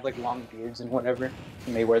usually have like long beards and whatever,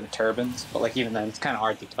 and they wear the turbans. But like even then, it's kind of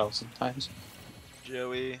hard to tell sometimes.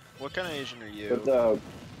 Joey, what kind of Asian are you?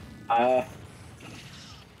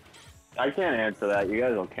 I can't answer that. You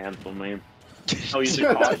guys will cancel me. Oh, he's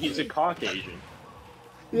a Caucasian.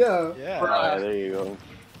 Yeah. Yeah. There you go.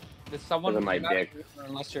 There's someone Look at my who's not dick. a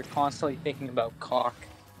unless you're constantly thinking about cock.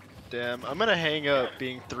 Damn, I'm gonna hang up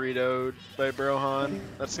being 3-0'd by Brohan.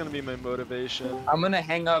 That's gonna be my motivation. I'm gonna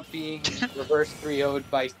hang up being reverse 3-0'd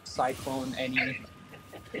by Cyclone Any.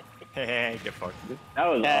 Hey, get fucked. That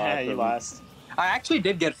was Yeah, awesome. you lost. I actually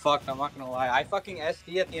did get fucked, I'm not gonna lie. I fucking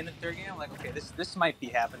SD at the end of the third game. I'm like, okay, this might be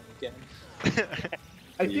happening again.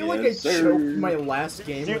 I feel like I choked my last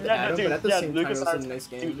game Dude, with yeah, Adam, dude, but at the yeah, same Lucas time, it was has- a nice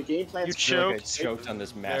game. Dude, the game plan's You choked on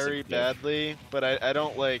this massive very gift. badly, but I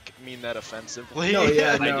don't like mean that offensively. No,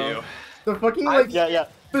 yeah, I no. do. The fucking like Yeah.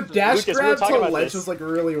 the dash Lucas, we were grab talking to about ledge this. was like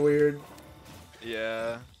really weird.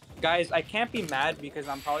 Yeah. Guys, I can't be mad because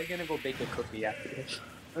I'm probably gonna go bake a cookie after this.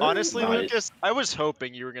 Honestly, Nice. Lucas, I was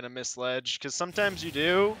hoping you were gonna miss ledge, because sometimes you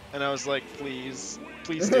do, and I was like, please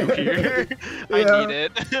do here. I Yeah. need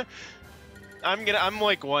it. I'm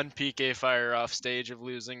like one PK fire off stage of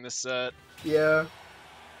losing this set. Yeah.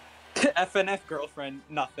 FNF girlfriend,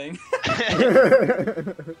 nothing.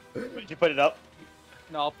 Did you put it up?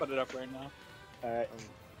 No, I'll put it up right now. Alright.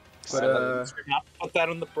 But I'll put that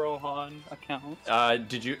on the Brohan account.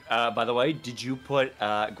 Did you? By the way, did you put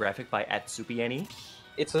graphic by @Supiani?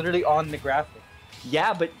 It's literally on the graphic.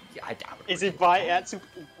 Yeah, but I doubt it. Is it by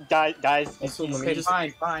guys? also, let me Okay, just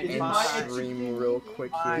fine. end stream real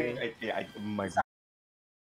quick here. Oh my